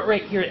throughput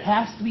rate here, it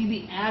has to be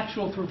the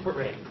actual throughput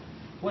rate.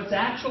 What's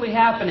actually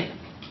happening,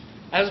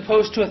 as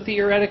opposed to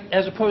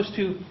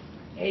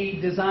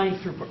a design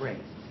throughput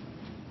rate.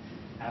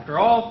 After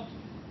all,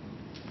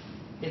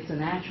 it's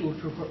an actual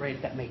throughput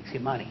rate that makes you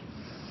money.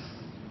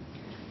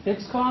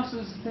 Fixed costs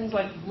is things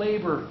like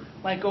labor,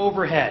 like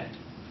overhead.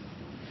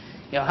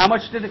 You know, how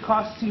much did it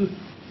cost to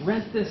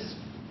rent this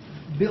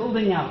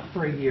building out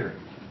for a year?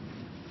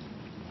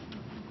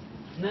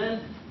 And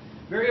then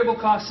variable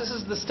costs, this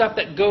is the stuff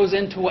that goes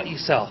into what you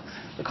sell.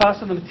 The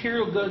cost of the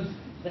material goods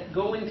that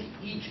go into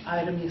each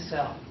item you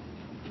sell,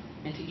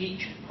 into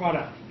each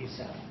product you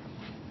sell.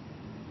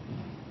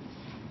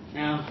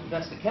 Now,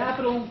 invested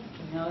capital,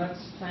 you know, that's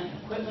plant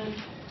and equipment,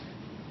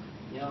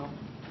 you know,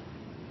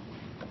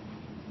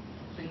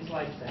 things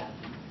like that.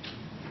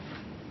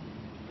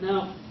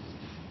 Now,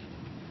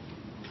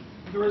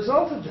 the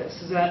result of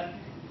this is that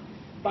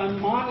by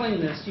modeling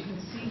this, you can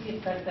see the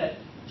effect that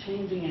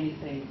changing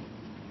anything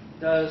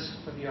does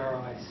for the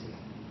ROIC.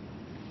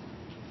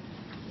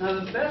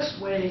 Now, the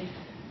best way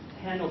to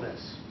handle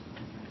this,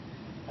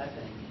 I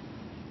think,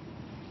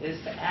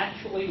 is to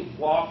actually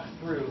walk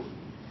through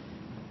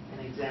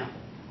an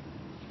example.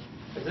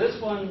 Because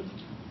this one,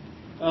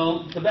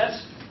 well,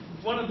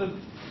 one of the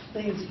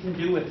things you can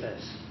do with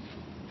this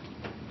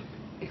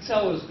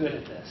Excel is good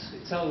at this.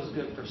 Excel is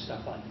good for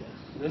stuff like this.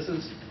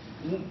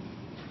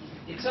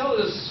 Excel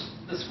is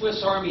the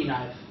Swiss Army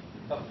knife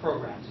of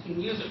programs. You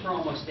can use it for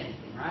almost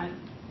anything, right?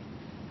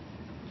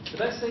 The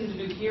best thing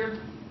to do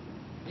here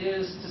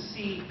is to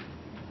see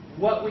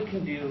what we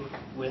can do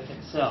with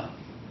Excel.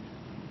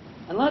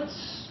 And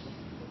let's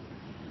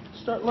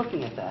start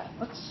looking at that.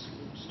 Let's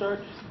start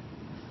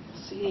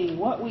seeing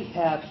what we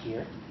have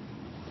here.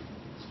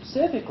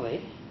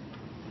 Specifically,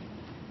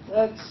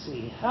 let's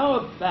see, how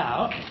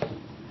about,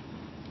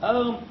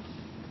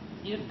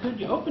 could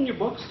you open your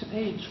books to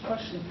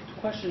question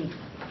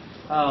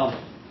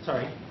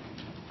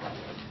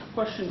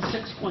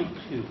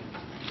 6.2.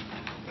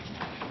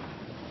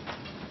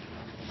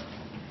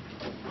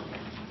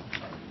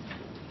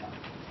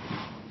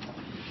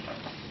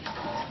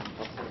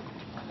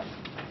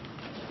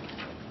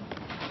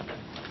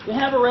 We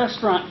have a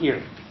restaurant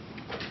here,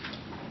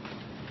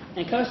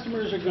 and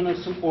customers are going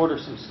to order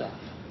some stuff.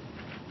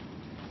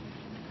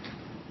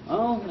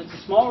 Well, it's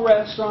a small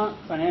restaurant,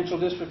 financial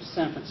district of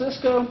San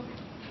Francisco.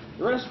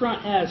 The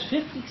restaurant has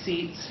 50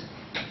 seats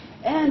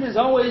and is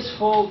always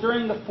full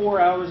during the 4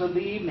 hours of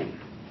the evening.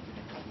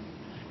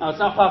 Now, it's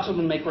not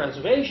possible to make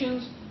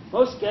reservations.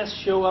 Most guests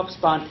show up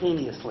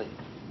spontaneously.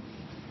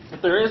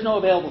 If there is no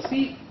available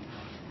seat,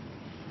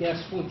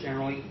 guests will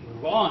generally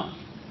move on.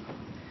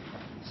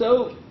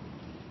 So,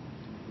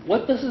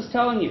 what this is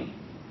telling you,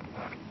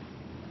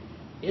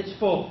 it's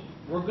full.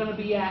 We're going to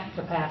be at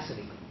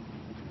capacity.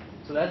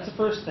 So that's the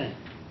first thing.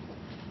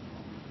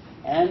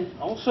 And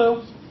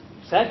also,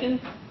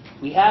 second,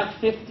 we have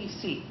 50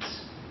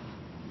 seats.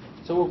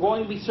 So we're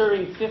going to be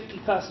serving 50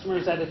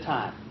 customers at a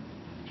time.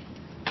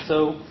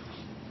 So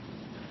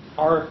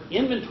our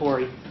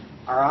inventory,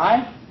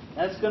 RI,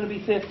 that's going to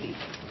be 50.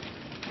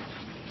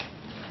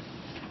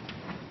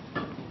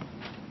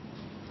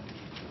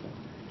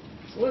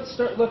 So let's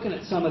start looking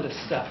at some of this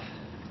stuff.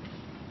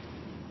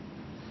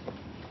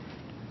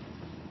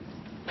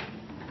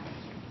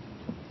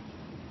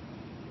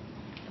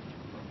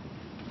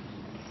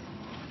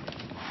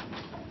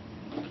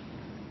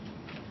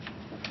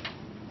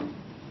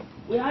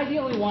 We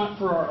ideally want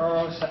for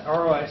our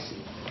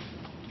ROIC,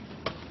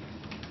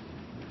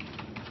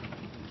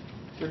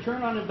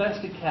 return on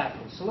invested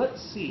capital. So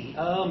let's see.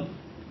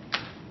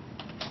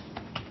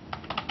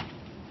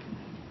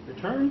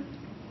 Return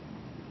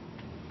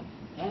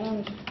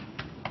and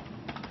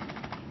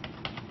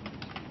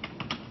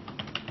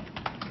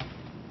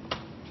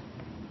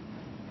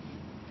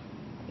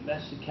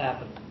invested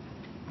capital.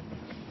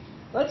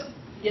 Let's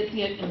get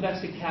the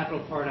invested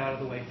capital part out of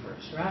the way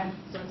first, right?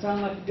 Does that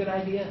sound like a good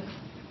idea?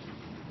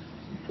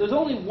 There's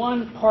only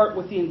one part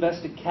with the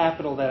invested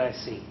capital that I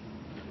see.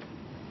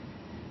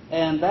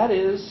 And that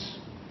is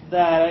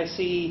that I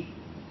see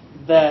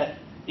that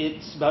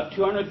it's about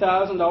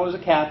 $200,000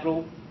 of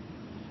capital,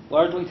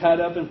 largely tied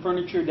up in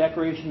furniture,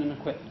 decoration, and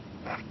equipment.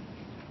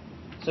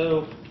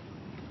 So,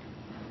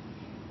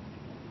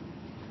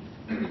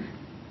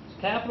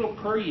 capital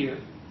per year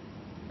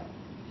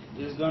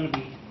is going to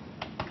be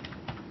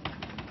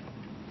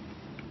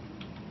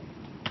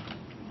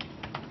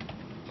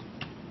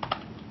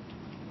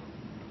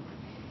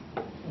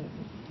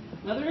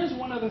Now there is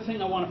one other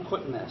thing I want to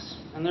put in this,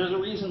 and there's a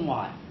reason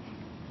why.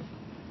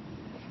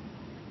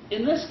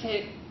 In this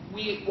case,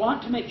 we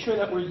want to make sure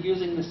that we're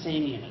using the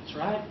same units,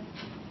 right?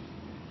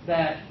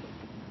 That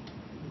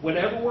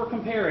whatever we're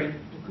comparing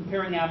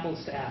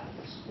apples to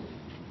apples.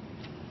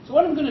 So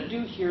what I'm going to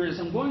do here is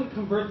I'm going to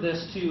convert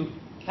this to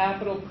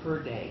capital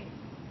per day.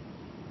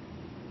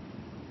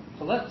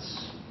 So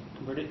let's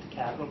convert it to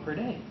capital per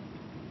day.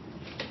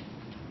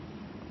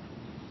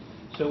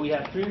 So we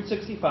have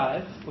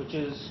 365, which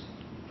is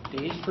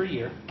days per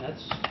year.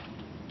 That's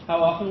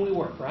how often we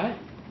work, right?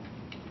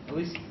 At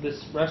least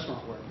this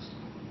restaurant works.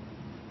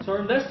 So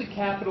our invested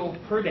capital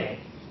per day,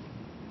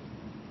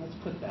 let's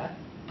put that,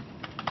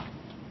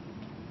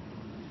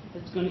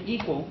 it's going to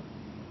equal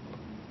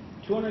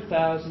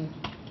 200,000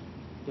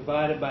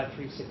 divided by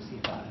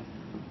 365.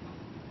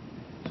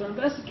 So our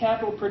invested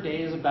capital per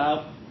day is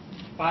about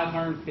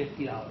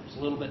 $550, a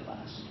little bit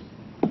less.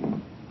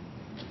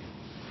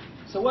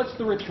 So what's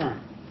the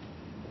return?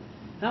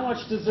 How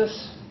much does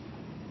this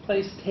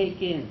place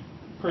take in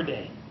per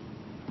day?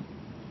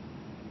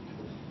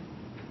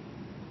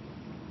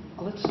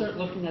 Let's start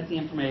looking at the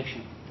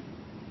information.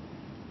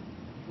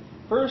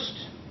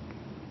 First,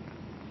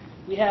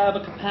 we have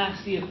a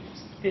capacity of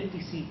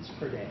 50 seats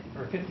per day,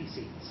 or 50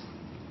 seats.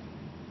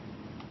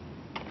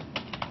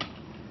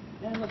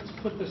 And let's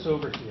put this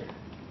over here.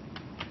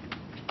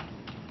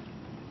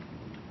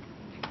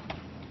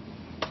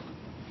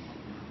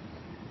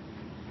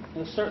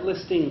 Let's start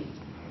listing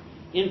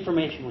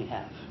information we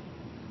have.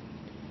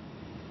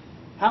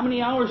 How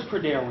many hours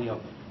per day are we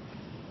open?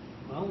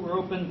 Well, we're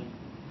open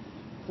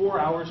 4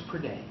 hours per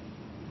day.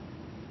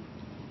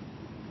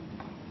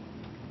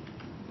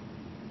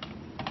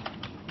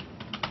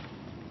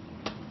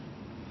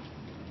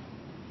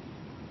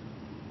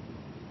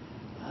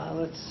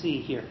 Let's see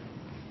here.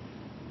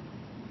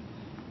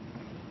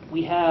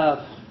 We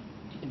have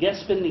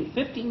guest spending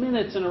 50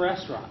 minutes in a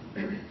restaurant.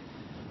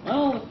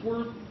 Well, if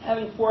we're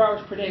having 4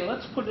 hours per day,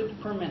 let's put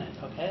it per minute,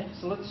 okay?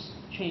 So let's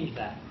change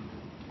that.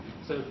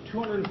 So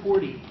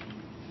 240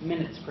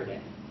 minutes per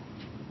day.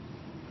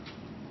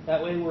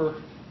 That way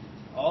we're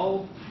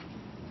all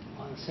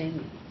on the same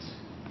minutes.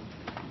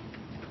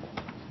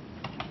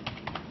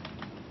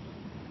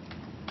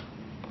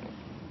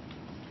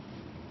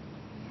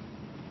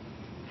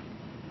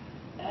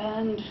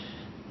 And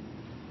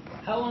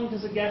how long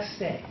does a guest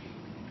stay?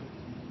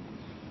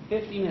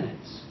 50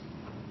 minutes.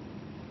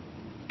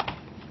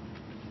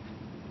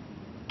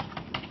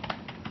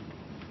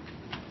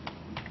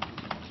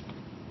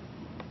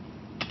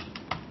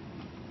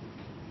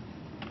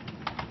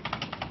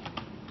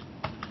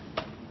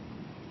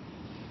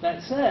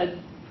 That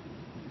said,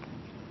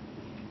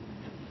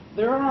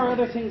 there are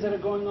other things that are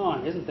going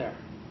on, isn't there?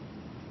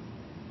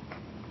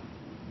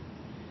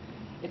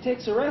 It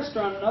takes a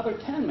restaurant another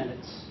 10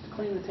 minutes to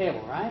clean the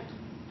table, right?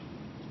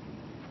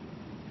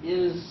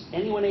 Is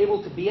anyone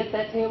able to be at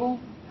that table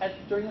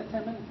during that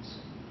 10 minutes?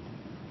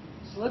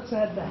 So let's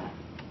add that.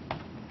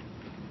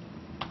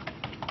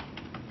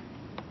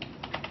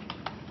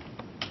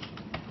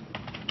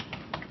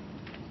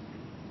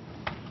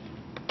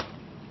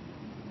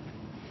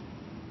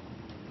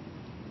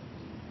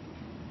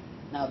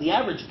 Now, the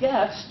average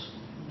guest,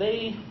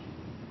 they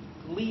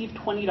leave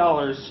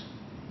 $20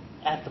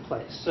 at the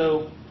place.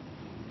 So,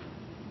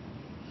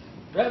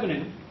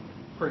 revenue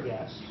per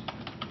guest,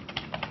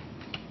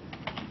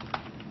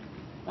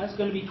 that's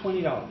going to be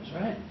 $20,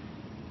 right?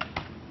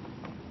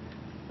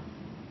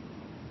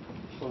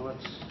 So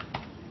let's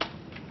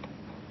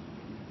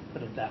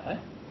put it that way.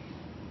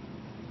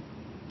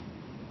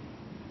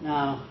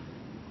 Now,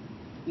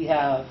 we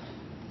have,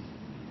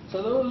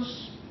 so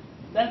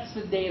that's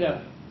the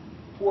data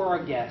for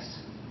our guests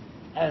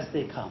as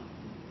they come.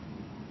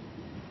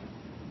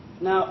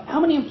 Now, how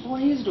many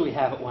employees do we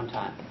have at one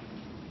time?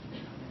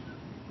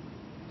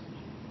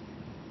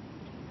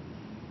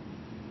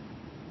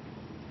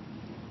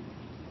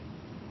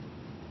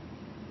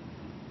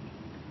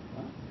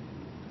 Well,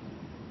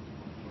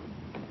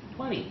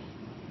 20.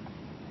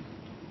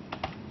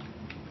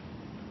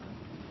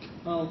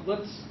 Well,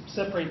 let's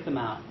separate them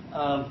out.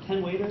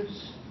 10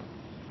 waiters.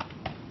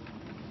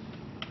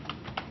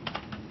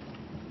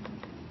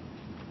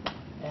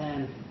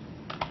 And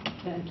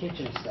 10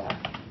 kitchen staff.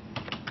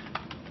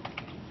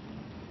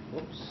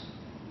 Whoops.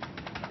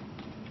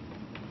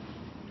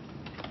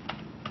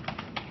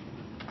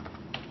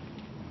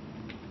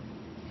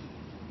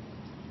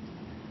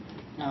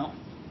 Now,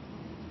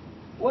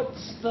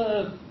 what's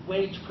the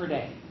wage per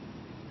day?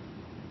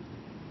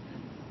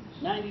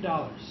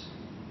 $90.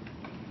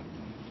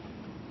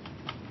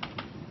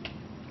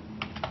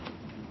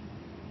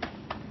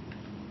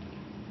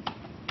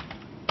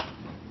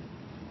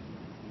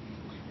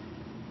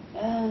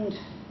 And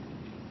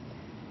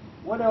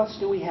what else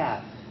do we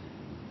have?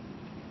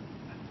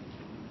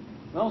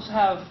 We also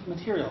have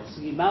materials,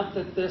 the amount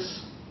that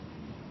this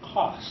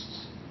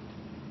costs.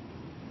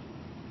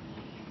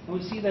 And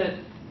we see that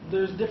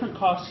there's different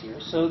costs here.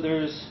 So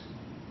there's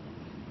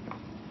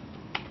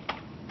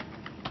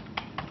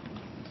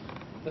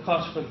the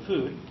cost for the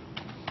food.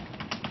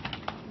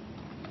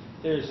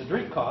 There's a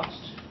drink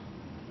cost.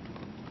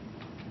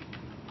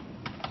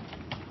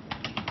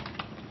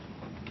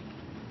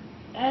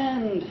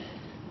 And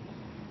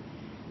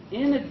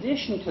in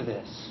addition to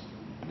this,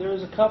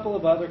 there's a couple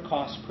of other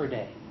costs per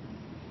day.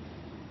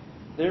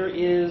 There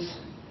is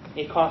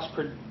a cost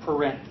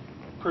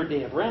per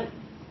day of rent,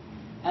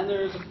 and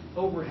there's an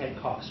overhead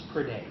cost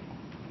per day.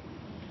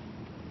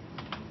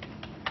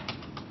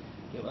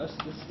 Give us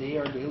this day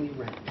our daily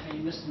rent. And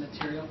you missed the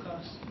material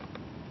cost?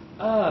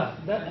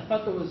 I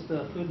thought that was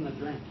the food and the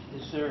drink.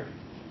 Is there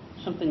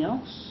something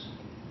else?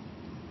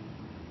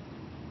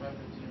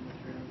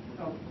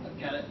 Oh, I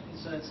got it.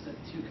 So that's the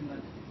two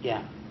combined.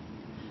 Yeah.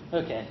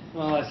 Okay.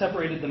 Well, I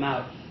separated them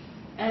out.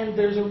 And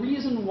there's a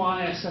reason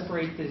why I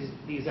separate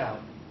these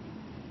out.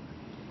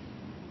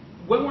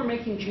 When we're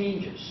making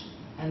changes,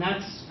 and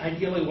that's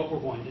ideally what we're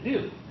going to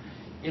do,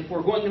 if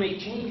we're going to make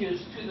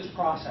changes to this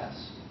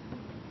process,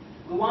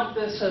 we want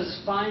this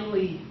as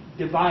finely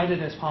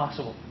divided as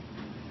possible.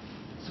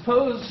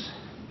 Suppose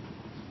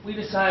we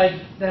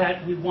decide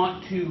that we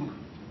want to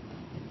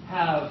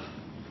have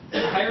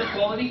higher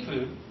quality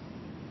food,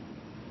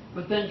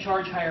 but then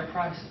charge higher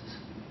prices.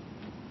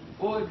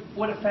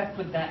 What effect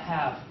would that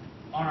have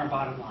on our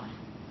bottom line?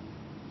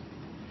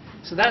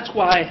 So that's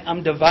why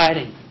I'm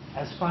dividing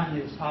as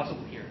finely as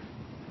possible here.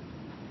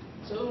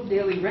 So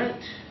daily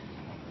rent,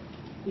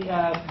 we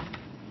have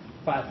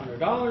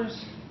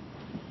 $500,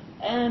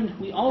 and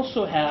we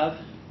also have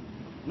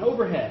an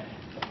overhead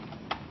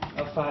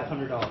of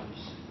 $500.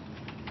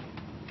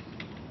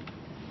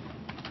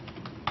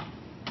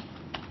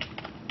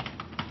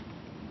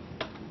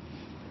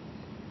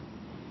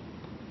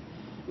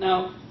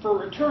 Now, for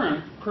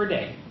return per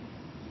day,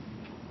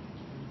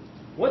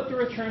 what the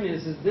return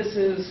is this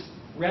is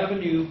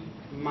revenue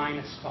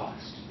minus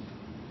cost.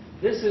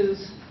 This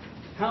is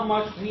how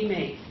much we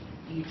make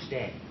each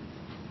day.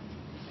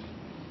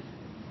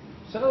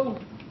 So,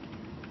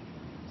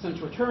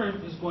 since return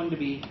is going to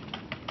be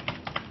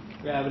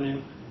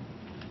revenue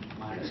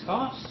minus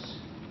costs,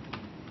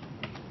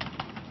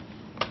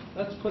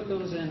 let's put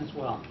those in as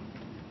well.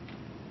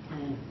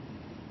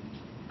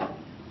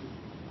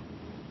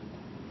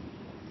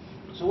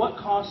 So what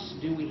costs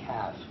do we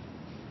have?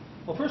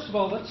 Well, first of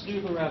all, let's do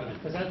the revenue,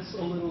 because that's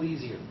a little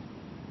easier.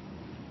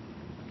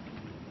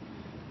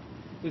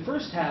 We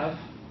first have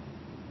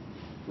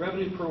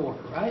revenue per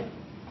order, right?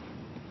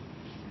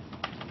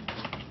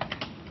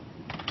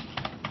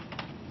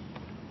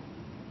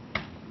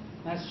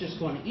 That's just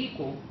going to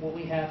equal what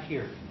we have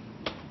here,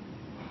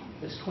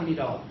 this $20.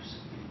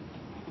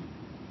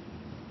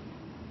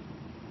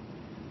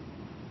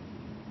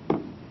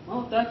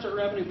 Well, if that's our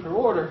revenue per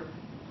order,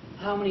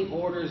 how many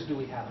orders do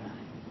we have a night?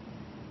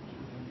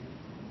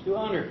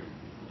 200.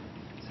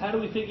 So how do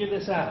we figure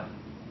this out?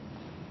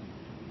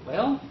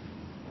 Well,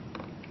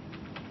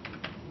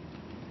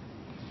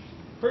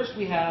 first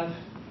we have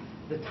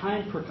the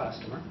time per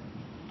customer.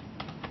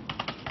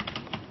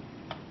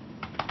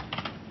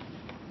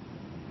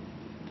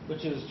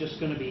 Which is just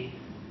going to be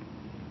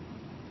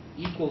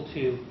equal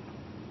to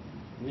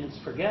minutes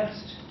per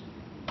guest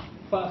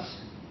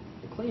plus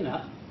the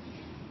cleanup.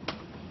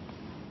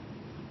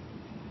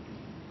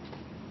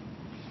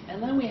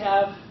 And then we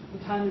have the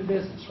time in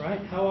business, right?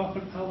 How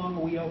long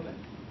are we open?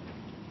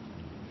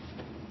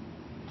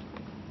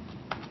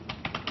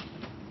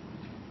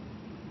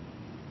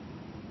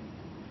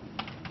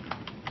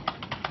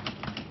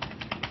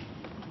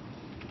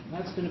 And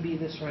that's going to be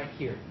this right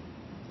here.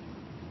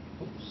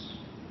 Oops.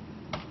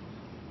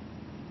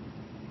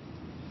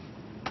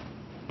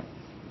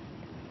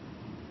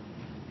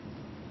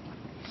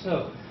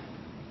 So,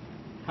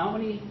 how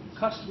many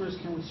customers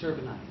can we serve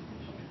a night?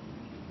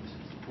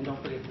 And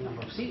don't forget the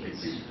number of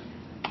seats.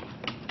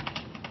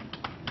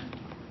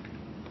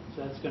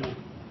 So that's going to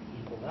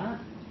equal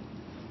that.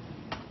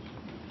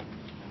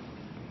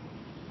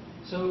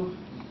 So,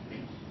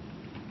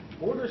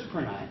 orders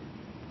per night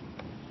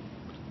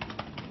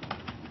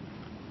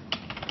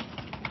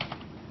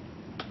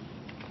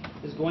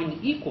is going to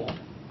equal,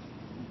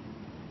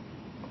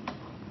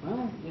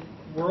 well,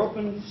 we're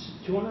open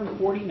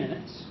 240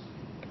 minutes.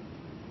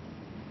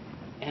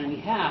 And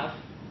we have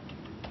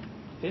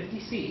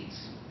 50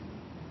 seats,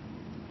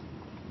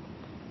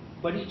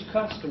 but each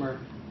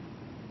customer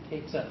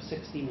takes up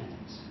 60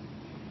 minutes.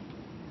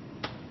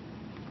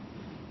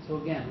 So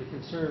again, we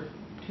can serve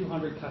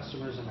 200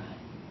 customers a night.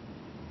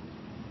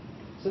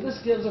 So this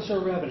gives us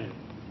our revenue.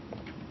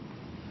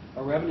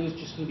 Our revenue is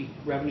just going to be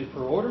revenue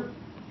per order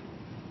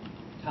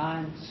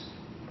times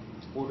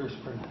orders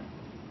per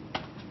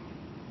night.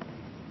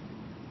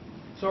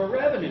 So our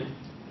revenue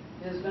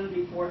is going to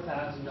be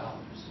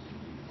 $4,000.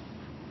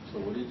 So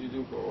what did you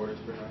do for orders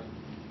per night?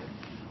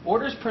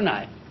 Orders per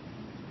night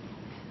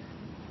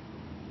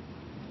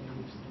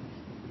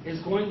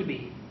is going to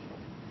be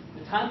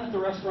the time that the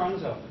restaurant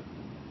is open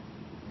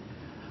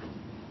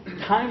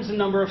times the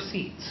number of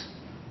seats.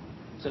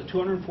 So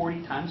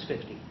 240 times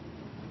 50.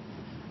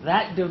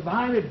 That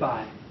divided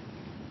by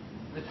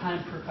the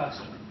time per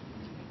customer.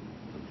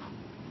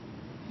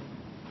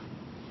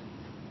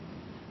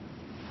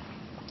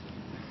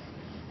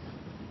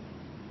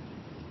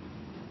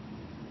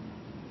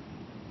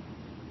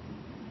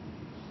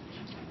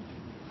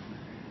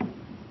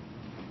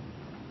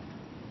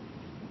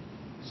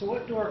 So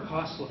what do our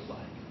costs look like?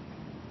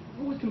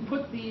 Well, we can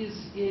put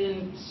these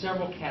in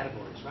several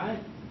categories,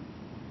 right?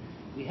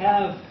 We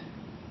have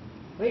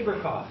labor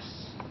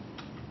costs.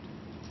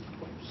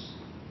 Oops.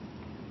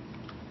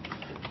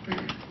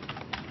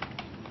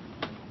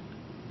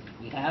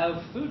 We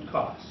have food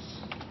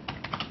costs.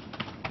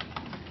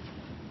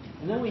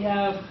 And then we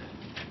have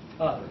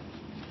other.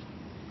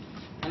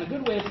 And a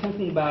good way of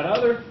thinking about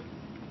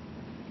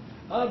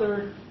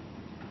other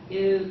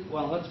is,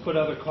 well, let's put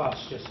other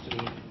costs just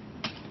to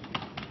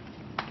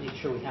make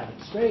sure we have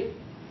it straight.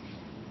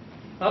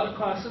 Other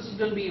costs, this is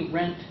going to be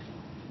rent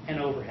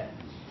and overhead.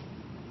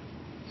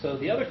 So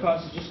the other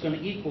cost is just going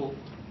to equal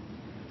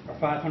our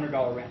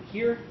 $500 rent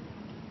here,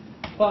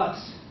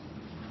 plus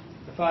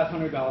the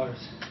 $500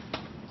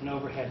 in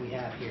overhead we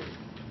have here.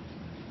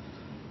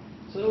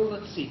 So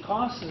let's see,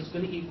 cost is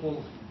going to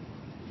equal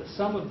the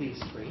sum of these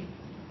three: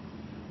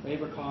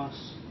 labor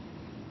costs,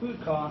 food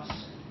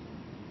costs,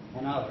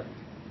 and other.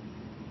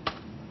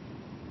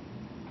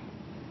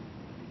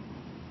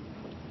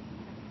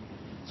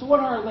 So what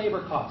are our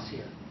labor costs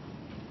here?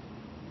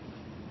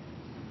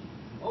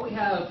 Well, we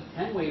have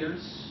 10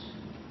 waiters,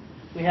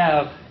 we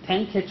have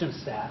 10 kitchen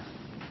staff,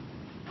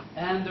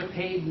 and they're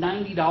paid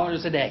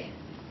 $90 a day.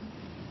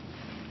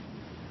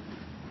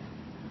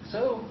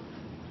 So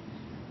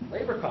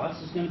labor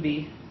cost is going to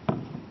be,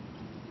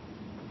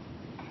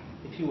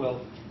 if you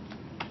will,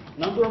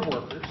 number of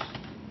workers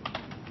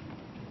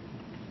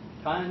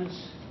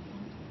times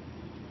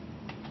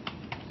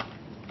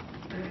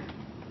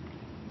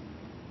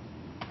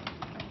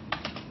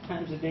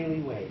the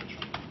daily wage.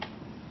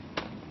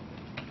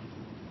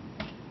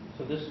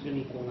 So this is going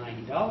to equal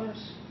 $90,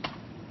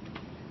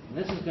 and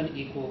this is going to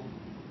equal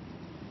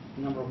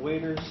the number of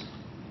waiters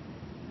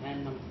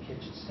and number of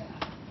kitchen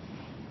staff.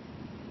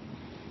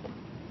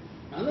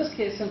 Now in this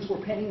case, since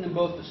we're paying them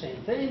both the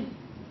same thing,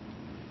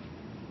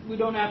 we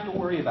don't have to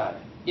worry about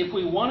it. If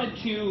we wanted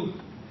to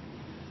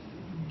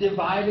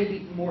divide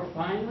it more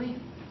finely,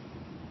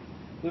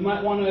 we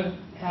might want to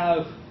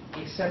have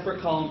a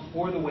separate column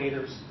for the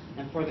waiters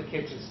and for the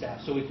kitchen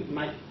staff. So we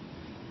might,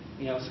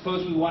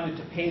 suppose we wanted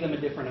to pay them a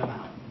different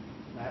amount.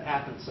 That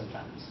happens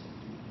sometimes.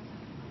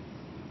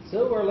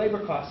 So our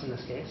labor costs in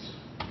this case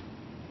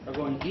are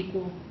going to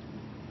equal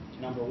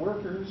number of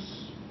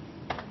workers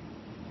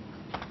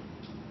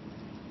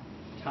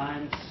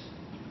times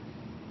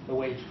the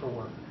wage per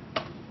worker.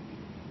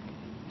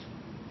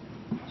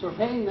 So we're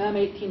paying them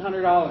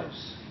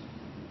 $1,800.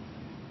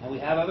 And we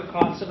have other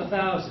costs of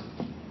 $1,000.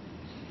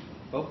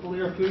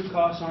 Hopefully our food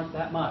costs aren't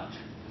that much.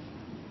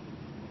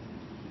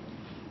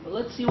 But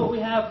let's see what we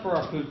have for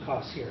our food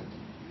costs here.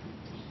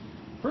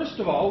 First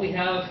of all, we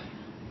have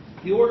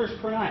the orders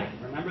per night.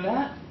 Remember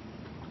that?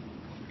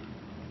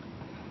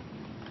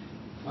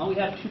 Well, we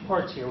have two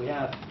parts here. We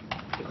have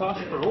the cost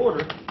per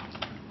order,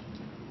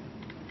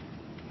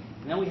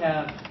 and then we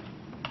have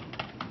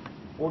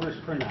orders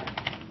per night.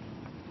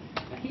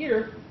 Now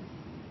here,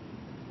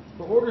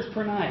 for orders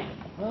per night,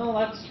 well,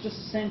 that's just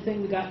the same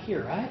thing we got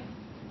here, right?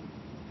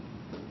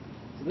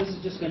 So this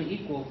is just going to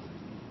equal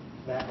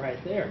that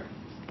right there.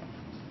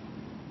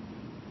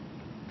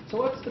 So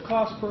what's the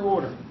cost per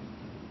order?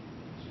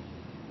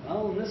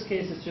 Well, in this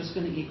case, it's just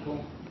going to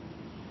equal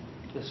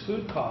this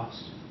food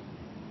cost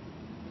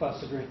plus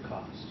the drink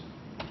cost.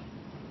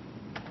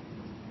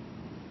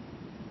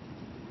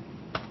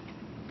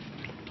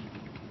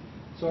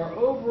 So our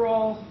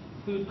overall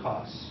food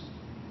costs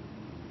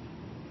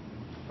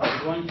are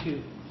going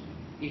to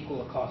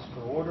equal a cost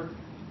per order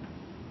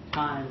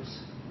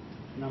times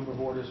the number of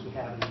orders we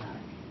have in the night.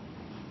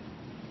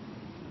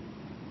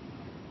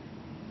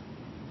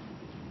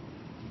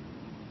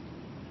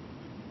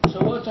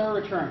 So what's our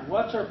return?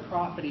 What's our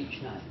profit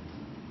each night?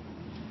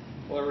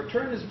 Well, our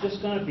return is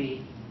just going to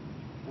be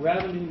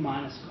revenue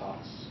minus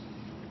costs.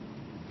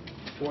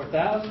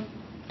 4,000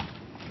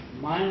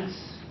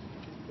 minus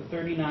the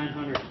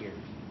 3,900 here.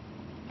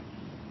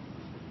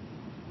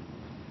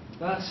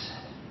 Thus,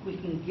 we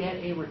can get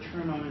a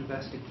return on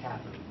invested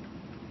capital.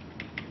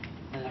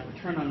 And that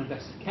return on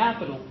invested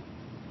capital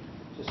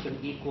is just going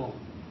to equal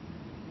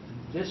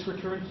this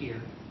return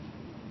here,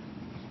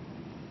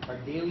 our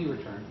daily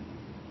return,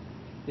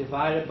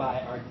 divided by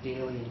our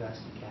daily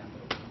invested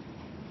capital.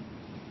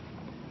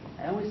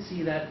 And we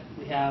see that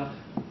we have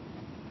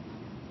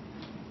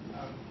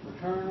a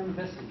return on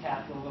invested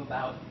capital of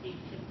about 18%.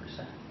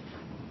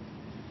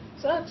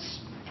 So that's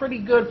pretty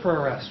good for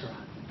a restaurant.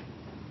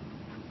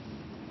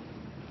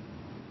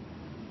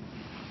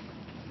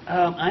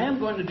 I am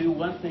going to do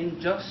one thing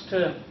just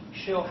to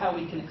show how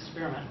we can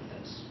experiment with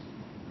this.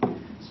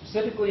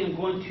 Specifically, I'm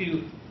going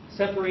to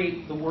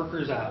separate the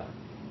workers out.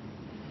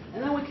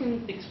 And then we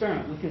can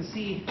experiment. We can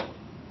see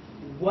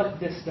what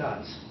this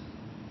does.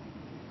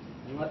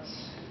 And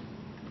let's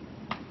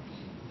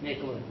make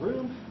a little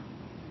room.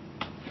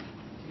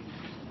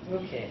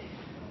 Okay.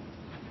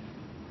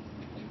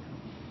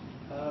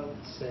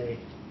 Let's say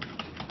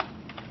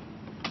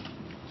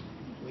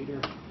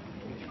waiter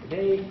per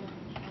day.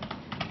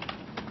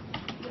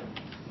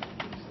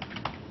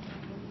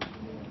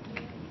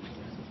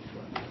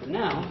 For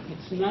now,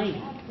 it's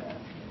 90.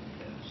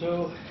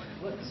 So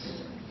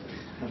let's.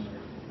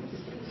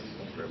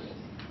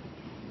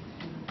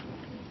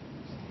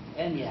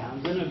 And yeah,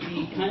 I'm going to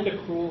be kind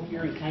of cruel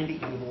here and kind of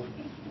evil,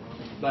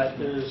 but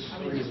there's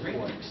a reason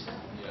for it.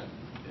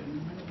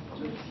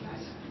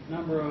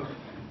 Number of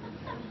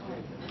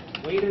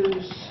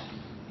waiters,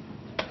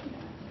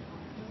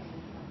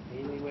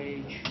 daily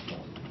wage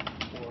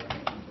for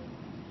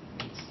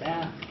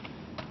staff,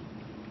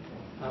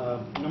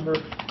 number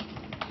of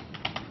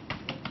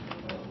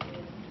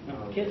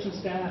kitchen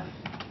staff,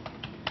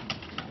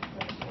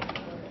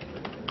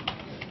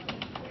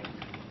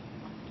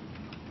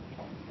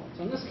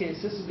 so in this case,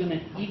 this is going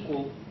to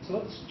equal, so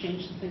let's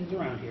change some things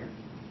around here.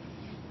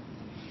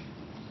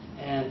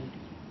 And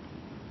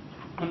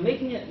I'm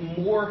making it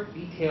more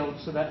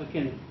detailed so that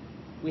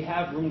we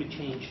have room to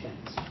change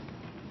things.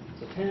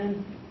 So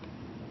 10,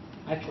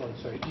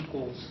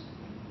 equals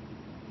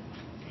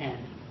 10,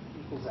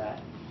 equals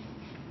that,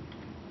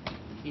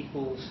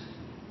 equals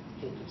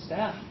kitchen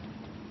staff,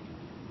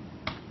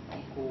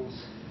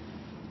 equals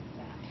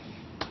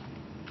that.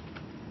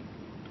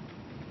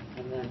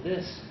 And then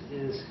this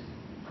is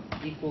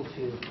equal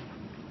to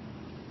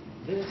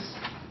this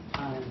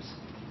times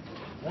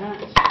that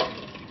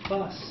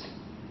plus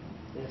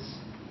this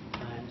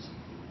times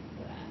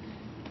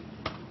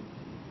that.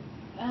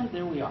 And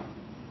there we are.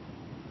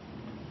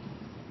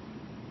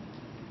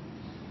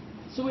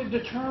 So we've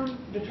determined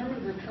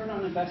return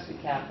on invested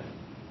capital.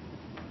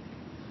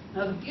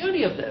 Now the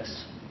beauty of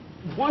this,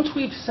 once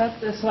we've set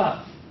this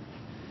up,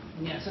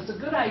 and yes, it's a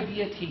good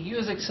idea to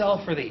use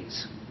Excel for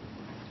these.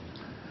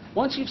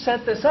 Once you've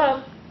set this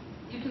up,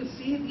 you can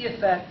see the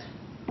effect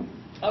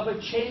of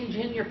a change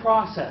in your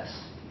process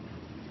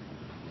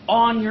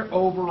on your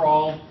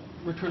overall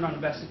return on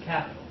invested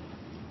capital.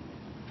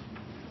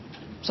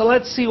 So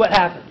let's see what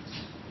happens.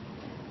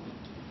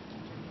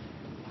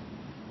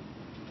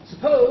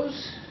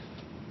 Suppose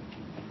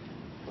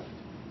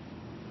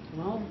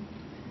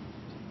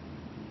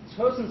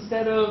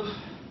instead of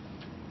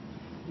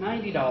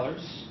 $90,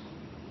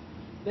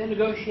 they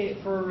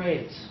negotiate for a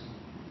raise.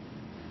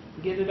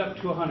 Get it up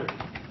to 100.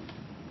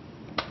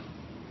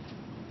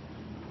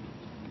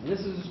 And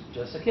this is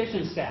just a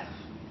kitchen staff.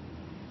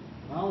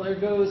 Well, there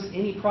goes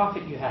any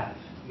profit you have.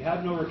 You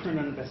have no return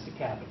on invested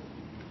capital.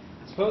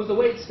 Suppose the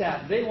wait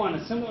staff, they want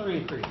a similar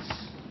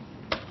increase.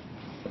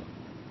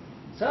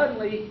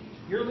 Suddenly,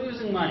 you're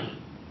losing money.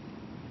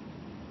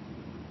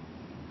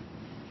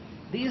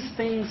 These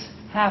things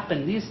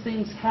happen. This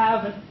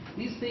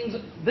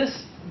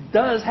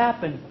does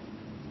happen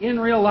in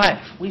real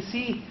life. We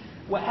see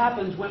what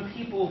happens when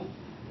people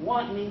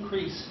want an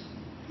increase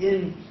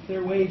in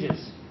their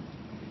wages.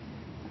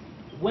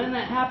 When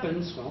that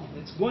happens, well,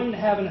 it's going to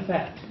have an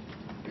effect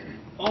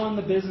on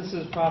the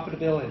business's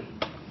profitability.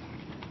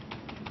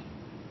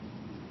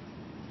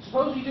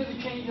 Suppose you do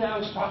the change that I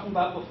was talking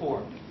about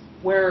before,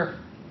 where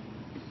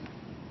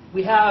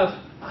we have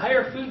a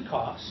higher food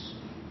cost,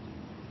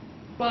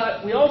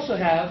 but we also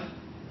have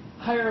a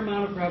higher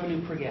amount of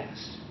revenue per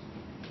guest.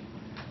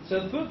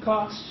 So the food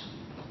cost,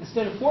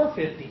 instead of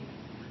 $4.50,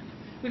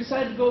 we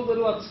decided to go a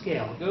little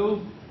upscale,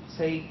 go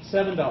say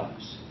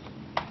 $7.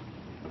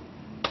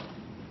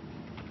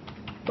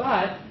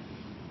 But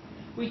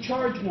we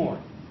charge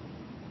more.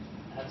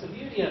 That's the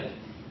beauty of it.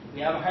 We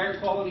have a higher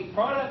quality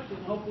product, we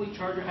can hopefully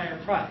charge a higher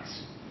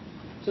price.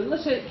 So in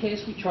this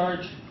case, we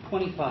charge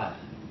 $25.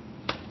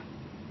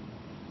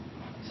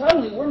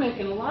 Suddenly, we're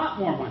making a lot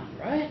more money,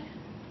 right?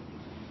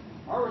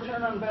 Our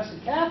return on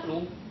invested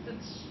capital,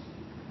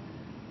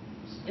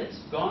 it's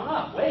gone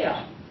up, way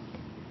up.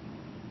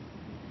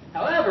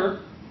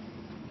 However,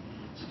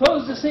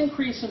 suppose this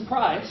increase in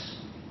price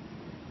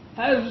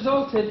has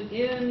resulted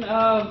in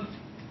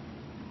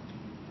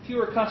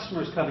fewer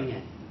customers coming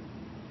in.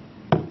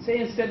 Say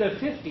instead of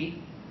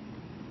 50,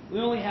 we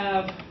only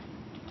have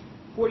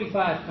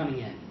 45 coming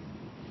in.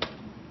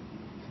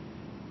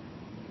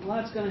 Well,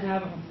 that's going to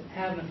have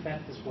an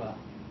effect as well.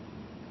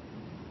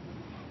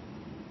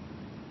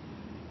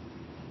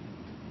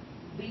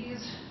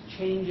 These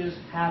changes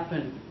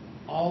happen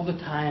all the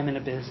time in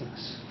a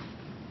business.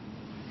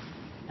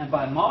 And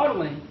by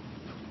modeling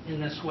in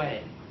this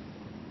way,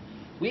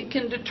 we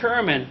can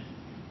determine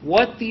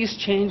what these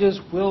changes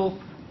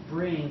will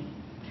bring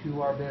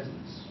to our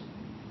business.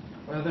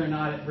 Whether or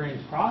not it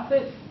brings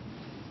profit,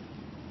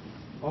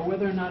 or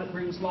whether or not it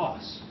brings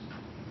loss.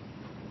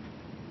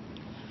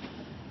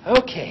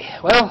 Okay,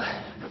 well,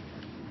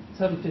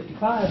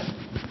 7:55.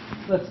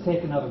 Let's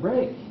take another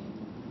break.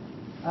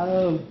 How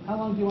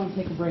long do you want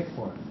to take a break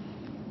for?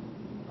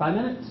 5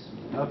 minutes?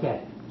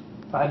 Okay,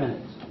 5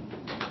 minutes.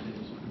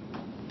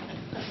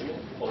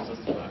 Post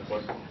this to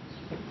Blackboard.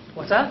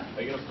 What's that?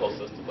 Are you going to post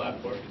this to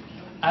Blackboard?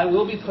 I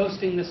will be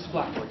posting this to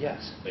Blackboard,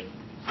 yes. Thank you.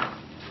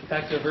 In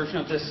fact, a version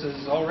of this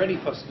is already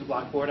posted to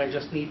Blackboard. I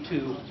just need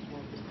to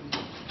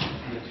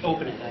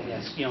open it, I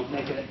guess,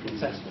 make it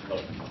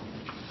accessible.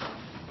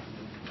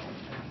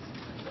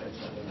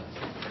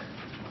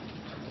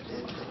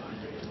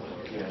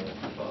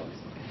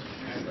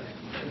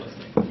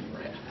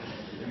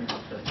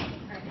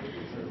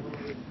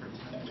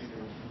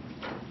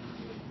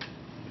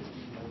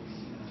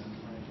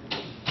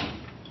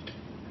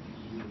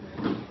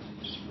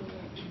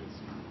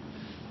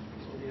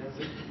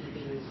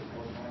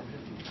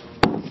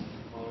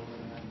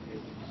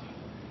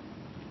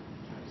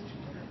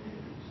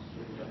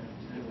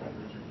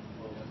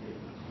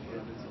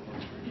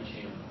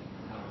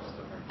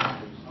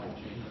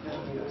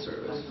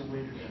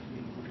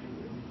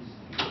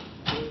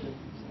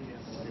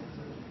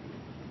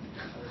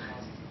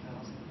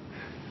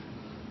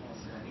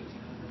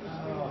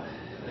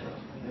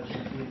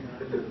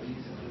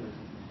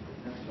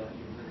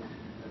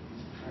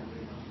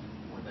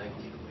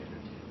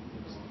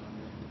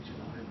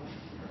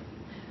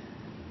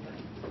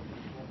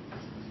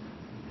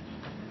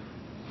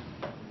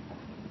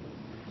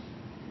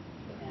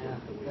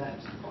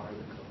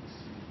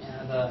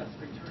 And the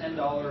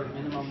 $10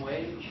 minimum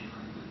wage,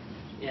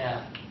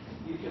 yeah,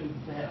 you can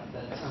bet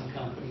that some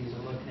companies are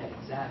looking at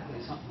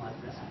exactly something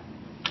like that.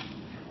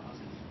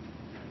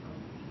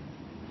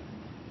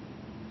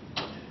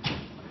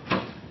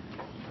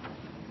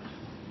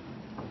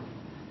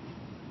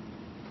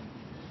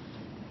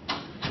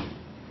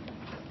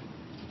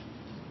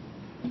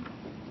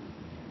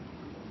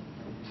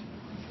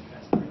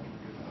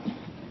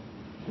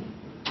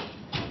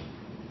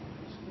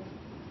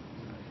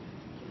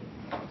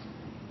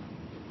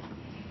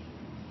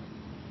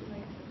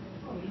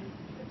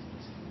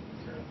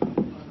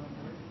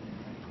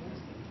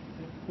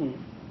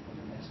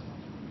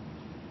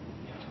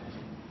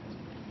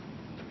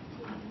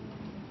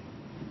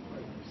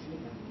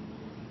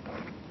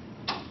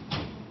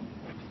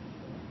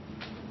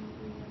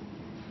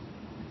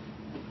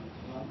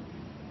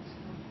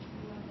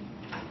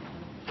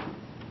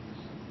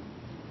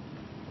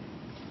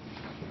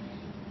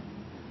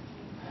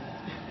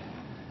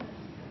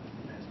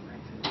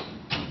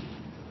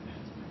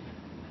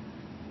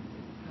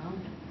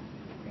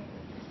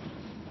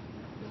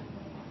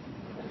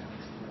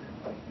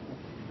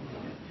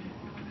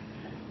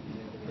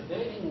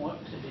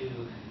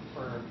 do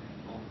for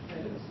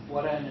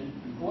what I'd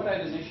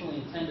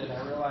initially intended.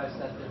 I realized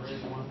that there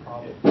is one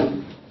problem,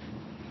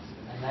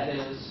 and that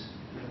is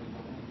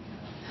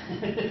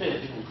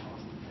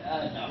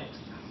no,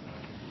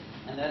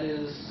 and that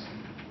is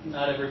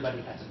not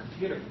everybody has a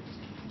computer,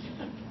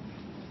 and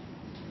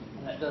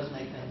that does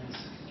make things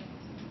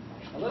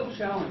a little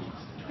challenging.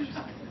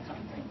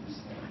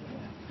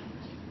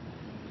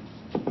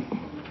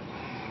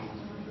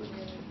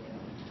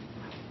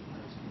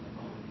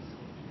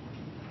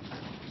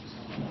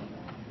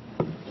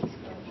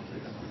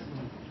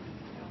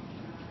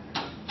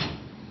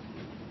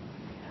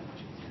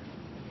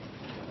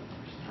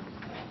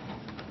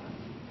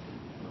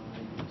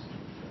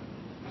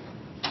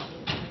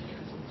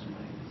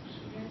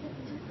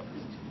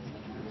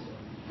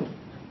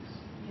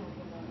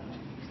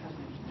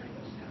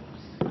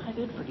 I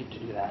did forget to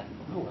do that.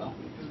 Oh well.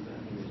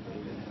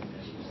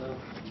 So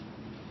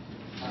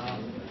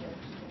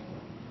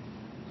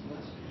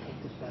let's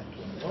take this back to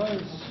what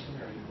it was,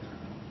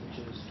 which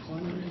is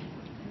 20,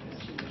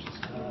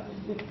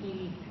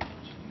 50,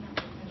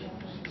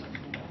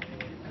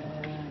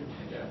 and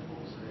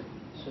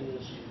so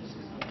it's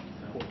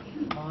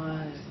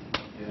 45.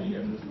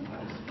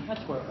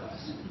 That's where it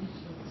was.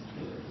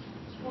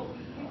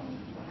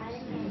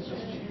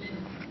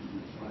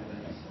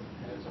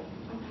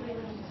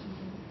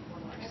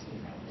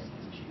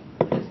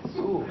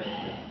 Ooh.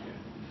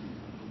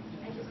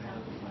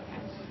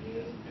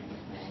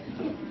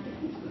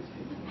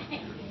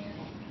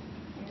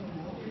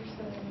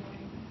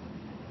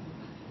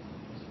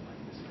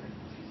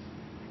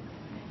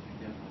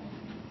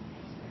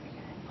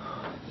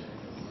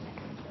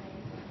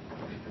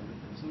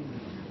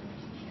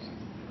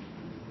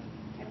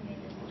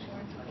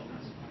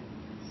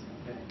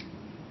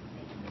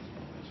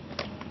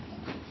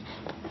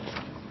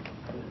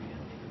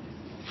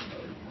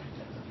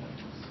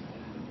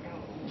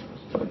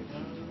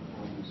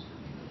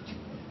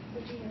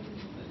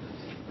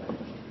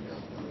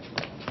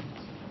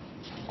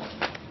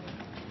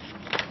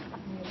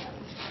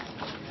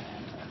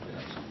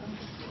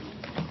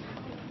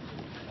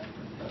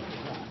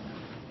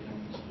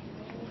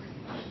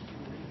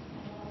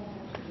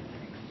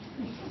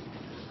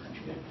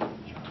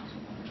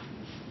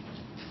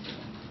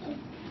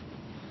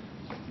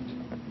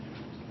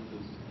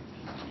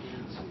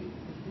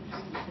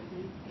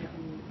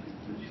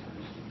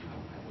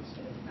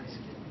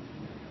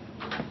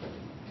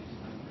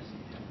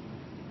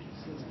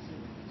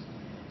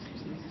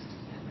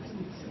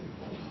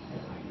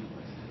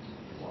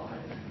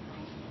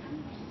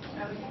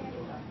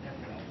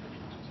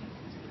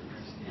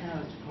 Yeah,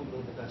 that's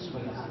probably the best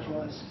way to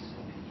handle this.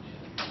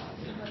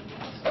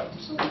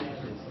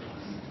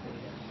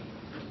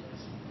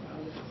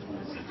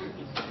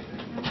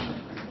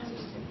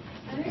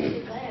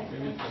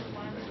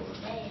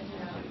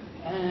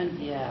 And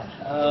yeah,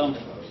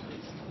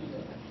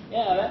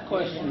 that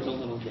question's a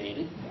little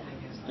dated,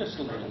 just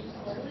a little.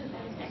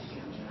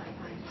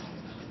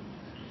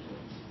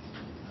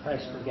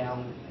 Price per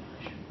gallon.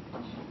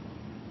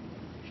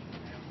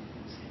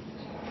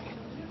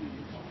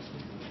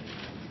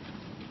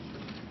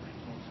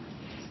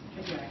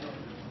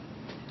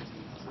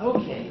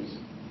 Okay.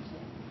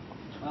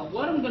 Well,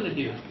 what I'm going to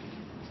do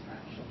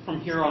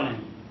from here on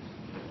in.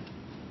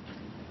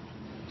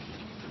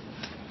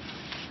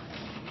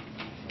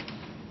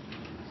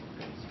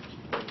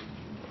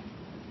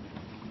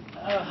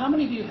 How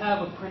many of you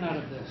have a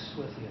printout of this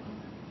with you?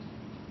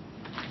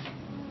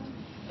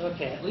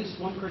 Okay, at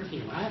least one per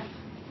team, right?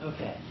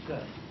 Okay,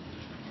 good.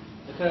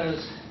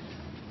 Because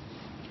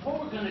what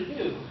we're going to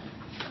do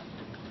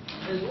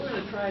is we're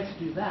going to try to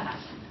do that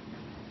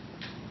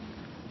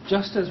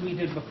just as we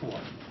did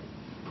before.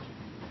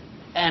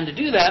 And to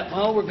do that,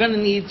 well, we're going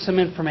to need some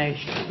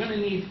information. We're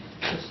going to need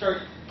to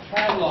start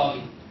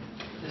cataloging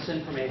this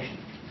information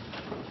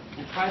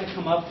and try to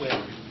come up with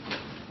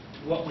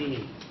what we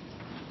need.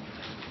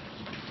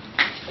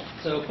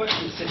 So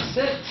question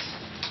 6.6,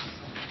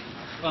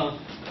 well,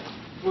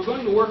 we're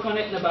going to work on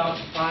it in about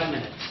 5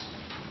 minutes,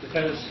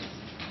 because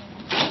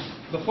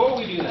before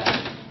we do that,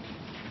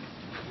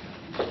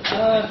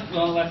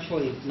 well,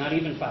 actually, not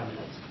even 5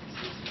 minutes.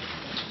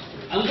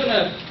 I'm going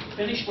to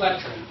finish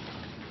lecturing,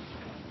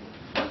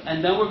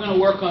 and then we're going to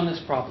work on this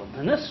problem.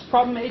 And this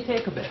problem may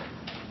take a bit.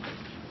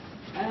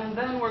 And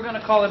then we're going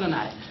to call it a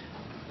night.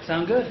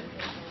 Sound good?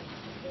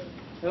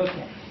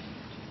 Okay.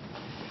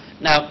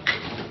 Now,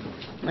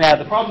 yeah,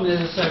 the problem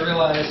is I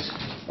realized,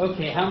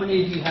 okay, how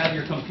many of you have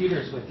your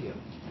computers with you?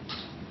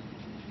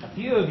 A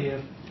few of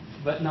you,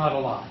 but not a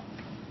lot.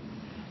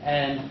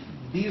 And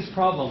these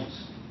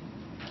problems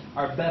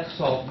are best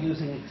solved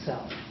using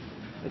Excel.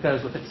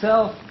 Because with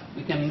Excel,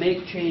 we can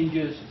make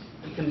changes,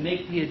 we can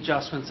make the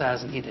adjustments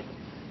as needed.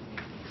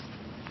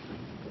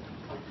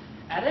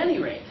 At any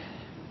rate,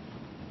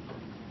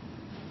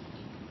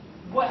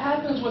 what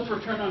happens with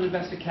return on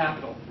invested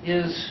capital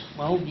is,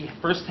 well, you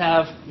first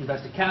have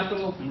invested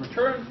capital and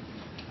return,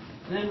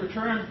 and then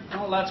return,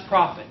 well, that's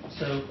profit.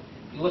 So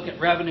you look at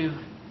revenue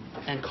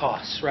and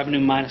costs, revenue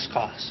minus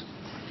costs.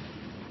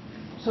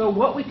 So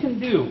what we can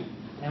do,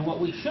 and what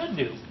we should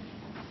do,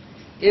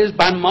 is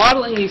by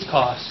modeling these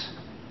costs,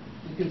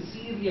 you can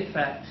see the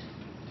effect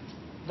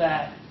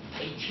that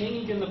a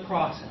change in the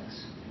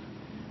process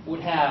would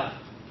have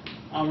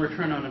on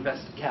return on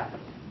invested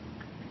capital.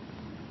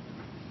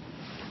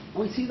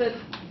 We see that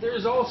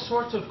there's all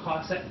sorts of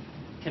costs that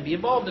can be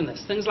involved in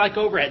this. Things like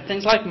overhead,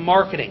 things like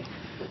marketing,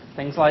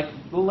 things like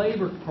the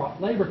labor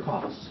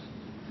costs.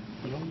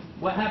 You know,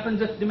 what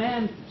happens if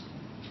demand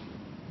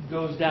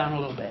goes down a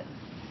little bit?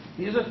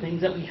 These are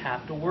things that we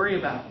have to worry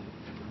about.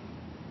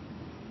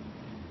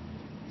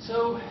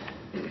 So,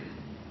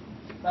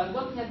 by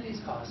looking at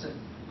these costs,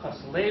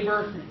 cost of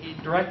labor,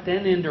 direct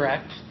and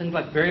indirect, things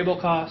like variable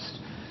cost,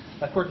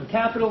 like working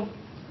capital,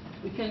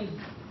 we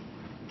can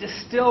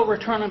distill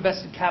return on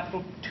invested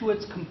capital to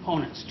its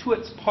components, to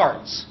its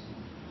parts,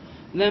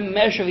 and then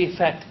measure the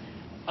effect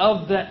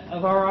of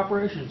our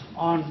operations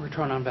on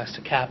return on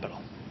invested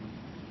capital.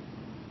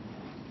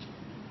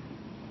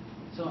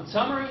 So in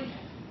summary,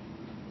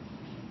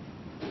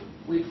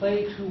 we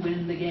play to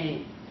win the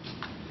game.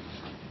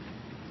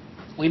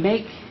 We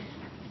make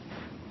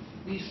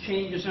these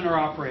changes in our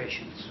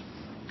operations.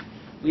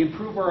 We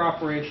improve our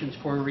operations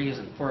for a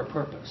reason, for a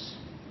purpose.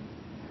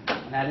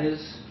 And that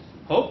is,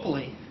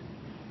 hopefully,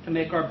 to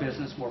make our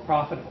business more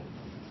profitable.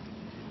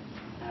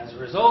 As a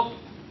result,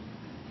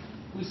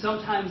 we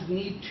sometimes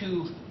need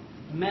to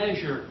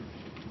measure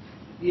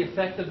the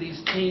effect of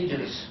these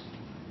changes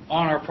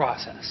on our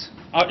process.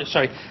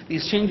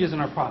 These changes in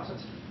our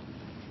process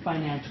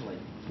financially.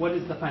 What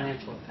is the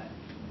financial effect?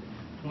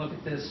 We can look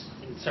at this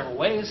in several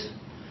ways,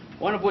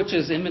 one of which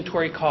is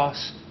inventory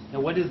costs.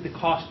 And what is the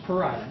cost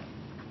per item?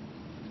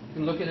 You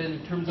can look at it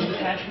in terms of the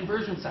cash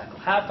conversion cycle.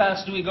 How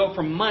fast do we go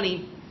from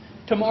money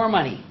to more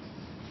money?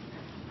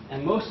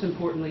 And most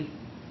importantly,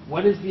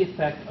 what is the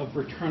effect of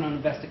return on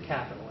invested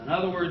capital? In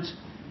other words,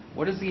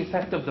 what is the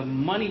effect of the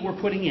money we're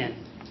putting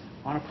in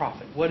on a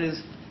profit? What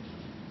is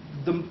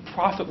the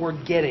profit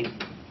we're getting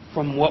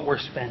from what we're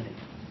spending?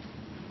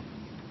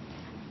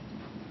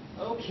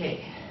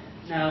 Okay,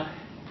 now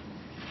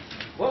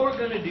what we're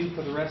going to do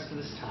for the rest of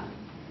this time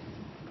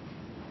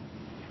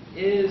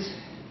is,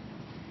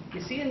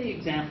 you see in the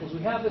examples,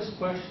 we have this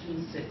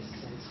question 6 here.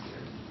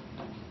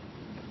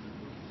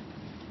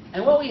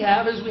 And what we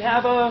have is we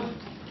have a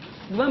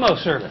limo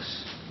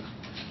service.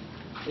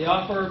 They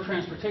offer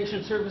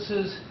transportation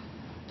services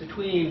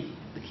between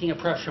the King of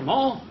Prussia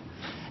Mall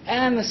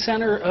and the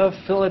center of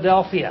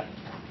Philadelphia.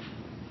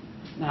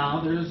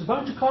 Now, there's a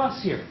bunch of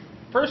costs here.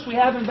 First, we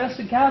have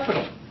invested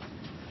capital.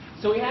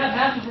 So we have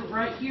half of it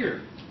right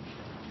here.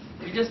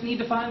 We just need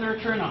to find the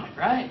return on it,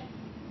 right?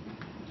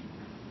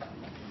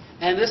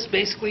 And this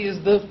basically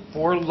is the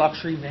 4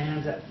 luxury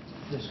vans that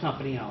this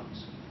company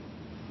owns.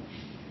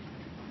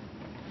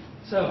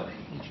 So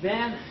each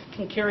van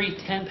can carry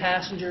 10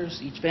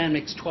 passengers. Each van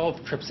makes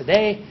 12 trips a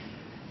day.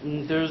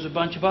 And there's a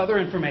bunch of other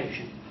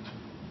information.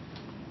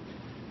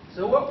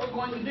 So what we're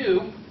going to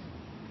do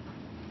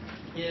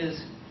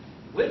is,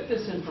 with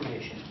this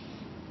information,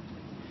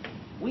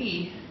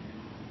 we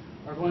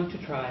are going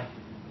to try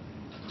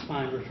to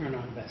find return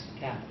on invested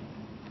capital.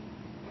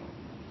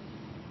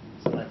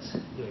 So let's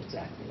do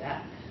exactly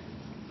that.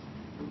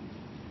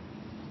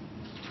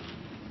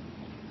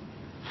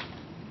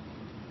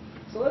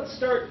 So let's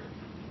start.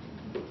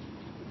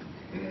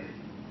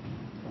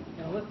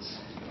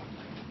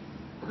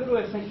 A good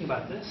way of thinking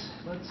about this,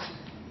 let's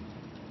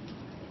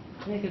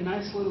make a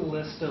nice little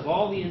list of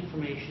all the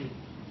information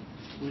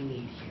we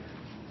need here.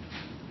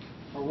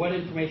 Or what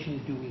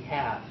information do we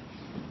have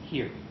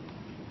here?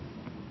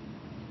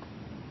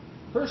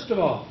 First of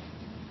all,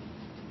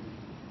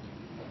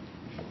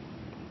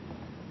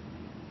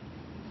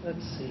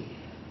 let's see.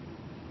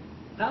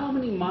 How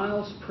many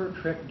miles per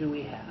trip do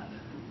we have?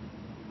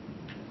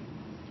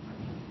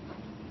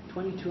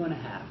 22 and a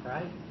half,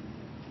 right?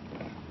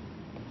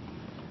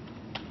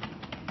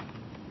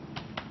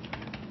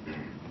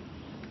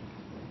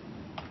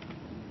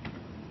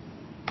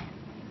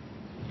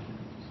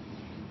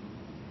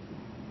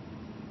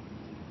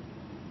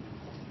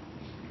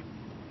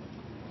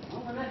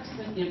 Well, the next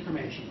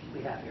information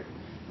we have here.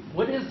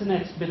 What is the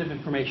next bit of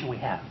information we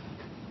have?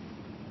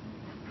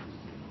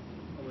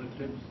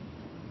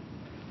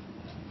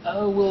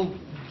 Oh, we'll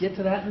get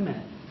to that in a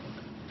minute.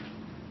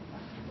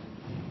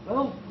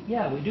 Well,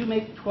 yeah, we do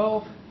make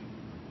 12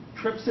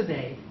 trips a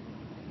day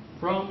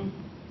from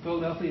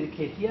Philadelphia to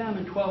KPM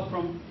and 12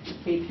 from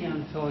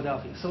KPM to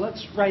Philadelphia. So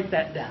let's write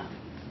that down,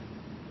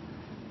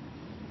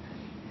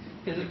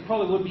 because it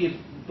probably would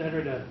be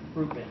better to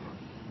group it.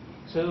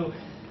 So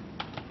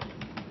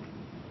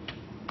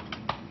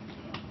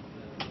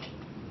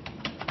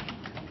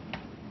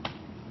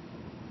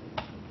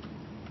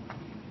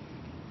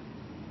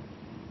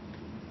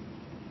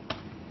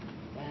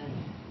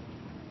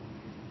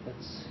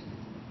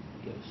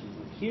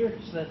here,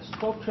 so that's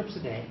 12 trips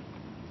a day,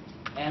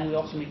 and we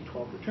also make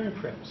 12 return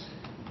trips.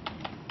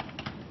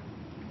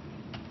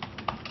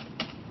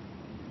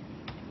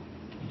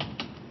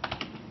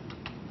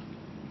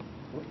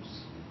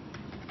 Whoops.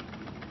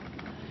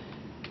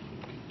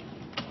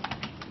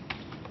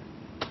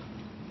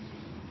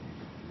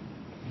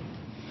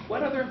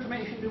 What other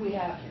information do we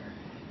have here?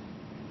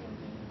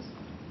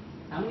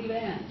 How many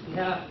vans? We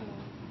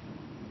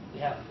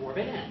have 4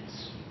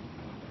 vans.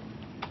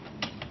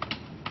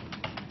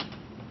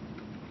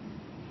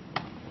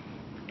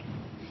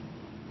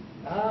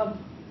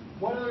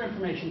 What other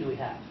information do we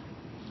have?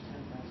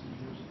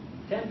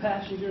 10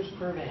 passengers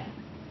per van.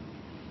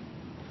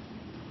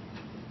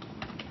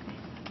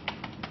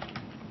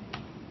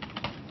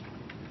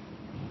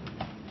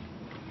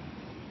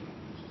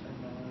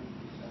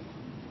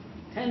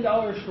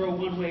 $10 for a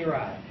one-way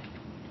ride.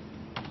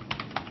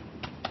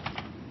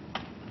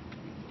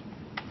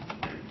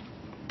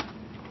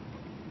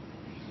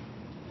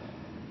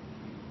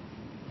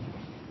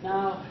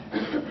 Now,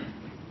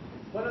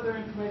 what other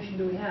information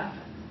do we have?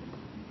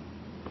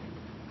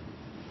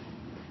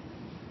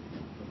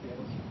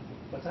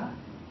 What's that?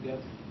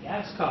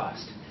 Gas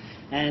cost.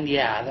 And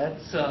yeah,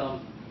 that's,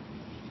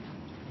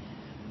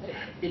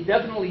 it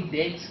definitely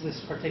dates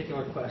this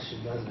particular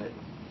question, doesn't it?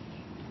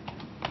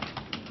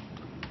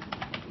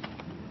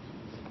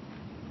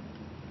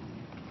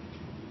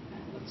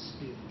 And let's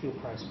do fuel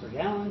price per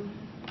gallon.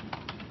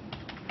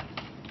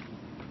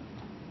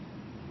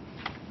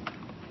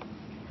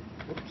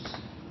 Oops.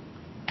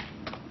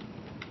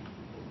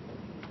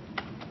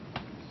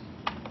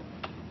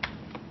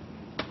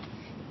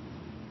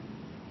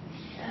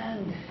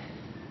 And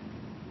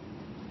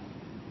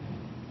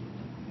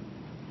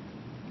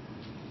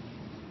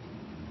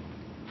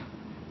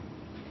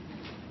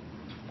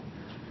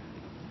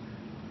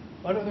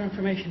what other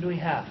information do we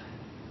have?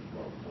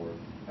 About 4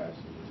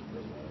 passengers per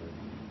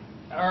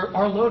ladder.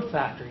 Our load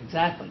factor,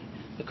 exactly.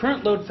 The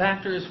current load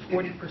factor is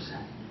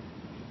 40%.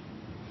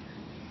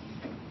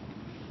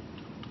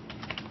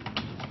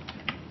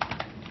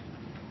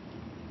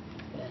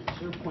 And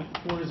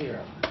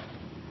 0.40.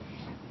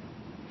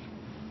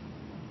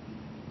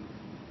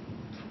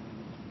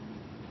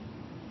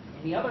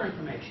 Any other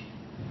information?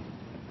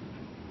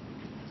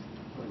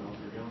 20 miles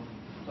per gallon.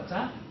 What's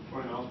that?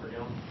 20 miles per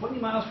gallon. 20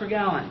 miles per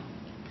gallon.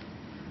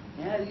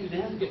 Yeah, these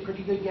vans get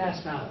pretty good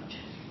gas mileage.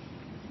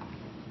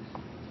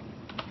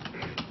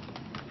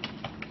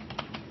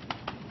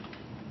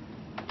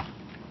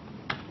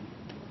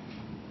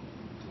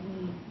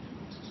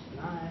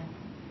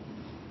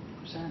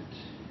 %.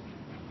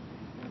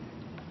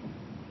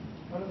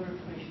 What other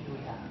information do we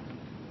have?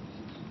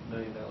 $1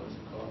 million in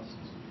costs.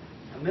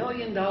 $1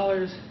 million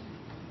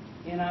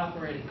in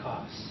operating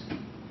costs.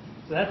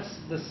 So that's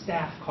the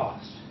staff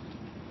cost.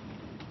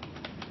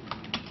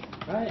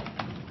 Right?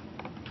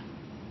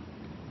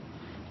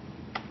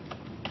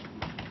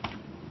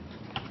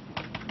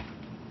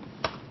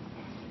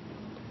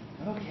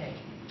 Okay.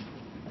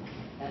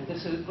 And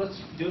this is,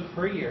 let's do it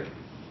per year.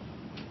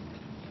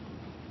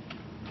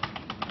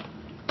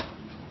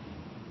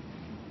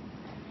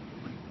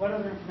 What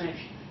other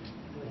information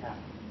do we have?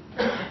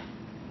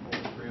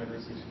 Over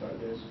 365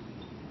 days.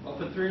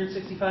 Open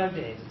 365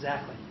 days,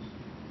 exactly.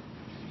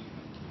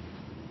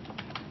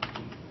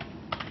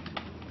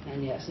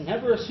 And yes,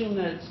 never assume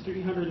that it's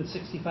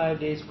 365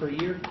 days per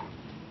year.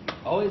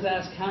 Always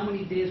ask how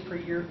many days per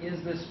year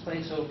is this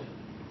place open?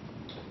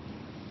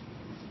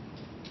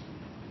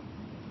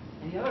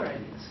 Any other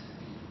ideas?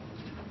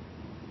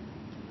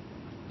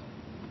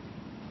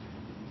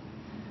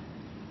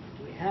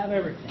 Do we have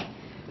everything?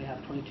 We have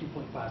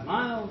 22.5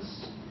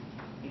 miles,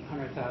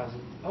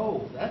 800,000.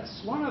 Oh,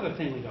 that's one other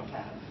thing we don't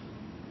have.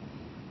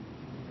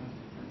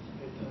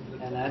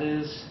 And that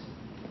is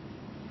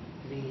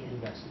the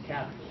invested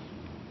capital.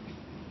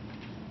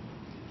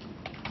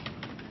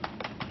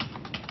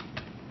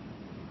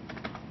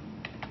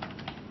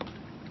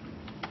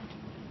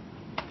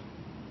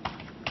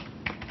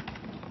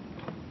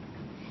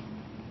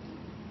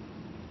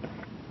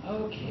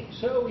 Okay,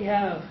 so we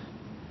have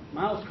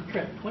miles per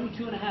trip,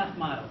 22.5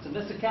 miles.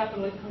 Invested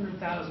capital,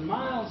 800,000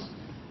 miles,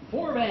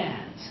 4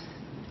 vans.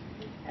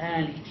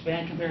 And each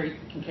van can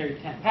carry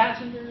 10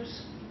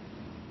 passengers,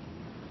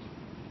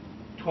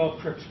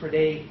 12 trips per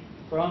day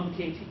from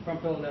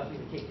Philadelphia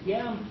to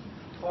KTM,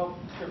 12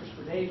 trips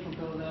per day from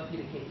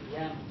Philadelphia to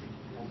KTM,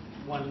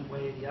 one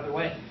way, the other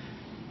way.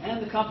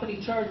 And the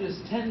company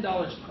charges $10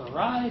 per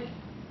ride,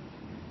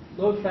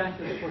 load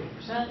factor is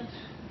 40%,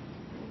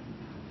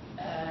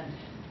 and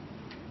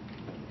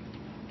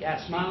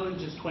gas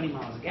mileage is 20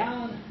 miles a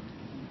gallon.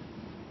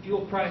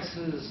 Fuel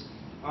prices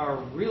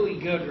are really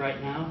good right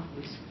now, at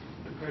least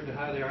compared to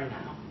how they are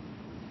now.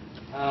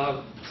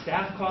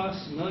 Staff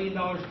costs $1 million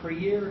per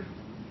year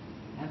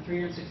and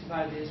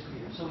 365 days per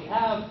year. So we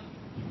have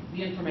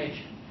the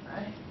information,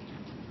 right?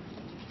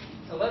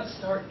 So let's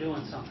start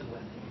doing something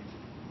with it.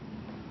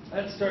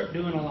 Let's start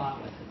doing a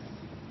lot with it.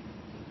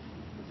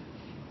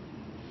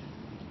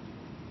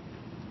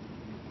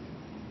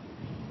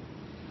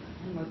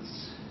 And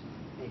let's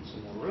make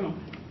some more room.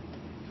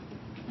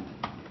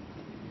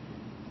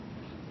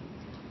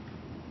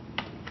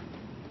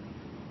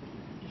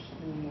 Just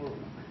a little more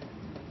room.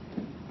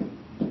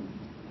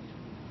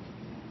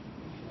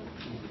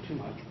 Maybe too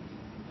much.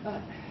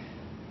 But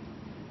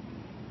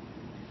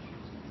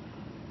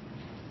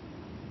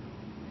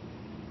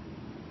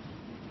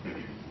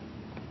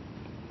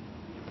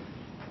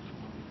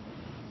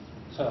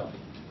So,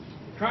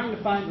 we're trying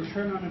to find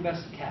return on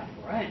invested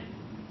capital, right?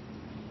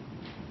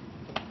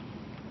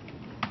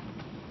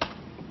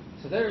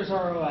 So there's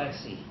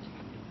ROIC.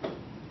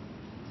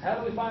 How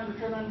do we find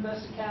return on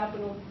invested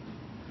capital?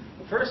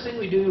 The first thing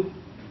we do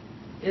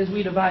is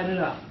we divide it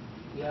up.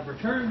 We have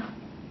return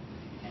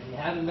and we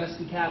have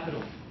invested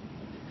capital.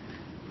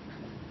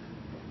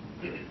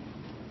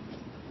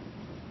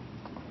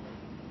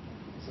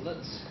 So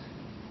let's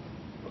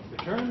put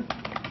return.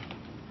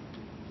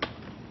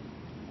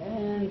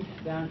 And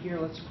down here,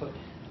 let's put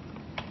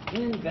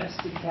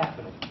invested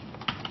capital.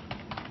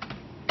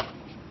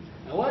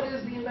 Now, what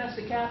is the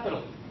invested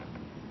capital?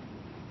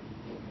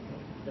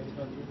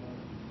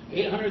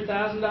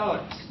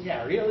 $800,000.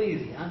 Yeah, real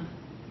easy, huh?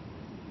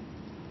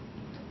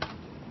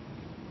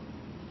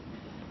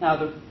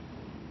 Now,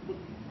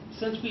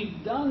 since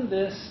we've done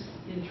this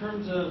in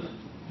terms of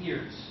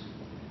years,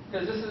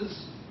 because this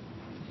is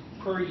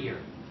per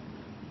year,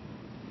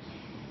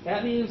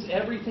 that means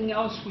everything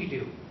else we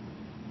do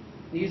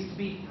needs to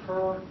be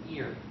per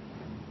year.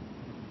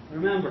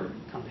 Remember,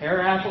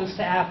 compare apples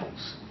to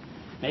apples.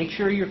 Make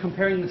sure you're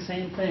comparing the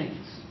same things.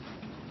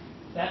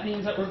 That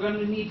means that we're going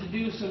to need to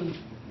do some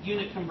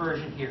unit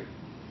conversion here.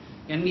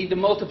 And need to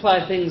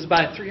multiply things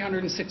by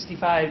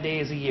 365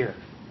 days a year.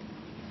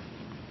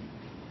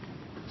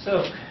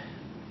 So,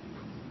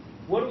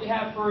 what do we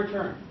have for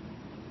return?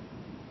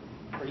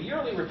 For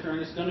yearly return,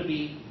 it's going to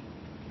be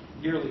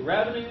yearly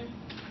revenue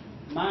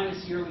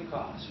minus yearly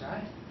costs,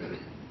 right?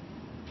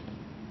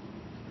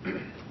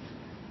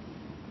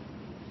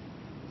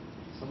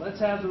 So let's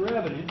have the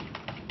revenue,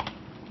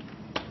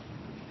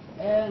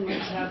 and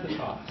let's have the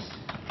cost.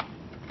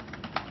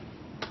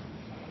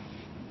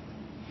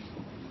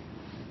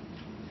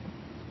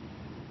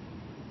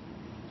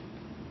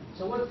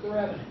 So what's the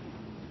revenue?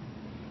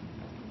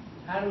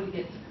 How do we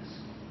get to this?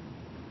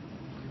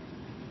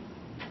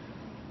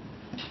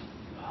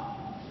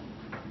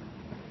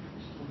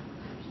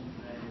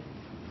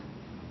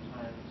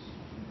 Times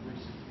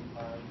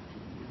 365,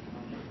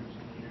 20 trips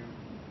in a year.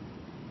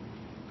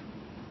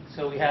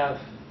 So we have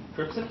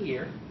trips in a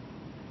year.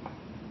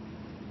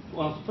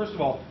 Well, first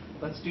of all,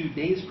 let's do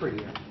days per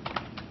year,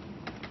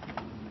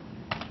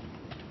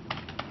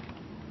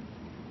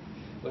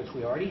 which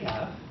we already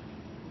have.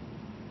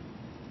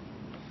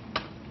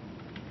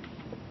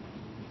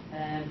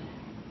 And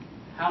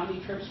how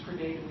many trips per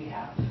day do we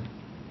have?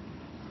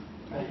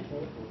 Right?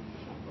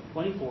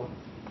 24.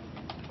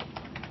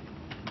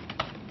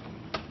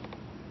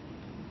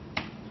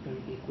 It's going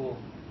to equal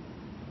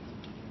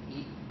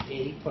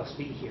A plus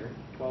B here,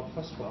 12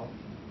 plus 12.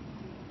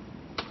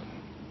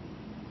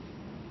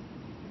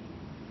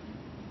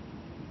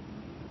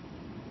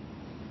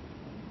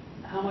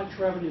 How much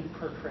revenue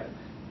per trip?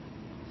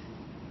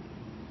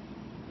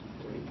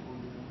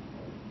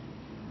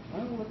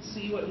 Well, let's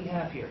see what we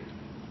have here.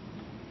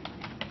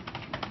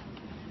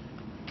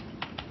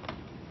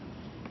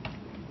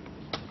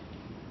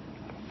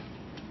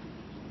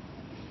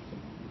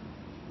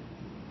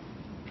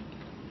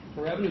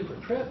 For revenue per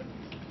trip,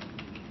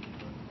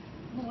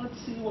 well, let's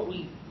see what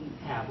we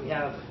have. We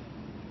have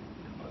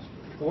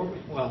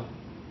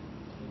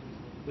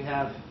we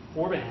have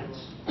 4 vans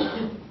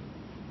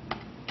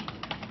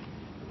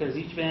because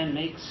each van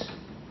makes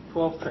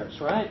 12 trips,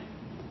 right?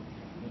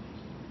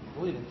 I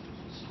believe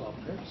it's 12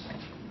 trips.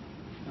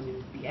 I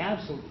mean, be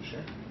absolutely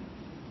sure.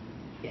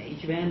 Yeah,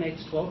 each van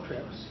makes 12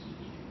 trips.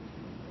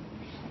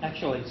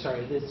 Actually,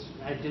 sorry, this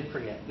I did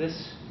forget.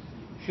 This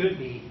should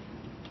be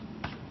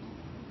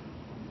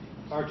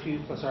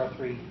R2 plus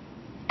R3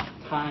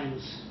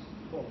 times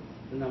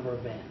the number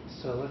of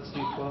vans. So let's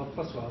do 12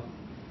 plus 12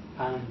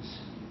 times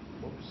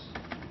 4.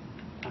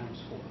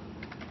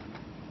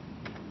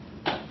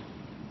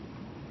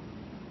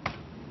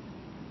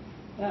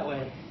 That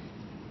way,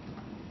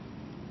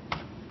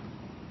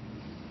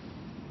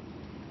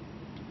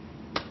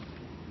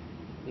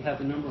 we have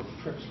the number of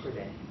trips per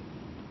day.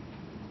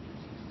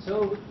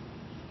 So,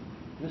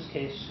 in this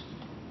case,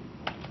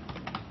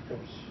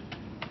 trips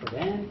per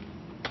van.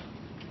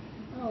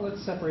 Well,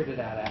 let's separate it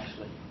out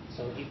actually.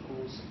 So it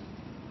equals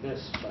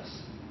this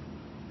plus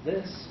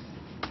this,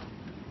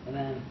 and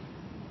then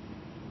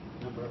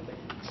number of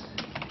vans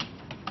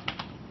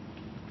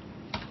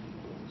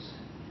equals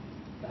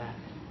that.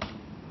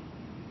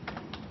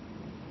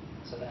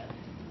 So that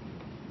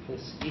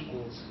this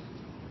equals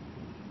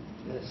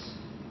this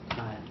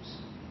times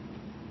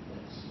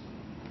this.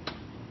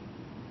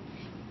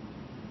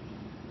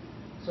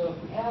 So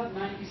if we have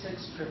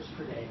 96 trips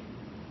per day,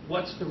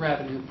 what's the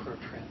revenue per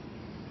trip?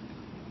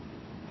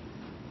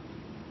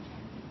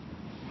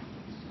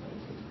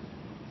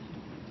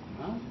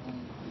 Well,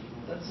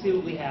 let's see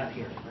what we have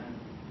here.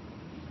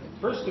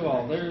 First of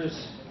all,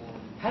 there's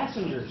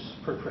passengers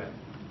per trip,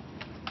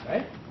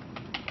 right?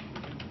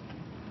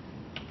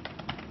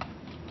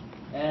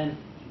 And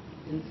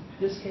in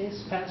this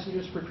case,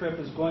 passengers per trip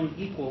is going to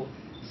equal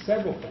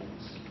several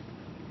things.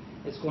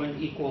 It's going to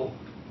equal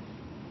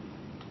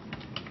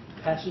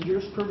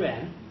passengers per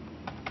van,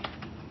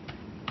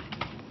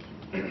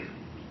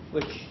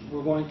 which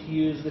we're going to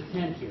use the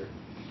 10 here.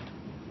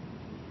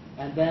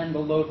 and then the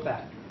load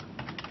factor,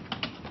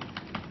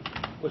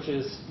 which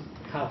is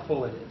how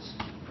full it is.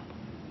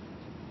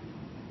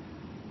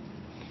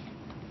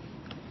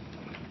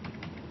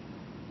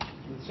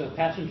 And so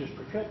passengers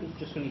per trip is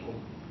just going to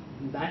equal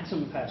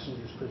maximum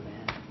passengers per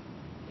van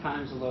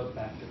times the load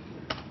factor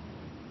here.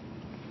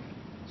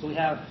 So we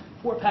have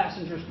 4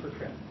 passengers per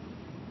trip.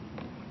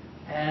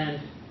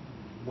 And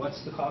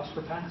what's the cost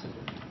per passenger?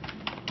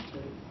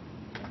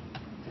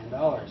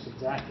 $10,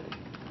 exactly.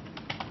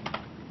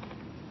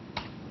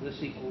 This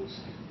equals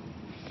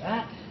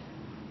that.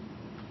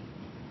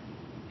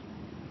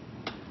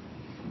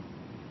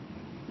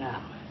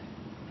 Now,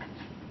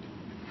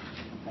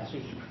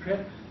 passengers per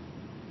trip,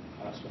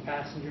 cost per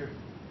passenger,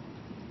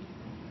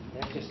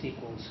 that just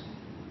equals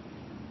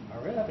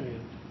our revenue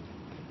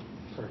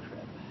per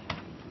trip.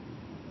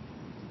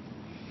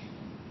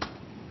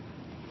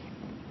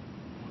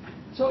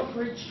 So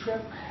for each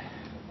trip,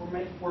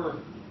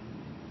 we're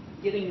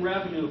getting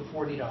revenue of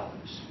 $40.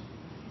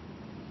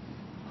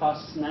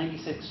 Costs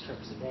 96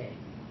 trips a day.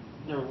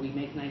 Or we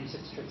make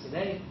 96 trips a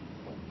day,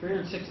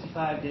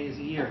 365 days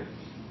a year.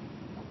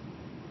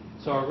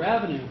 So our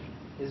revenue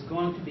is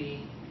going to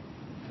be,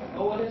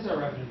 what is our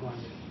revenue going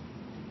to be?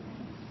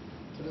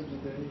 Trips a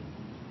day,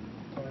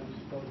 times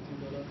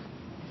 $42.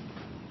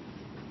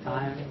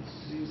 Times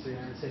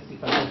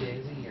 365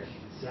 days a year.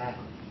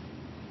 Exactly.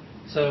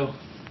 So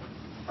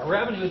our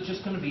revenue is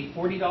just going to be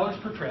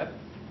 $40 per trip,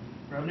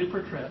 revenue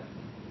per trip,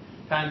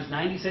 times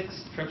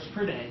 96 trips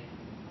per day,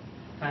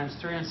 times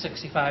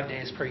 365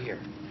 days per year.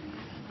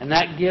 And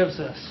that gives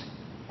us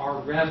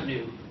our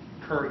revenue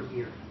per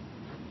year,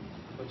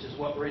 which is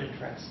what we're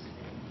interested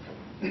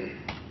in.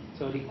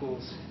 So it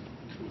equals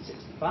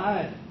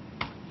 365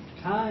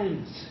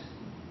 times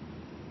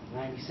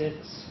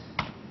 96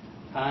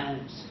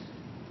 times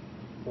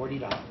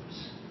 $40.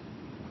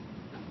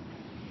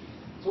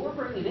 So we're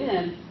bringing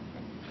in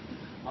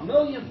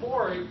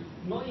 $1.4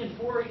 million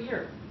a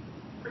year.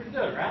 Pretty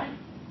good, right?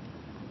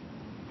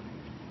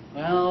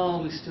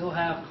 Well, we still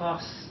have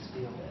costs to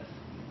deal with.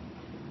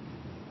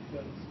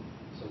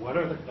 So what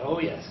are the, oh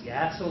yes,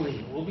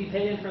 gasoline. We'll be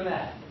paying for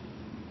that.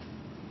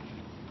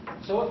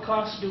 So what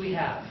costs do we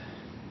have?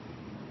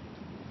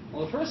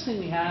 Well, the first thing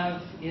we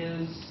have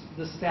is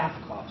the staff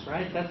costs,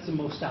 right? That's the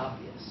most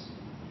obvious.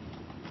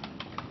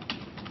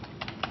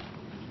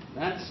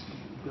 That's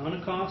going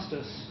to cost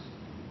us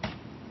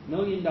 $1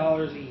 million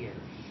a year.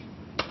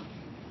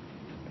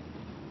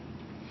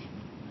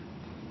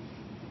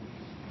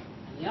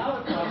 And the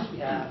other cost we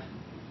have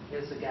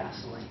is the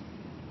gasoline.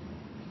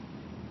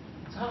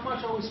 So how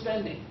much are we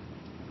spending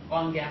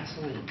on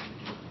gasoline?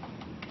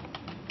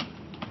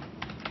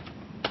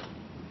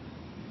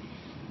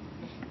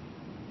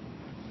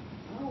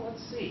 Well,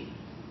 let's see.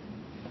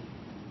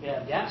 We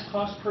have gas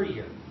costs per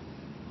year.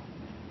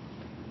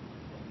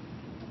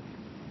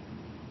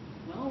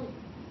 Well,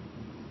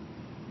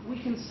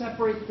 we can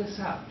separate this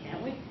out,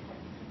 can't we?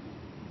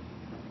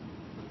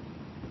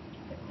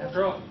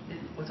 After all,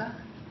 what's that?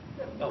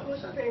 The Oh,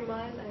 cost sorry. per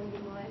mile and the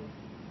mile.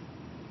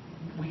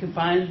 We can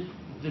find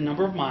the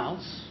number of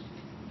miles.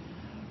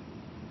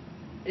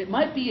 It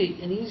might be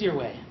an easier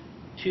way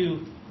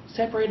to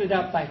separate it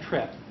out by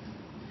trip.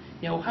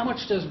 You know, how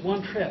much does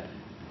one trip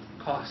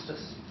cost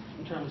us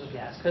in terms of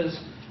gas? Because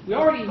we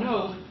already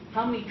know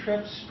how many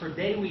trips per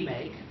day we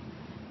make,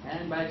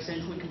 and by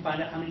extension we can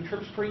find out how many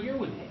trips per year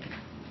we make.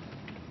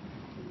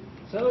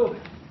 So,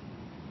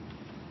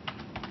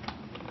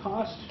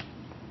 cost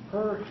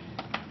per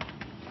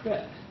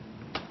trip.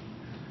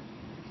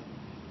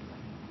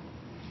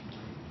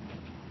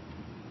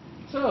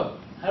 So,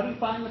 how do we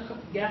find the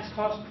gas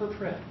cost per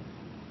trip?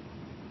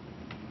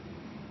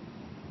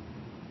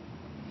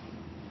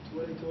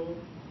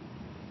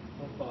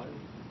 22.5.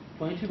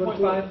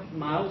 22.5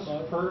 miles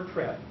per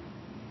trip.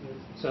 Yes.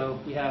 So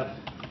we have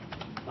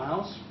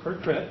miles per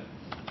trip.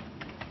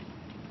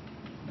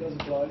 Gas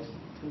price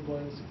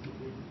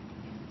 2.63.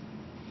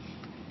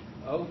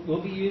 Oh,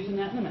 we'll be using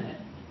that in a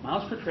minute.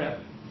 Miles per trip.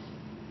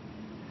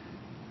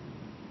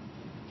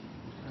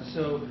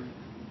 So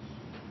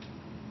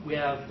we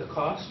have the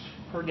cost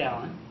per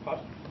gallon.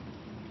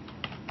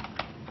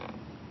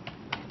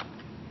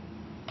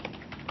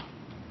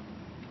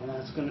 And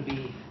that's going to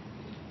be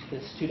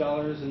this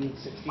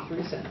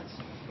 $2.63.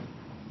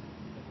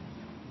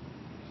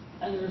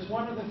 And there's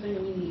one other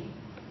thing we need.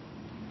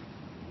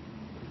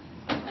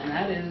 And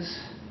that is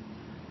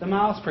the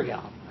miles per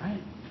gallon,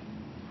 right?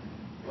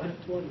 What?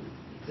 20.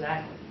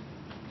 Exactly.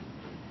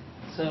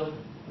 So,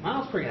 the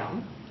miles per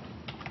gallon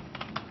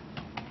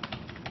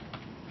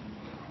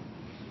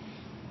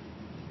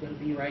is going to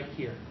be right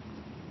here.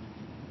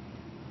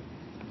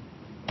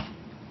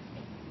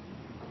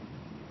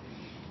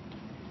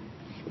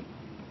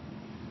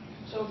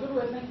 So, a good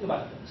way of thinking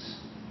about this.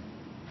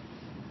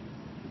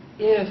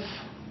 If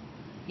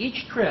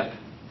each trip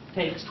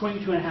takes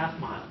 22.5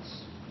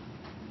 miles,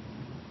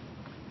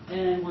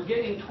 and we're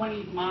getting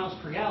 20 miles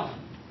per gallon,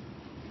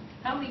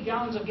 how many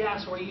gallons of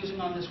gas are we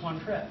using on this one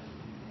trip?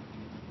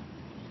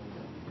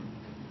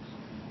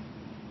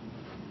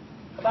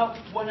 About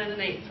 1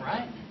 1/8,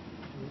 right?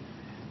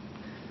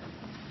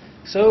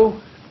 So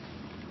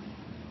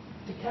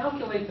to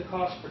calculate the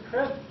cost per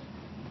trip,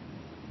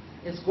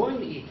 it's going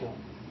to equal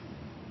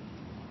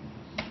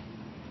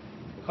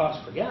the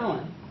cost per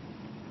gallon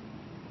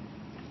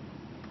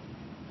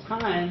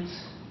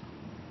times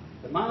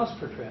the miles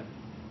per trip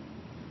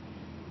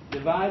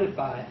divided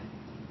by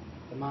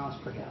the miles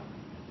per gallon.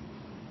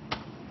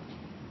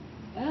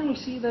 And we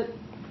see that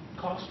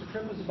cost per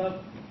trip is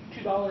about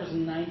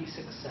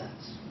 $2.96.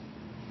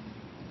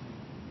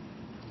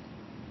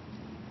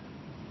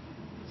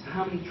 So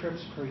how many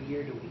trips per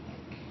year do we make?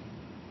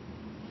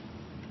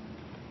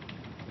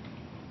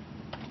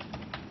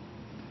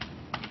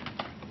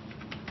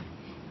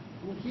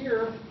 Well,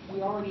 here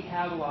we already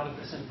have a lot of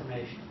this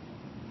information.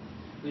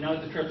 We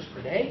know the trips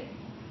per day.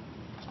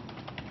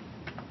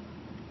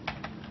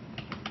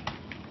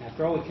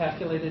 After all, we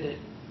calculated it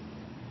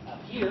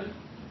up here.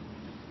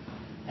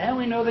 And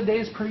we know the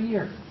days per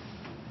year.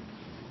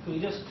 So we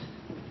just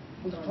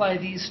multiply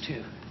these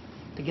two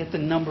to get the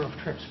number of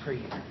trips per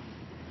year.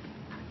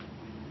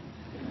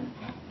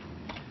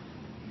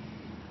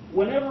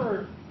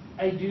 Whenever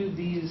I do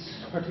these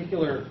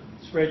particular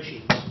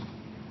spreadsheets,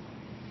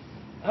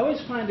 I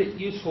always find it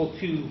useful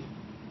to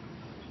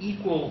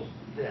equal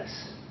this.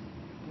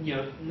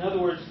 In other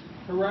words,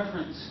 to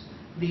reference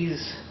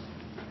these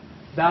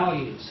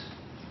values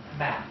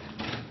back.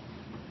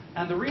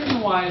 And the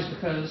reason why is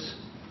because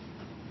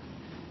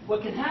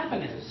what can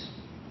happen is,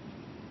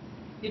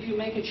 if you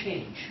make a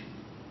change,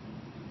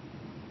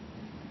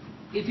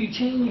 if you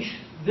change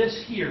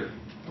this here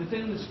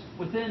within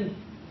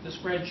the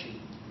spreadsheet,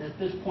 at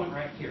this point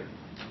right here,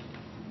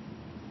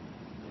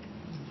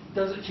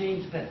 does it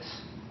change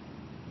this?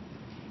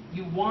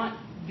 You want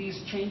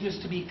these changes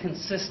to be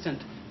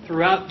consistent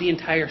throughout the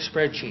entire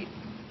spreadsheet.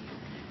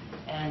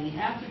 And you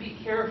have to be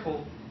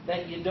careful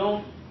that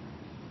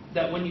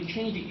that when you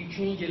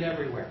change it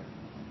everywhere.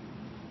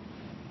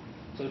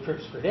 So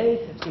trips per day,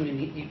 it's going to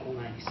equal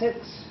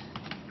 96.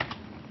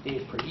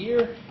 Days per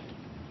year,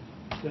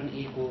 it's going to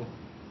equal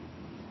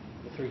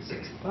the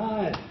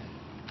 365.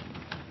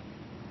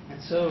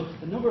 And so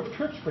the number of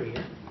trips per year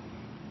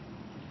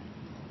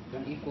is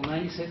going to equal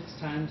 96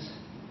 times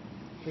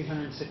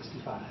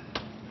 365.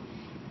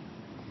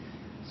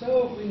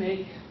 So if we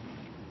make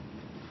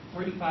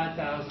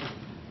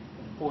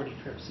 45,040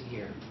 trips a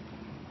year.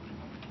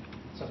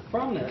 So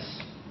from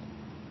this,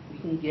 we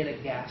can get a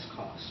gas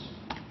cost.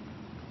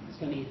 It's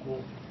going to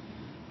equal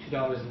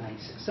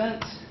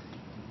 $2.96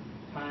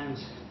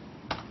 times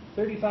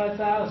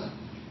 35,000.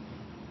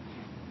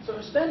 So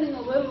we're spending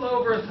a little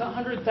over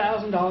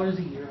 $100,000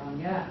 a year on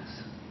gas.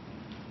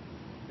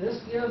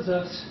 This gives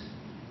us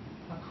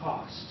a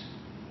cost.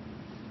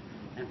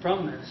 And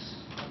from this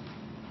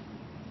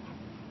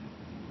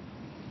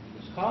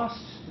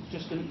cost is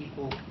just going to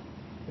equal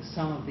the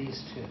sum of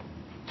these two.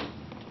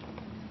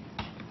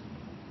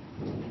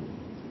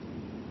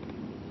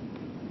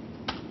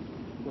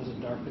 It was a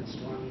dark and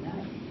stormy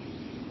night.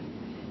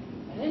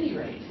 At any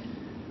rate,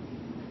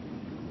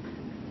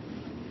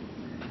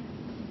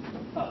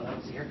 oh, that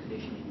was the air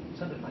conditioning. It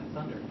sounded like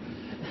thunder.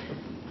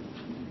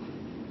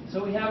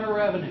 So we have our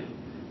revenue.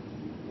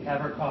 We have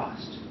our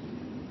cost.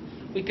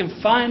 We can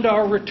find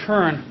our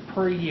return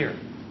per year,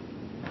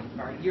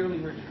 our yearly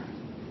return.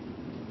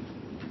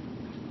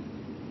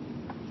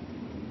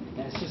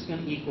 And it's just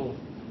going to equal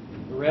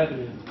the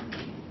revenue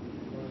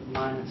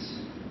minus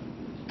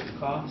the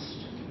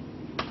cost.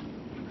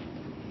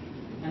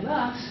 And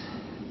thus,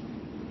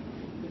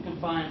 we can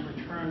find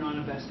return on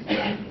invested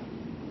capital.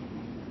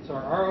 So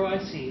our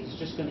ROIC is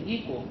just going to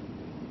equal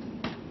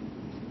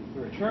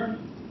the return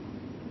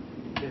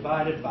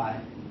divided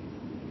by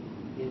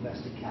the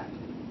invested capital.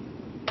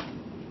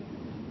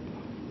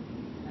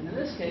 And in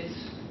this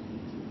case,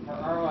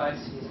 our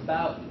ROIC is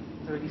about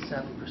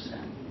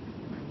 37%.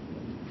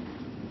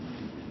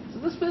 So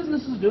this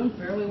business is doing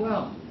fairly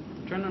well.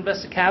 Return on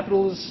invested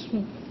capital is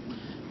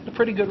at a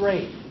pretty good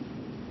rate.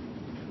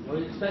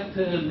 We expect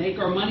to make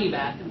our money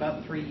back in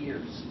about 3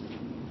 years.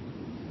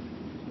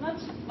 And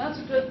that's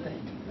a good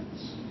thing.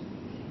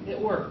 It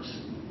works.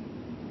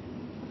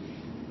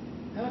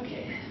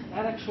 Okay,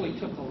 that actually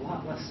took a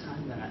lot less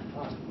time than I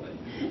thought it would.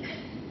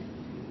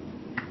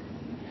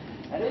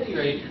 At any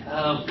rate,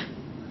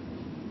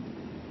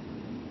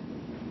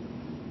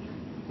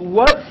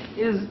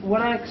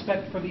 what I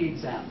expect for the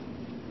exam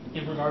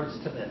in regards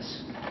to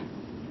this?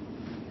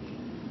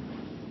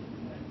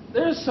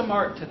 There's some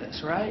art to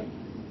this, right?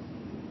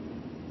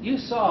 You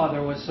saw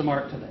there was some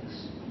art to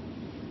this.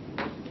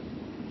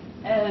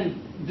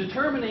 And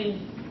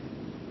determining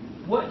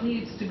what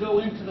needs to go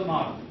into the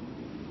model.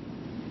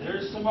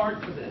 There's some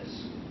art to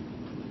this.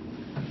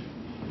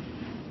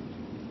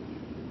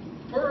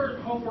 For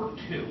homework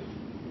 2,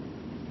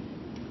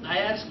 I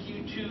ask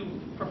you to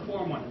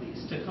perform one of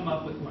these, to come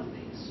up with one of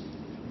these.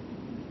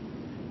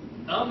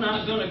 I'm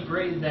not going to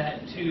grade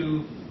that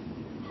too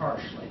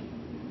harshly.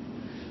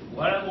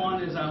 What I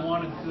want is I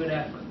want a good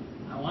effort.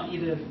 I want you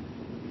to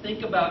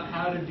think about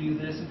how to do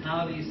this and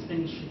how these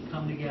things should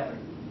come together.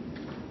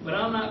 But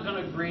I'm not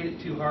going to grade it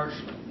too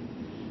harshly.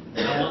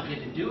 I want you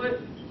to do it,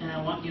 and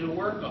I want you to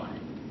work on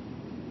it.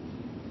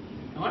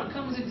 And when it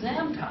comes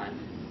exam time,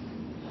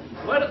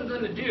 what I'm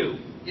going to do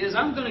is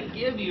I'm going to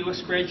give you a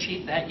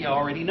spreadsheet that you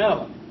already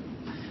know,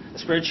 a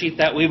spreadsheet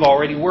that we've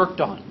already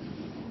worked on.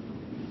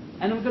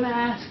 And I'm going to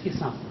ask you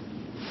something.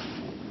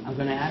 I'm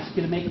going to ask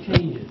you to make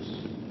changes.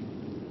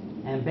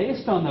 And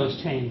based on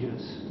those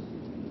changes,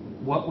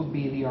 what would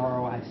be the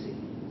ROIC?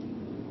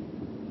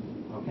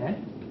 Okay?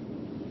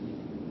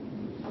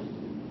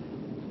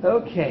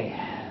 Okay.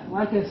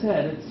 Like I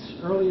said, it's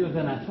earlier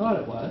than I thought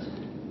it was.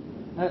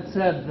 That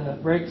said, the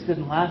breaks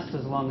didn't last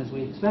as long as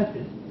we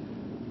expected.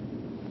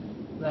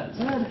 That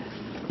said,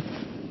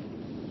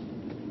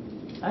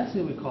 I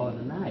say we call it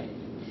a night.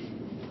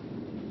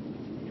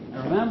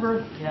 Now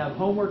remember, you have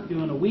homework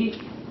due in a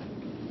week.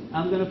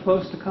 I'm going to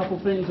post a couple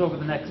things over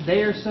the next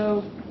day or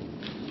so.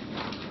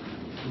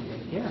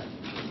 And take care.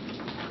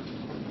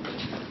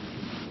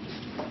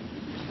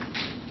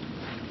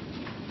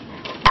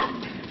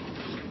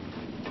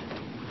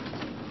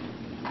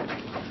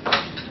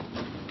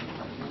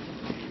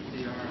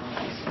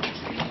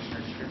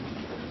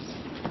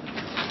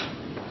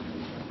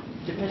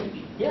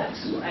 Yes,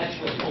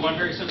 actually, for one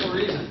very simple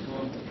reason.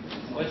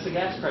 What's the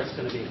gas price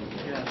going to be?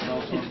 Yeah, it's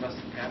also invested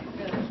capital.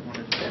 One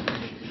of the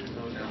should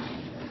go down.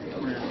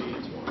 Where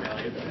the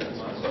value of it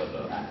was.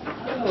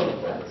 Oh,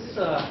 that's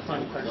a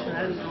fun question.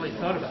 I hadn't really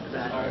thought about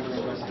that.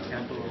 Invested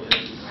capital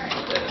is.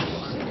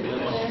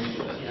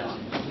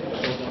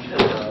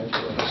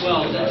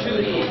 Well, it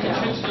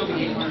should still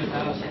be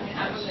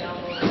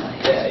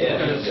 800,000.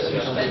 Because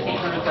you spent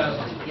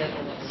 800,000 to get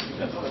this.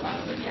 And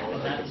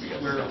that's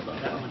where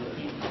that money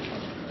came from.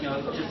 You know,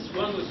 it's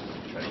one of those,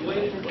 the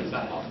way to think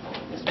about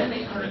it. Spend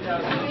 800,000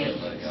 to get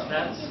this.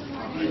 That's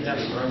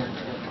investment.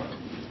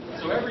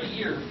 So every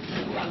year,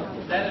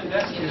 that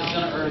investment is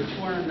going to earn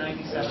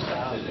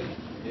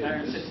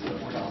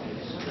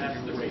 $297,964 after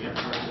the rate of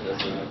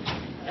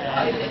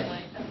And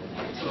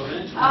so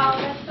eventually, Oh,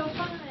 that's so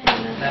fun.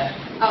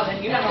 Oh, then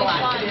you have a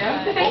lot to do.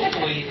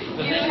 hopefully,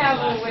 the You next have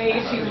class way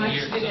is too a much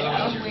year, to do. so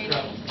it's your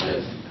trouble.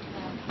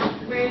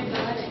 Where's the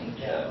wedding?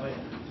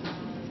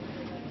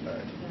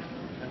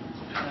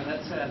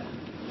 That said,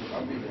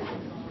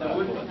 there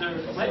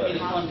might be a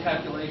fun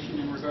calculation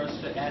in regards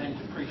to adding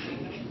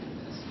depreciation to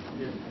this.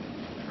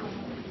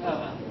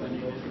 Oh, well.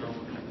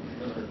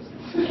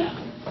 Yeah.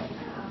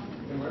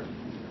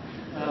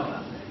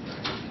 Oh,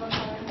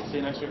 well. See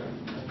you next week.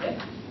 Okay.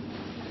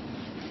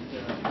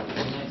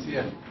 See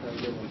ya.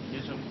 You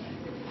too.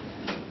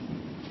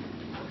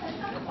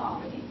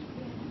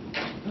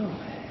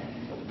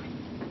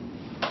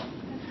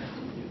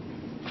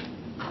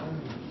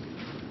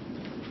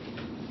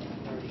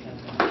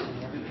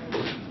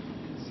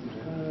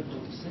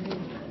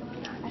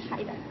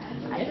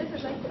 I just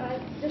would like to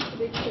ask, just to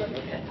be sure,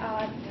 to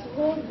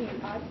hold the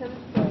items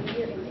for a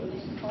year in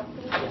English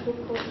costing, it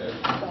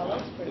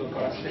will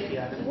cost $50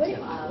 per year.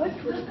 What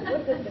does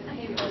the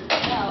table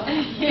tell?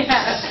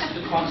 Yeah.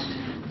 The cost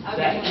that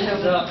Okay,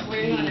 ends so up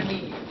where do you want to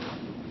being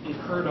meet?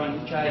 incurred on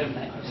each item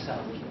that you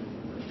sell.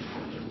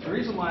 The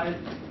reason why,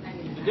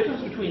 the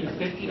difference between the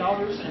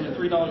 $50 and the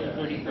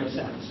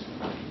 $3.33.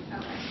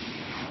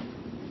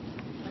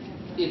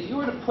 If you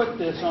were to put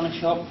this on a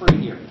shelf for a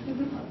year,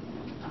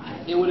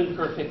 it would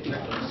incur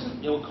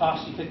 $50. It would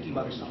cost you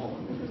 $50 to hold.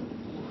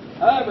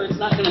 However, it's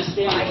not going to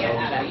stay on the shelf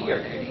for a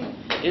year.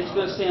 It's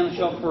going to stay on the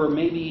shelf for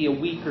maybe a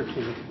week or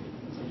two,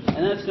 and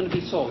then it's going to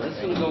be sold. It's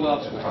going to go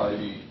elsewhere.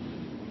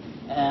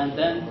 And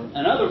then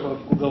another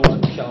book will go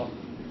on the shelf,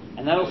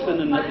 and that'll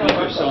spend another week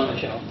or so on the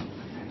shelf.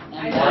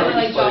 I know,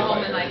 like go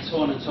home and like So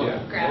on and so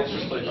forth. grab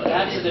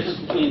That's the difference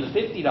between the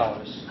 $50,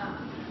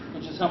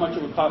 which is how much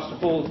it would cost to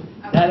hold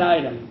that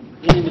item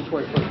in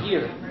inventory for a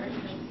year,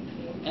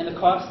 and the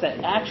cost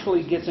that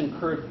actually gets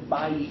incurred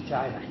by each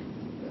item.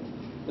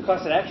 The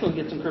cost that actually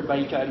gets incurred by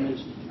each item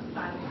is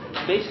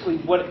basically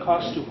what it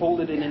costs to hold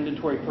it in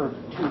inventory for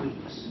 2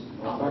 weeks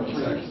or 3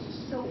 weeks.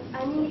 So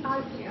any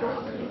art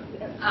goes to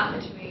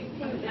me.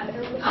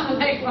 I'm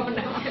like, oh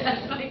no,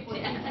 that's my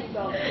dad.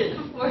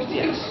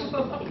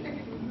 44.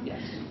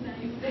 Yes.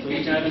 So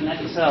each item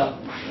that you sell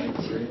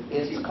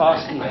is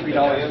costing you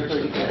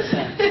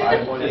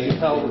 $3.34 as you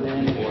held it in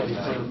inventory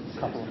for a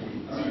couple of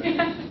weeks. Okay?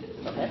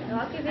 I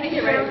think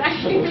you're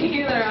actually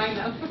thinking the wrong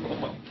number.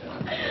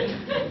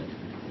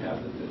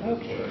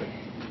 Okay.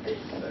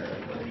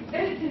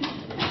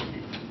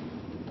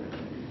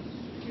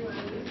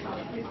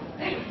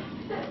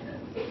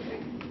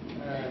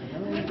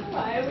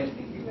 I always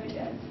think you're my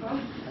dad's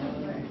phone.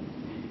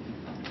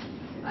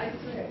 I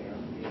swear.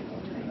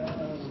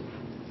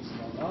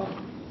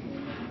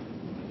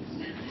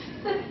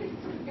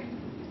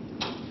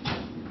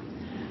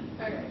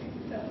 Alright,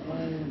 so.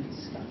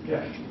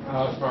 Yeah,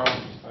 tomorrow.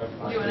 Do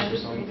you want to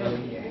just read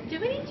it here? Do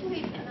we need to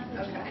read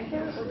another? Okay.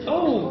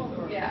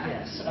 Oh, Yeah.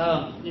 yes.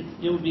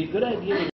 It would be a good idea to